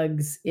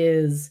bugs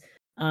is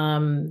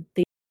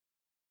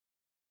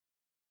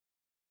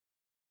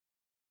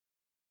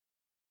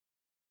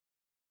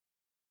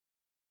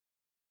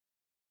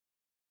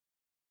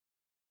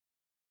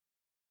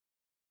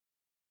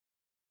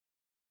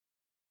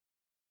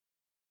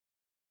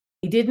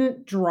they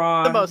didn't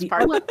draw the most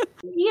part.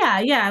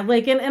 yeah.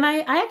 Like, and I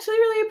actually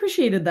really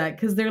appreciated that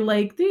because they're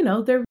like,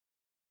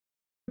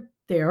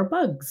 there are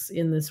bugs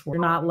in this world.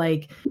 They're not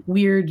like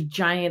weird,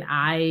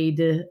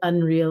 giant-eyed,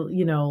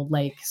 unreal,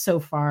 like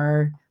so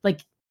far, like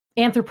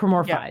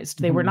anthropomorphized.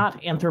 They were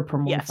not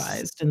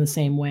anthropomorphized in the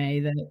same way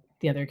that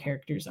the other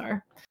characters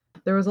are.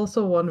 There was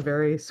also one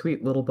very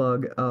sweet little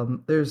bug.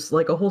 There's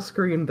like a whole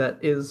screen that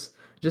is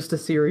just a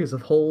series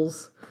of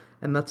holes,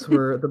 and that's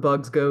where the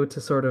bugs go to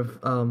sort of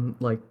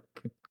like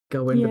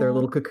go into their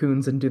little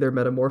cocoons and do their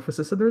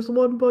metamorphosis. And there's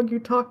one bug you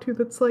talk to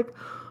that's like,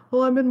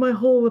 "Oh, I'm in my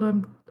hole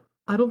and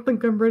I don't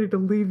think I'm ready to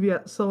leave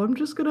yet, so I'm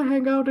just gonna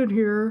hang out in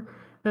here.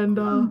 And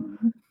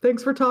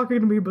thanks for talking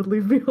to me, but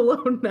leave me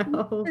alone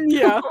now."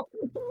 Yeah.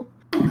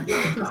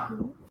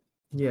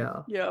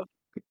 Yeah. Yeah.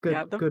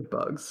 Good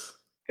bugs.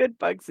 Good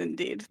bugs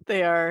indeed.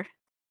 They are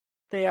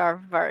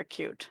very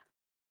cute.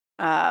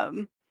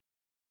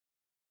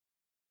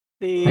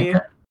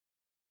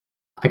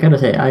 I gotta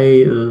say,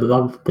 I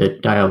love the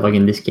dialogue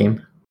in this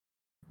game.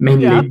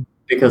 Mainly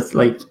because,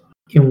 like,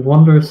 in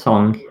Wonder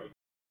Song,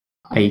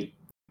 I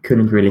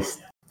couldn't really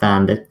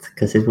stand it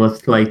because it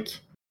was like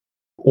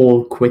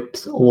all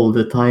quips all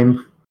the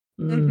time.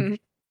 Mm-hmm.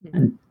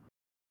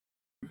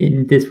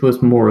 And this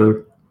was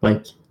more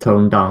like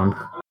toned down.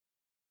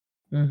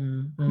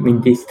 Mm-hmm. I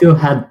mean, they still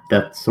had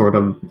that sort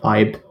of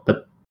vibe,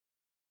 but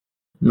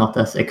not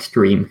as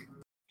extreme.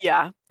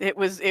 Yeah, it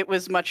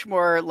was much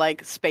more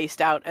like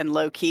spaced out and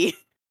low key,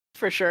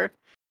 for sure.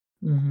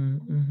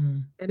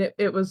 And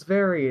it was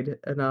varied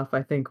enough,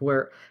 I think,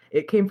 where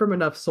it came from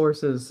enough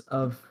sources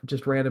of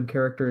just random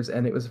characters,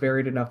 and it was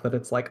varied enough that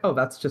it's like, oh,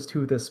 that's just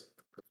who this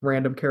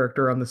random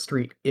character on the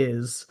street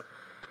is.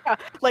 Yeah,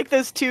 like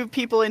those two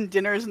people in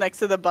Dinners next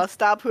to the bus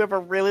stop who have a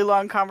really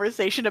long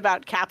conversation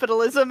about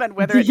capitalism and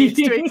whether it needs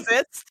to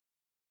exist.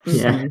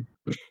 Yeah.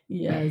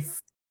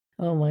 Yes.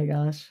 Oh my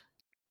gosh.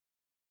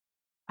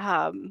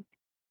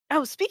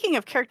 Speaking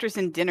of characters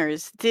in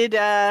Dinners, did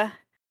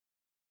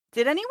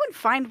anyone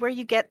find where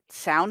you get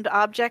sound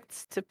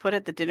objects to put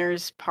at the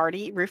Dinners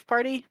roof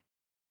party?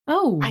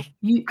 Oh, I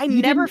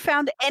never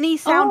found any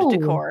sound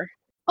decor.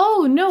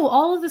 Oh no,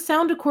 all of the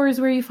sound decor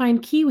is where you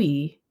find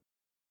Kiwi.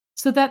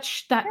 So that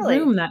Really?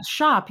 room, that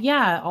shop,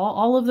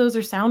 all of those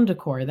are sound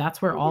decor.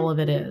 That's where all of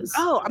it is.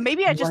 Oh,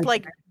 maybe I just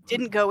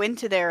didn't go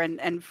into there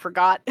and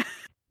forgot.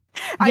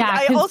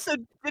 Yeah, I also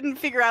didn't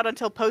figure out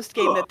until post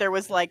game that there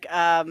was like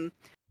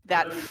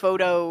that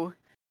photo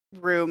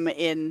room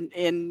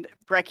in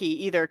Brecci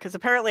either, because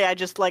apparently I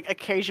just like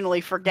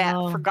occasionally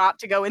forgot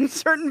to go in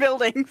certain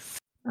buildings.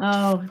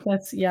 Oh,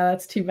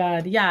 that's too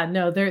bad. Yeah,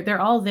 no,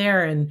 they're all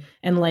there and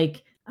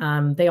like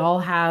they all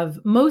have,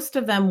 most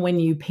of them when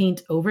you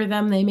paint over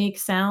them they make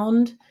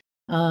sound.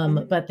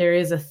 But there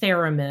is a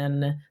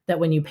theremin that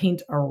when you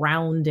paint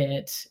around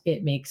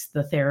it makes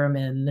the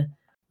theremin,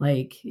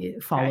 like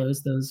it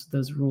follows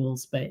those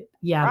rules. But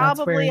yeah,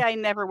 probably I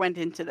never went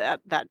into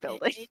that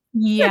building.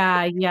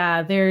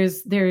 Yeah,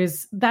 there's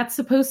that's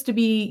supposed to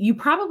be, you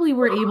probably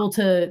were able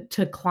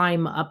to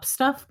climb up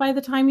stuff by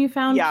the time you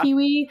found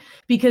Kiwi,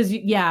 because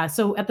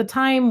so at the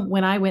time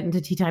when I went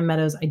into Tea Time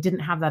Meadows I didn't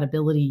have that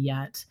ability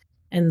yet,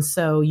 and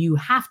so you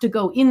have to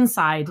go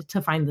inside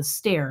to find the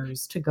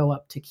stairs to go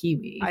up to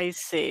Kiwi. I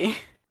see.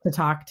 To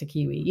talk to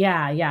Kiwi.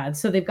 Yeah.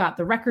 So they've got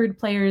the record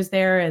players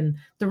there, and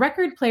the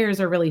record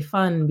players are really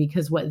fun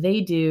because what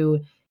they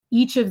do,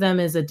 each of them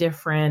is a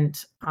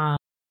different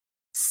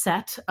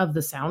set of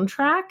the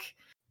soundtrack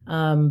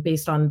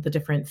based on the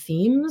different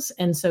themes.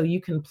 And so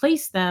you can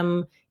place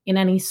them in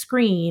any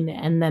screen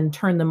and then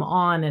turn them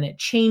on, and it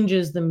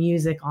changes the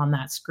music on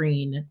that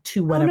screen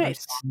to whatever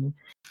song.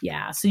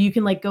 Yeah. So you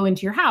can like go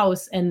into your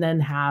house and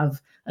then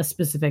have a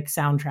specific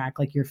soundtrack,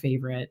 like your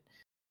favorite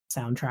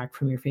soundtrack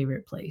from your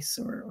favorite place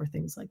or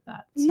things like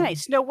that. So.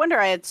 Nice. No wonder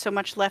I had so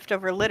much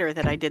leftover litter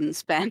that I didn't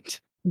spend.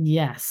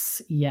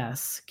 Yes.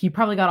 You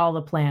probably got all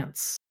the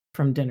plants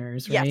from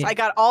Dinners, right? Yes, I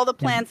got all the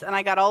plants and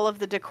I got all of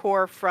the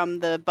decor from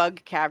the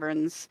bug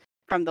caverns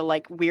from the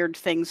like weird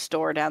things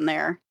store down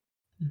there.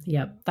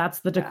 Yep, that's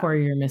the decor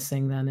you're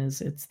missing. Then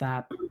it's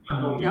that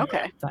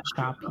Okay. that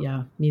shop,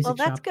 yeah, music Well,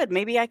 that's shop. good.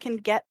 Maybe I can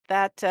get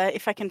that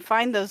if I can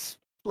find those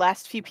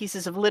last few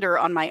pieces of litter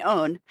on my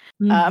own.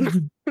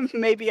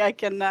 Maybe I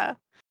can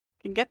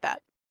get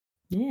that.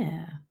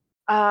 Yeah.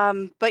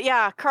 But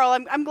yeah, Carl,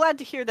 I'm glad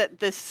to hear that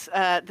this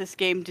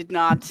game did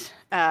not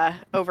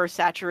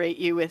oversaturate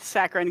you with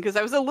saccharin, because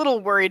I was a little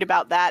worried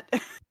about that.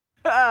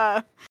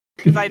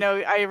 Because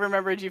I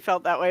remembered you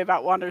felt that way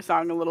about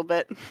Wandersong a little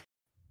bit.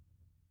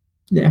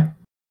 Yeah.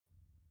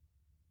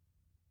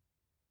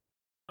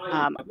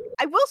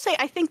 I will say,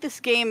 I think this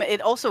game,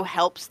 it also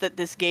helps that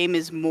this game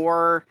is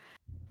more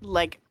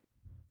like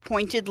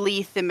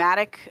pointedly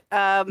thematic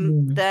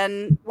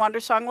than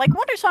Wandersong. Like,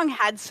 Wandersong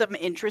had some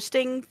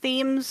interesting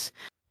themes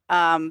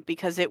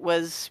because it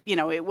was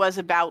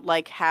about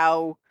like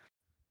how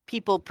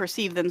people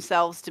perceive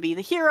themselves to be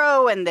the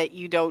hero, and that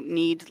you don't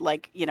need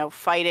like,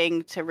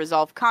 fighting to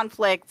resolve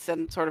conflicts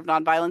and sort of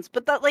nonviolence.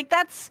 But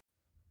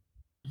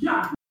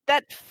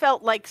that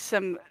felt like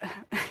someone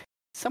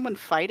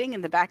fighting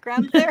in the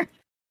background there.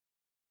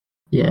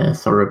 Yeah,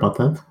 sorry about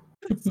that.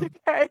 It's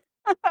okay.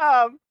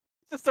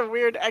 Just a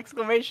weird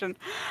exclamation.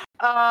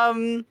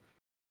 The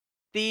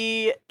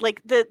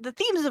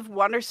themes of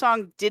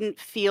Wandersong didn't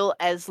feel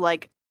as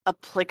like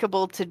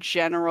applicable to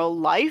general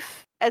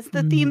life as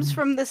the themes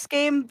from this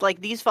game.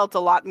 Like, these felt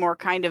a lot more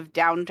kind of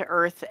down to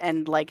earth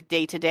and like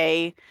day to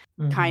day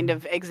kind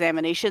of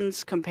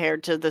examinations,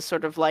 compared to the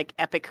sort of like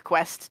epic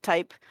quest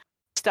type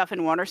stuff in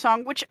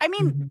Wandersong, which, I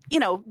mean,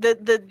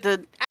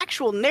 the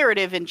actual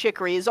narrative in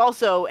Chicory is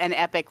also an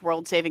epic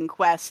world-saving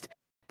quest,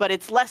 but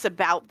it's less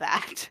about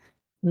that.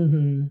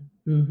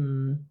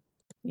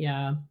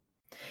 Yeah.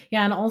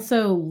 Yeah, and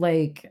also,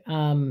 like,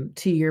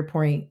 to your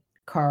point,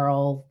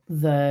 Carl,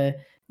 there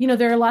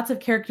are lots of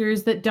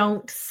characters that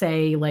don't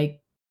say like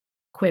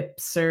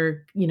quips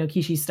or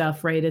Kishi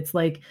stuff, right? It's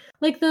like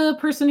the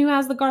person who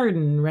has the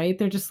garden, right?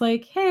 They're just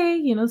like,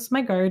 hey, this is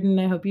my garden,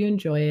 I hope you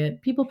enjoy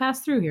it, people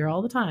pass through here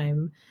all the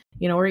time,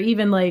 or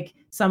even like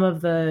some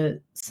of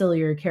the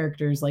sillier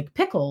characters like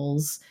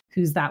Pickles,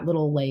 who's that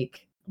little,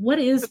 like, what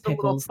is Just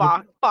Pickles, a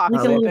little fox,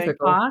 like a little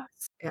Pickle.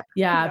 fox?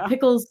 Yeah.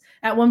 Pickles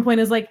at one point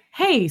is like,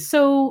 hey,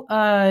 so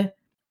are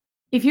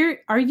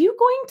you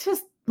going to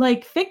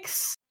like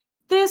fix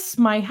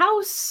my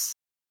house?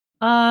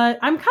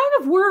 I'm kind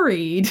of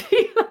worried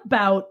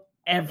about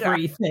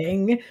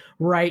everything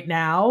right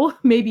now.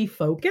 Maybe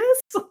focus.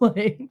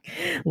 Like,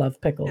 love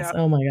Pickles. Yeah.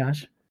 Oh my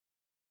gosh.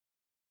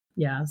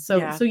 Yeah. So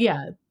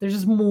there's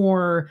just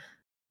more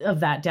of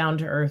that down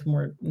to earth,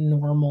 more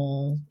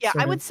normal. Yeah,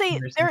 I would say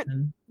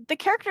the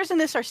characters in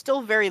this are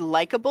still very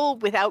likable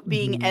without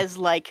being as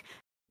like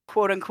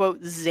quote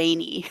unquote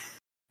zany.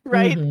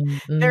 Right?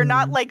 They're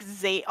not like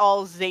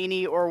all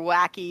zany or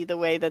wacky the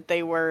way that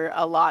they were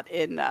a lot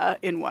in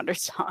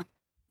Wandersong.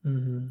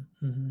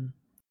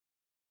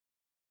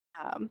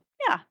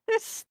 Yeah,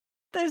 it's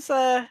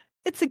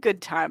a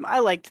good time. I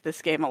liked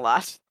this game a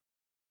lot.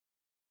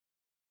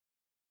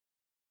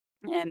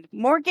 And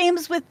more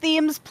games with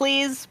themes,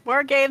 please.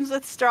 More games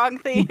with strong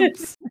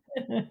themes.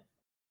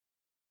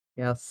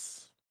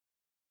 Yes.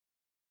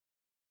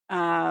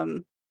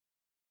 All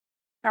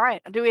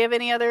right. Do we have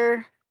any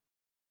other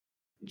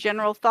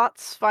general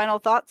thoughts, final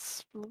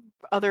thoughts,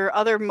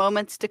 other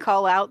moments to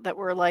call out that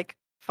were like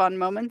fun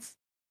moments?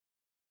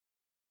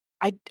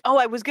 I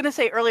was gonna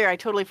say earlier, I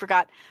totally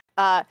forgot.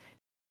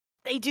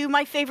 They do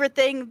my favorite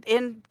thing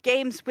in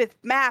games with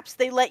maps.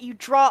 They let you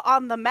draw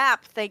on the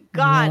map. Thank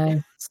God.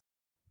 Yes.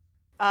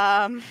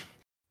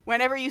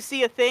 Whenever you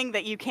see a thing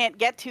that you can't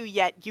get to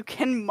yet, you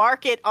can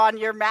mark it on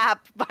your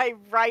map by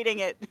writing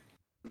it,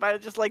 by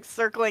just like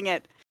circling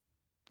it.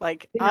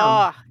 Like,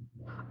 I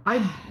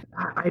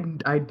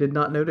did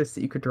not notice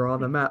that you could draw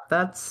on the map.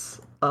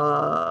 That's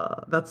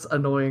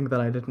annoying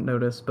that I didn't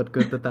notice, but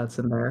good that that's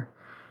in there.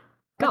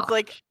 It's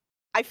like,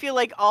 I feel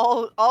like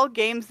all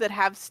games that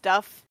have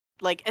stuff,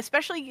 like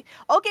especially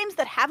all games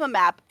that have a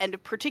map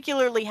and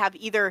particularly have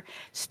either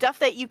stuff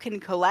that you can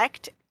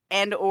collect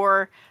and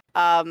or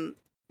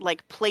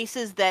like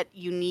places that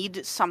you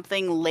need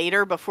something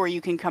later before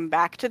you can come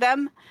back to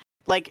them,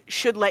 like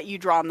should let you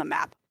draw on the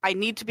map. I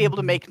need to be able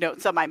to make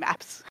notes on my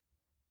maps.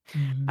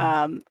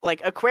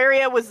 Like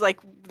Aquaria was like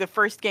the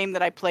first game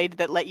that I played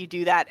that let you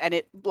do that, and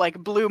it like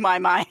blew my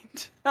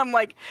mind. I'm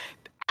like,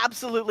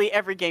 absolutely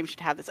every game should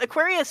have this.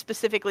 Aquaria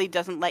specifically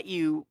doesn't let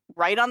you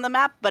write on the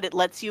map, but it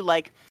lets you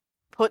like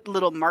put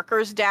little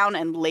markers down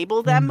and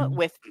label them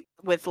with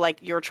like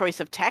your choice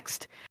of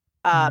text,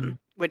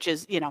 which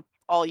is,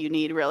 all you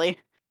need really.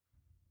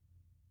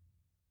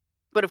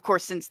 But of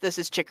course, since this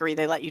is Chicory,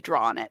 they let you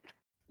draw on it.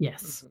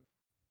 Yes.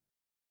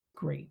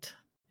 Great.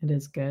 It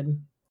is good.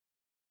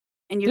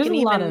 And you can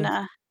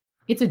even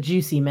it's a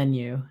juicy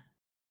menu.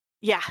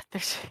 Yeah,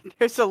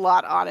 there's a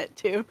lot on it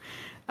too.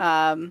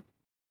 And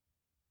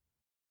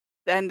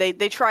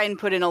they try and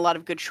put in a lot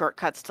of good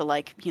shortcuts to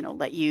like,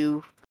 let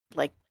you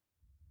like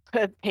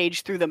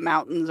page through the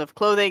mountains of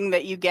clothing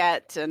that you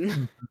get,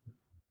 and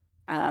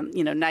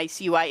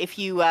nice UI. If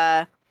you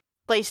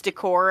place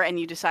decor and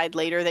you decide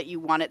later that you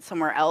want it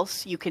somewhere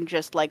else, you can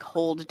just like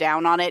hold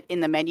down on it in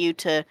the menu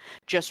to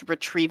just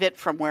retrieve it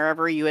from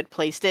wherever you had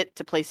placed it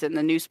to place it in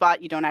the new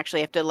spot. You don't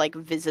actually have to like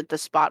visit the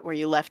spot where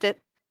you left it.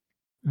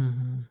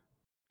 Mm-hmm.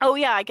 Oh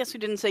yeah, I guess we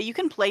didn't say you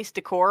can place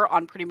decor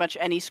on pretty much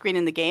any screen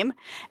in the game,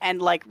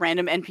 and like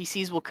random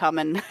NPCs will come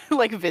and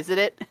like visit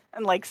it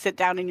and like sit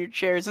down in your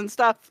chairs and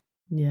stuff,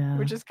 Yeah.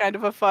 which is kind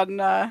of a fun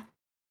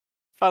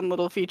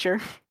little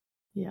feature.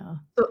 Yeah.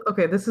 So,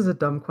 okay, this is a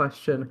dumb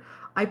question.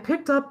 I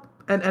picked up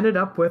and ended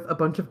up with a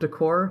bunch of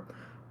decor.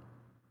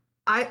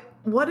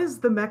 What is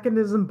the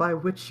mechanism by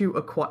which you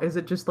acquire? Is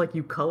it just like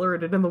you color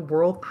it in the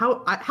world?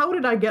 How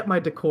did I get my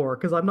decor?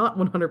 Because I'm not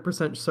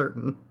 100%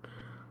 certain.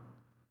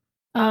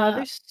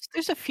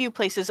 There's a few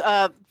places.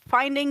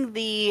 Finding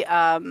the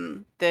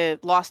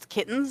lost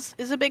kittens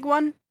is a big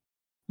one.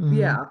 Mhm.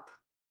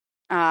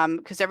 Yeah.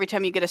 Because every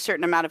time you get a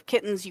certain amount of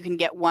kittens, you can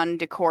get one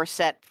decor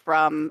set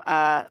from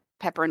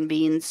Pepper and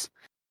Beans,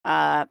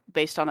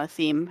 based on a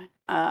theme.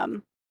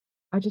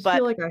 I just But-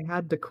 feel like I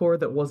had decor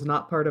that was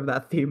not part of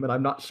that theme, and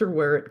I'm not sure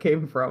where it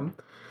came from.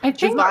 I It's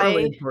think not buy-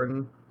 really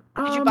important.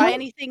 Did you buy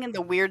anything in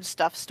the weird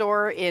stuff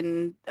store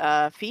in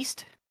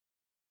Feast?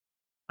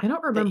 I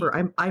don't remember.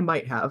 I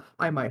might have.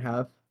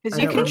 Because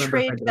I you don't can remember if I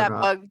trade did or that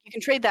not. bug. You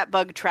can trade that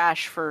bug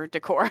trash for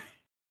decor.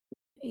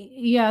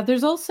 Yeah,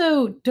 there's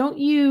also, don't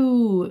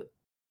you,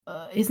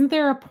 isn't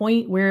there a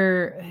point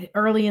where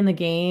early in the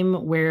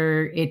game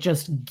where it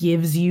just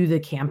gives you the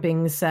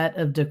camping set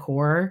of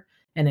decor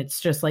and it's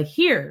just like,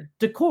 here,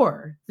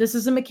 decor, this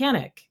is a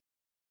mechanic.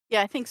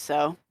 Yeah, I think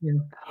so.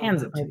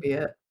 Hands that it to might be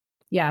it.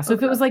 Yeah, so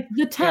if it was like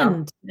the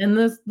tent and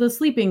the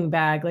sleeping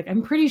bag, like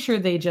I'm pretty sure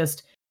they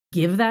just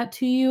give that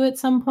to you at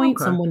some point.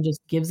 Okay. Someone just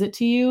gives it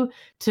to you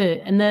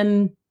and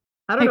then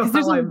I don't know 'cause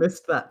there's how I a-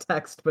 missed that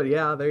text, but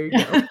yeah, there you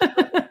go.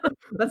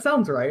 That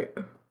sounds right.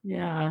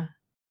 Yeah.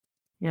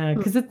 Yeah,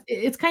 because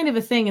it's kind of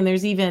a thing, and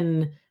there's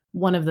even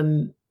one of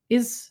them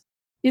is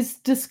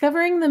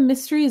discovering the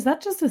mystery. Is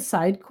that just a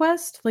side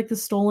quest? Like the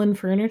stolen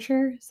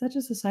furniture? Is that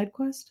just a side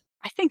quest?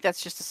 I think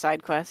that's just a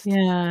side quest.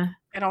 Yeah.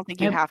 I don't think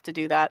you Yep. have to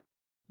do that.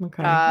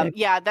 Okay.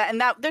 Yeah,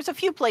 that there's a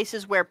few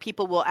places where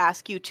people will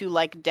ask you to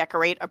like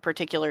decorate a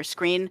particular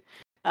screen.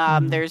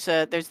 Mhm. There's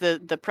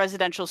the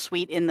presidential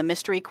suite in the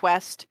mystery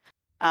quest.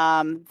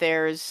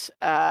 There's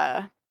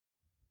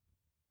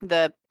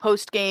the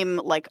post game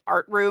like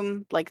art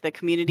room, like the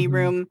community Mhm.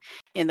 room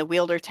in the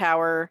Wielder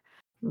Tower.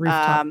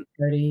 Rooftop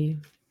party.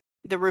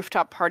 The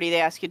rooftop party they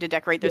ask you to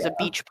decorate. There's a Yeah.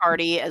 beach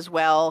party as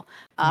well.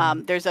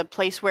 Mhm. There's a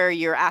place where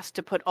you're asked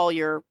to put all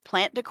your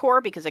plant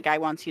decor because a guy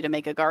wants you to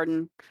make a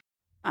garden.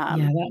 Yeah,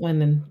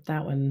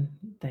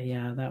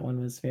 that one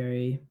was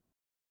very,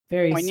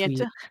 very Poignant.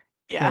 sweet.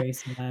 Yeah. Very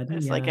sad.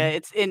 It's yeah. like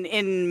it's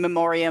in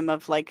memoriam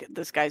of like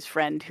this guy's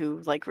friend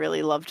who like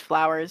really loved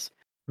flowers.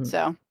 Hmm.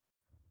 So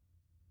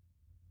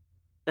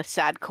the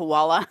sad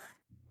koala.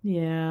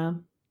 Yeah.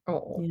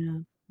 Oh. Yeah.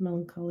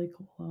 Melancholy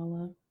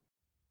koala.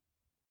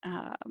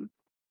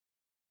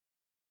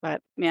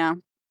 But yeah,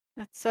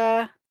 that's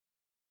I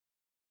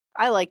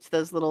liked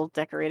those little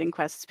decorating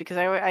quests because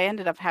I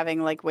ended up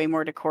having like way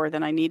more decor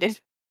than I needed.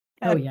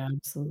 Oh yeah,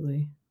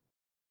 absolutely.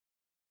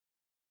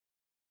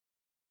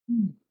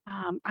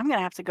 I'm gonna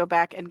have to go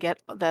back and get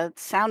the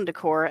sound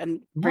decor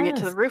and bring it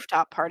to the Yes.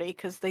 rooftop party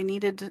because they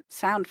needed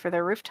sound for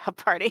their rooftop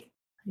party.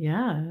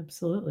 Yeah,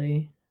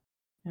 absolutely.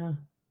 Yeah.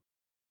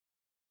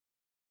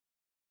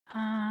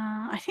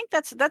 I think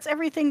that's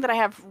everything that I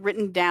have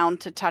written down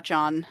to touch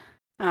on.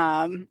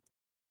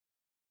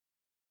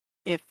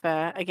 If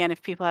again,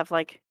 if people have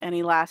like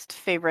any last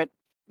favorite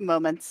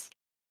moments.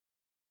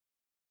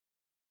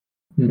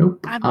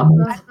 Nope. I'm-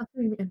 There's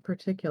nothing in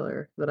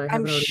particular that I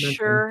haven't already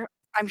mentioned.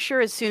 I'm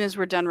sure as soon as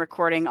we're done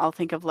recording, I'll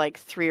think of like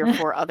 3 or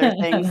 4 other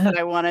things that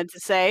I wanted to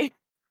say.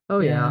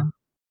 Oh yeah,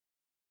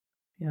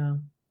 Yeah.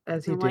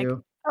 as you I'm like,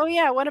 do. oh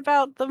yeah, what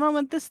about the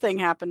moment this thing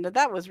happened?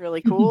 That was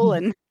really cool.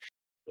 And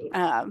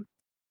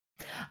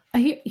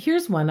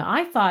Here's one.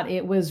 I thought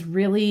it was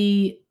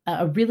really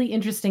a really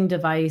interesting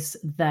device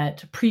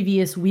that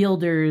previous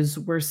wielders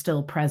were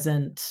still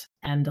present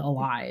and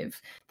alive.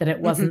 That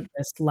it wasn't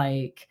just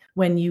like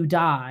when you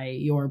die,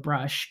 your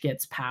brush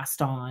gets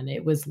passed on.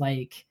 It was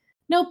like,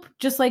 nope,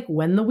 just like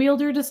when the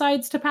wielder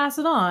decides to pass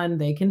it on,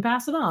 they can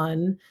pass it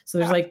on. So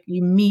there's like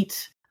you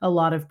meet a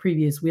lot of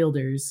previous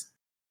wielders.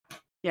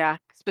 yeah,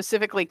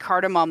 specifically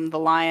Cardamom the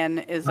lion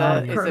is Oh,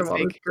 a yeah. Cardamom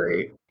big is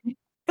great.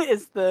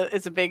 is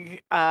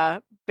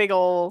a big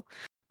old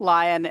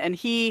lion, and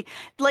he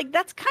like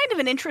that's kind of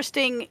an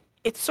interesting.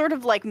 It's sort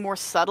of like more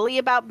subtly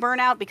about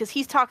burnout because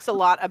he talks a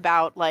lot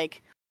about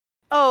like,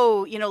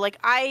 oh, like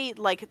I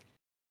like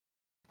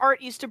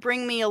art used to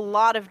bring me a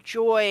lot of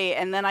joy,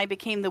 and then I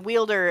became the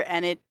wielder,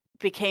 and it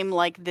became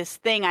like this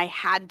thing I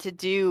had to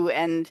do,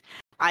 and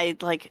I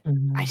like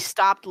I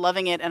stopped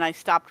loving it, and I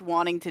stopped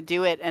wanting to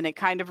do it, and it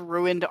kind of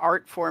ruined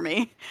art for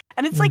me,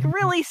 and it's like Mhm.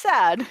 really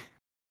sad.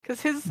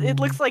 Because it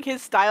looks like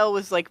his style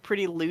was like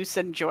pretty loose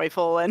and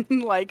joyful and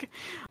like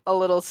a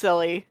little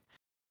silly.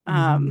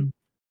 Mhm.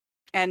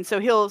 And so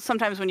he'll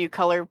sometimes when you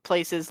color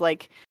places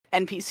like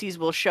NPCs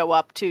will show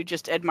up to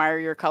just admire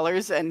your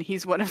colors, and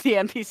he's one of the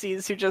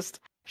NPCs who just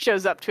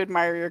shows up to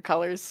admire your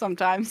colors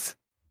sometimes.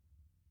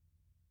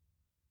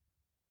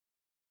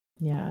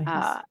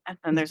 Yeah. And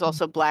then there's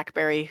also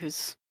Blackberry,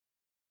 who's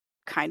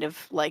kind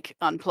of like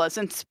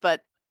unpleasant,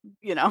 but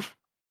you know,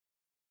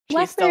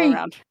 she's still Blackberry,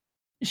 around.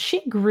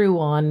 she grew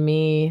on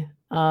me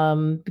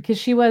because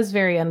she was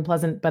very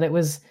unpleasant, but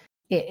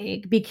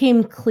it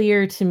became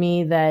clear to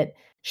me that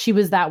she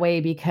was that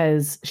way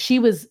because she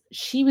was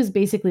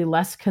basically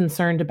less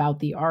concerned about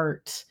the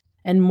art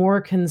and more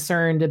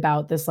concerned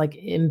about this like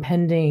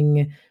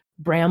impending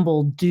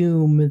bramble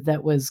doom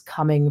that was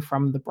coming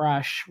from the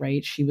brush,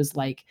 right? She was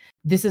like,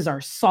 this is our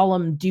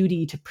solemn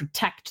duty to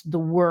protect the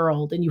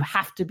world, and you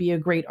have to be a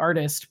great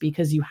artist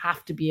because you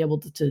have to be able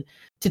to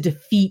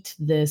defeat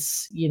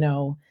this,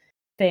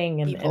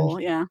 thing. People,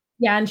 yeah,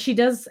 and she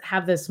does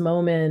have this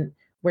moment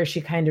where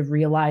she kind of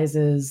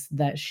realizes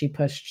that she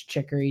pushed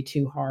Chicory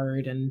too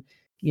hard, and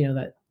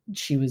that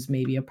she was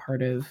maybe a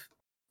part of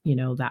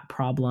that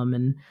problem,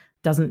 and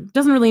doesn't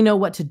really know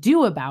what to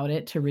do about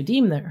it to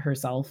redeem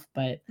herself,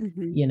 but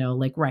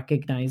like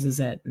recognizes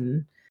it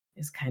and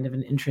is kind of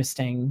an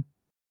interesting.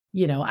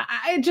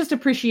 I just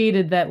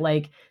appreciated that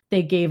like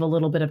they gave a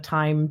little bit of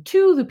time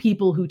to the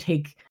people who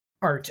take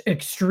art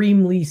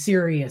extremely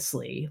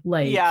seriously,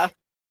 like. Yeah.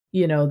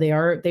 They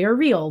are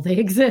real, they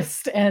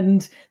exist,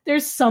 and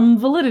there's some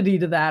validity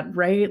to that,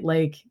 right?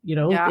 Like,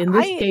 in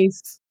this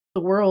case,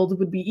 the world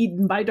would be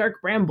eaten by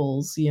dark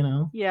brambles,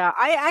 Yeah,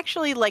 I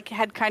actually like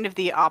had kind of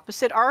the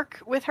opposite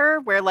arc with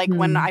her, where like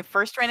when I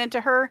first ran into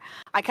her,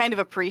 I kind of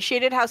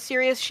appreciated how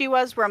serious she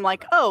was, where I'm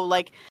like, oh,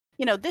 like,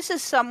 this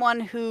is someone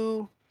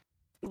who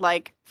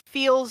like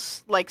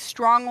feels like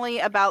strongly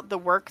about the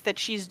work that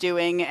she's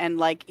doing and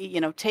like,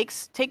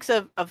 takes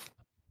a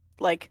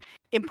like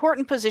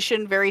important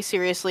position very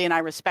seriously, and I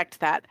respect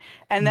that.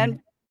 And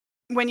then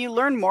when you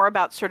learn more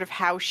about sort of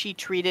how she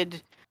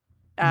treated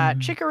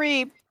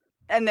Chicory,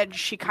 and that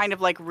she kind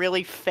of like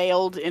really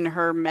failed in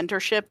her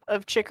mentorship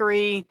of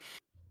Chicory,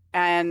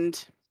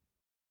 and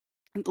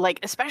like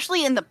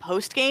especially in the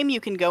post game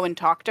you can go and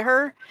talk to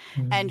her,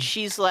 and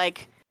she's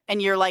like,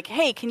 and you're like,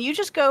 hey, can you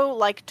just go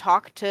like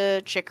talk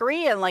to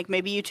Chicory and like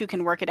maybe you two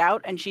can work it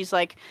out? And she's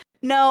like,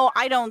 no,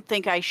 I don't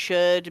think I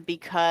should,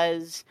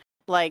 because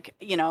like,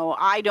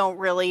 I don't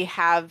really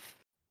have,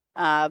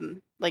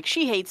 like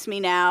she hates me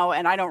now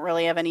and I don't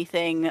really have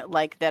anything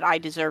like that I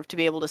deserve to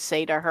be able to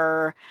say to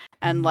her.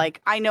 And like,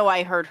 I know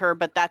I hurt her,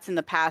 but that's in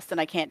the past and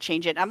I can't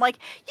change it. And I'm like,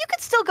 you could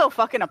still go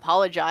fucking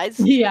apologize.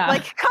 Yeah.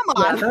 Like, come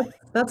on. Yeah,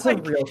 that's like,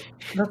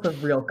 a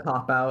real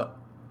cop out.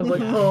 I was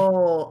like,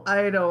 oh,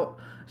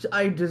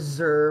 I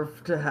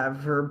deserve to have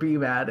her be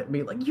mad at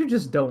me. Like, you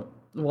just don't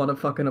want to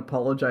fucking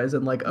apologize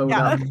and like own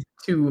up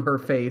to her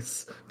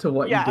face to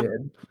what you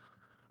did.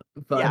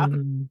 But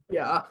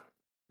yeah.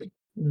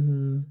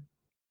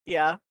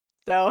 Yeah.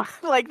 So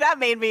like that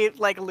made me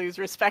like lose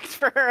respect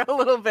for her a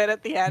little bit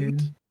at the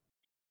end.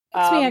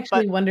 It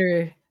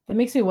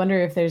makes me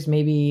wonder if there's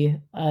maybe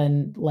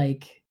an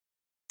like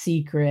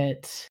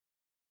secret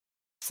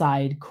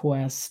side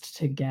quest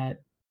to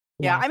get.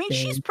 Yeah, I mean,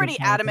 she's pretty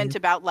adamant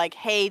about like,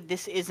 hey,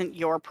 this isn't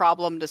your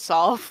problem to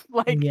solve.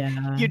 Like,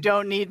 you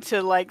don't need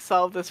to like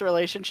solve this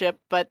relationship.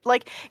 But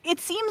like, it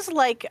seems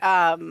like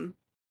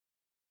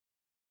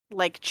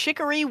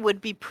Chicory would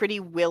be pretty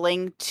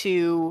willing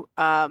to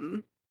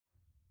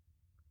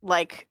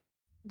like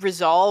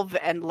resolve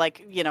and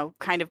like,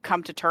 kind of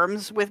come to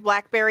terms with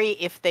Blackberry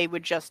if they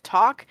would just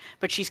talk.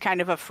 But she's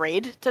kind of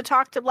afraid to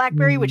talk to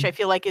Blackberry, which I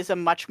feel like is a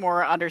much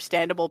more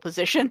understandable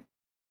position.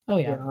 Oh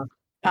yeah.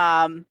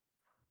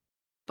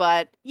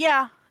 But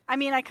yeah, I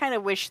mean, I kind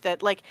of wish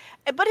that like,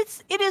 but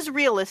it is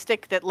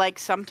realistic that like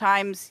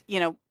sometimes,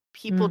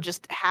 people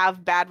just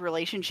have bad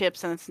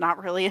relationships and it's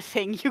not really a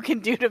thing you can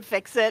do to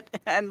fix it.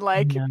 And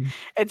like,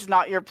 it's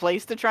not your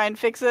place to try and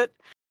fix it.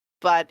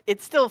 But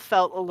it still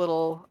felt a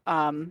little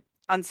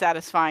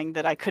unsatisfying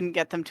that I couldn't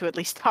get them to at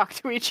least talk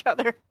to each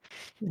other.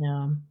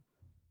 Yeah.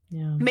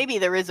 Yeah. Maybe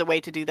there is a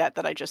way to do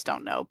that I just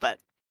don't know, but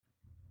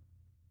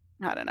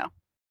I don't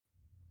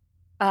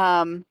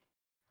know.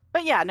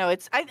 But yeah, no,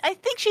 I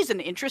think she's an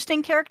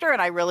interesting character, and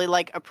I really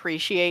like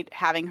appreciate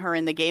having her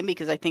in the game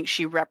because I think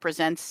she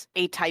represents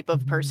a type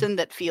of person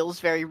that feels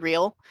very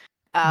real.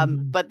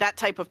 But that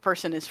type of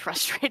person is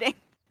frustrating.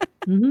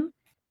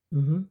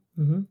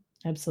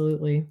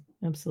 Absolutely.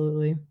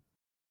 Absolutely.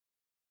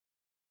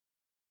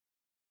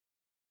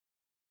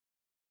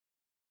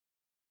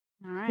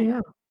 All right.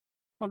 Yeah.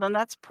 Well, then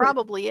that's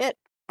probably it.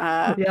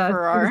 Yeah,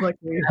 for it our seems like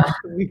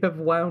we have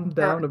wound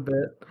down a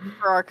bit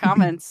for our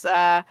comments.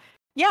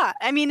 Yeah,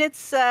 I mean,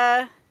 it's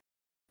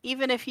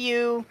even if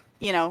you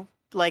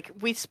like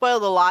we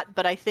spoiled a lot,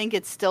 but I think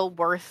it's still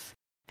worth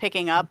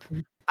picking up.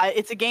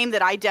 It's a game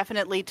that I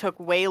definitely took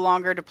way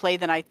longer to play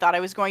than I thought I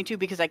was going to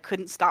because I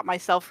couldn't stop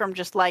myself from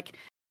just like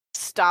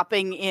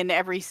stopping in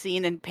every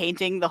scene and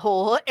painting the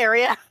whole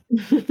area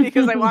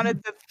because I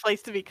wanted this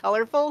place to be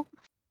colorful.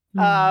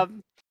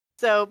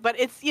 So, but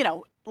it's,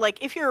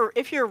 like if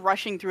you're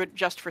rushing through it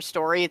just for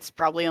story, it's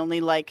probably only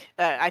like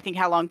I think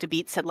How Long to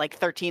Beat said like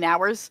 13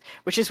 hours,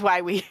 which is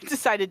why we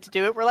decided to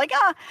do it. We're like,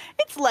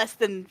 it's less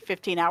than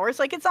 15 hours.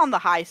 Like it's on the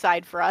high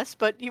side for us,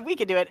 but we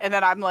could do it. And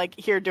then I'm like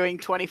here doing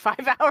 25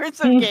 hours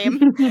of game.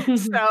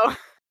 So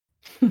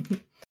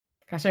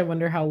gosh, I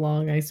wonder how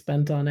long I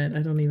spent on it.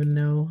 I don't even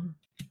know.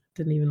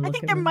 Didn't even look I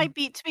think at there it. might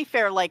be, to be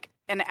fair, like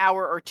an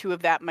hour or two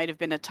of that might have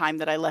been a time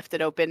that I left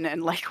it open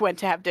and like went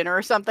to have dinner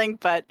or something,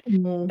 but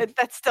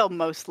that's still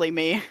mostly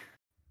me.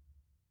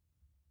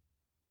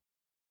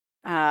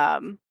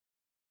 But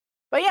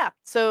yeah,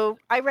 so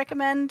I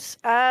recommend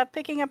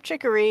picking up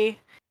Chicory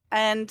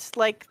and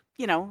like,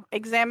 you know,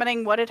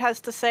 examining what it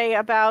has to say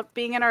about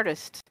being an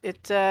artist.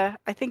 I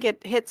think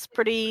it hits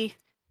pretty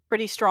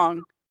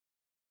strong.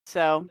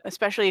 So,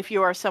 especially if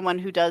you are someone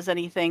who does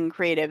anything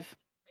creative,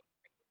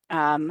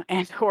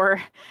 and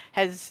or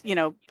has, you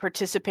know,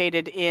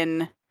 participated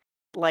in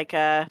like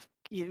a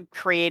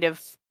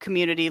creative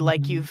community,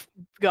 like you've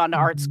gone to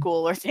art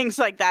school or things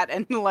like that,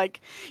 and like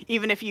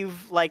even if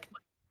you've like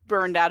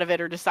burned out of it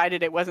or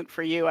decided it wasn't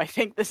for you, I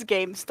think this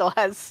game still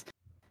has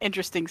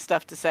interesting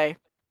stuff to say.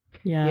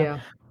 Yeah.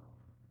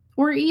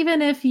 Or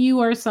even if you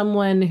are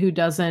someone who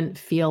doesn't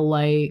feel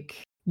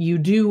like you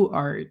do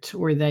art,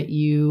 or that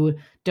you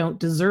don't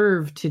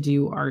deserve to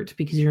do art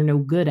because you're no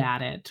good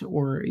at it,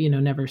 or, you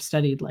know, never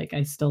studied, like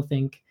I still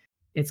think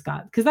it's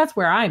got, because that's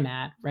where I'm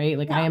at, right?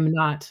 Like I am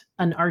not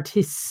an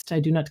artist.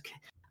 I do not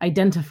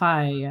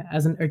identify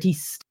as an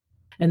artiste.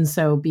 And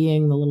so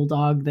being the little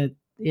dog that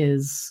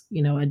is,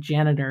 you know, a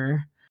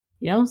janitor,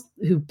 you know,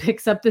 who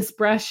picks up this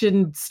brush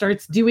and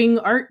starts doing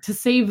art to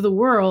save the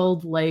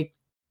world, like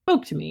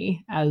spoke to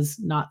me as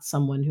not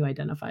someone who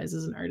identifies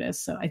as an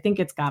artist. So I think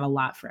it's got a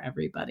lot for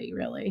everybody,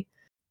 really.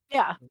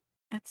 Yeah.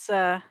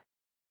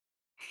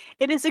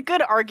 It is a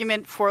good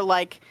argument for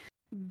like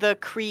the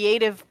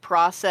creative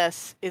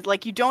process is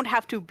like you don't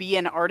have to be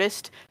an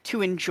artist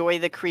to enjoy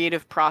the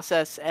creative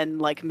process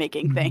and like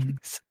making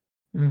things,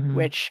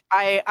 which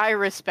I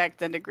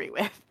respect and agree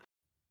with.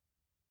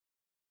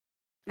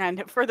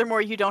 And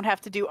furthermore, you don't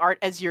have to do art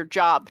as your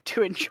job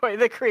to enjoy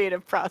the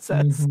creative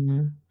process.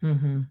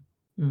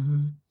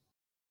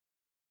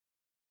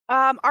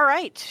 All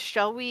right,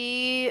 shall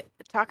we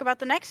talk about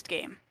the next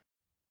game?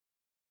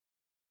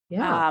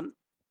 Yeah.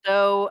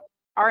 So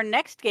our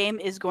next game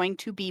is going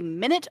to be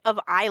Minute of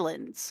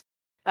Islands,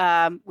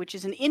 which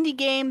is an indie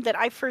game that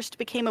I first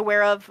became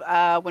aware of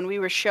when we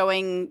were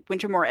showing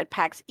Wintermore at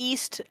PAX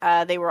East.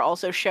 They were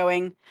also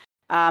showing,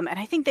 and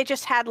I think they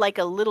just had like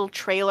a little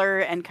trailer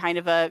and kind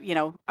of a, you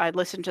know, I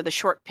listened to the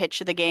short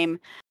pitch of the game,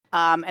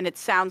 and it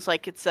sounds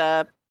like it's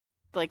a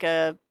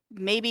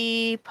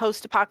maybe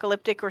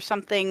post-apocalyptic or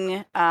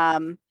something.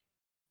 And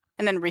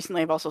then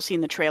recently I've also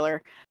seen the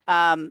trailer.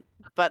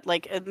 But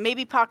like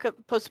maybe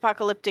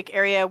post-apocalyptic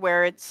area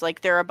where it's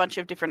like there are a bunch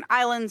of different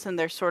islands and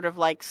they're sort of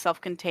like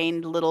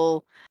self-contained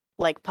little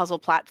like puzzle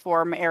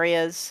platform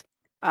areas.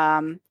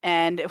 And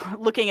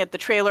looking at the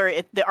trailer,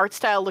 the art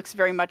style looks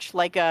very much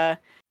like a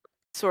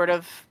sort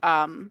of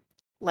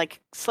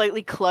like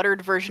slightly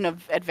cluttered version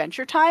of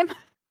Adventure Time,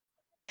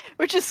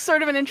 which is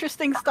sort of an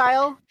interesting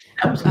style.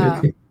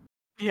 Absolutely.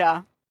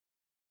 Yeah.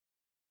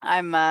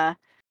 I'm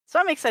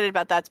excited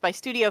about that. It's by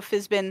Studio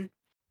Fizbin.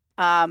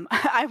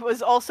 I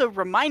was also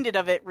reminded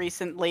of it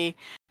recently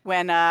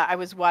when I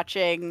was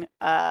watching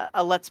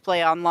a Let's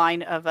Play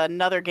online of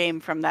another game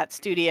from that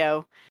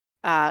studio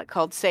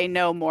called Say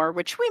No More,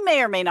 which we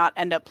may or may not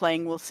end up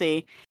playing. We'll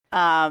see.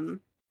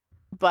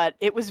 But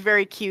it was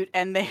very cute,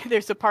 and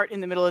there's a part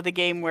in the middle of the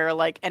game where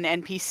like an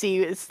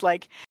NPC is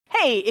like,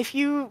 hey, if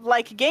you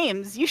like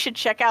games, you should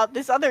check out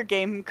this other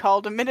game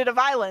called A Minute of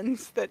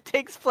Islands that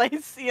takes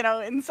place, you know,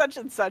 in such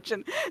and such.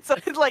 And so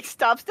it like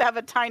stops to have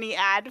a tiny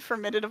ad for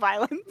Minute of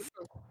Islands,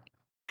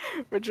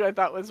 which I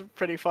thought was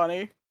pretty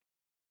funny.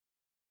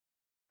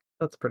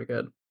 That's pretty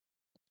good.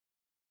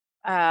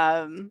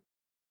 Yeah,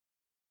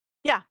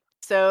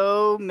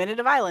 so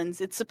Minute of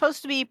Islands. It's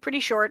supposed to be pretty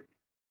short.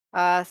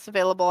 It's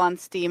available on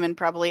Steam and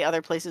probably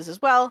other places as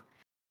well.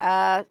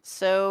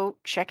 So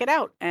check it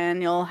out,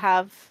 and you'll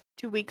have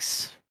 2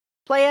 weeks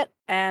play it,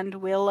 and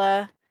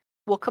we'll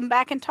come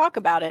back and talk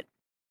about it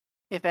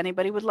if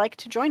anybody would like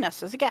to join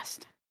us as a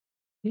guest.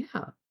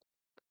 Yeah.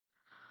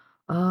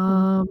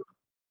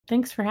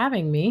 Thanks for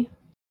having me.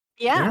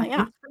 Yeah.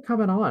 Thanks for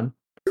coming on.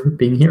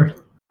 Being here.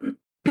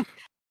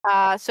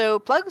 So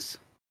plugs,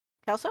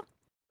 Kelso?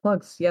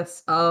 Plugs,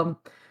 yes.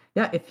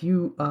 Yeah, if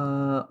you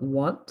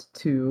want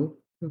to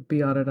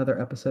be on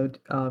another episode,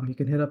 you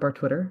can hit up our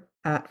Twitter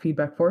at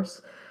Feedback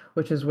Force,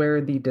 which is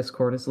where the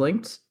Discord is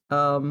linked.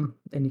 And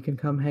you can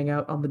come hang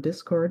out on the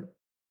Discord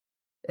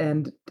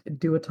and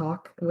do a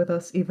talk with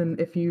us, even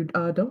if you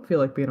don't feel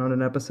like being on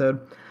an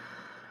episode.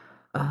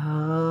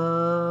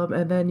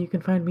 And then you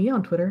can find me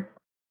on Twitter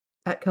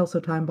at Kelso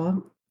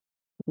Timebomb.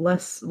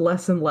 Less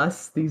and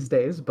less these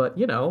days, but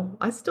you know,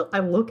 I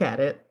look at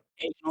it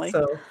occasionally.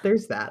 So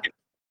there's that.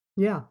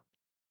 Yeah.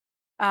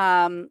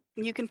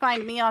 You can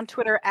find me on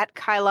Twitter at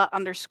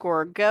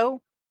Kyla_go.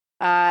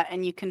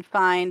 And you can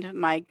find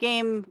my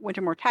game,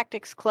 Wintermore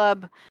Tactics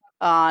Club,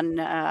 on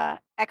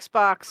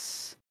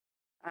Xbox,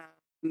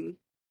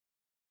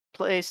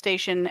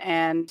 PlayStation,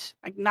 and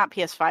not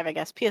PS5, I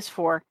guess,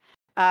 PS4,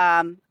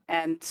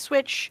 and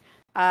Switch,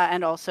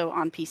 and also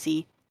on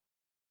PC.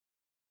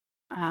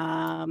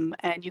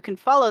 And you can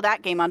follow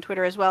that game on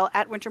Twitter as well,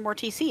 at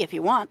WintermoreTC, if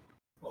you want.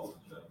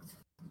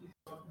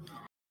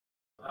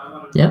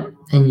 Yeah,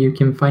 and you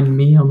can find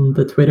me on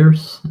the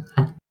Twitters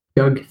at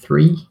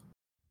Jug3.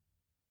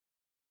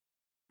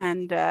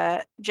 And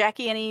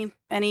Jackie,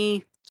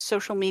 any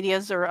social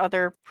medias or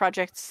other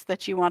projects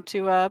that you want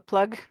to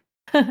plug?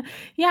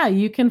 Yeah,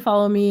 you can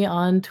follow me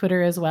on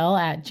Twitter as well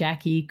at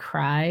Jackie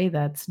Cry.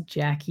 That's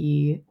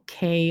Jackie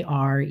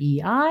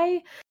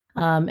Krei.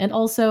 And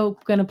also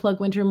gonna plug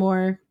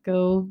Wintermore.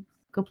 Go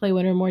play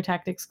Wintermore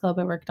Tactics Club.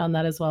 I worked on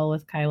that as well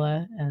with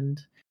Kyla.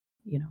 And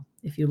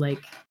if you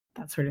like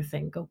that sort of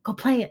thing, go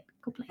play it.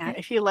 Go play it.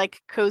 If you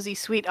like cozy,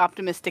 sweet,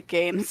 optimistic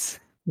games,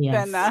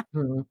 yes. then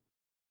Mhm.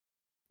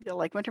 you'll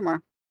like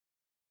Wintermore.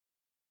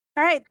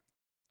 All right,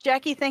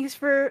 Jackie, thanks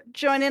for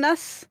joining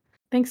us.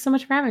 Thanks so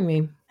much for having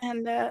me.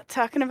 And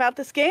talking about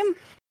this game.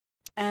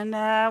 And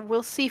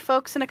we'll see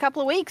folks in a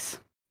couple of weeks.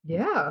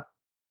 Yeah.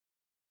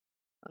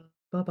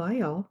 Bye-bye,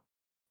 y'all.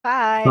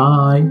 Bye.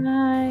 Bye.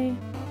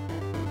 Bye.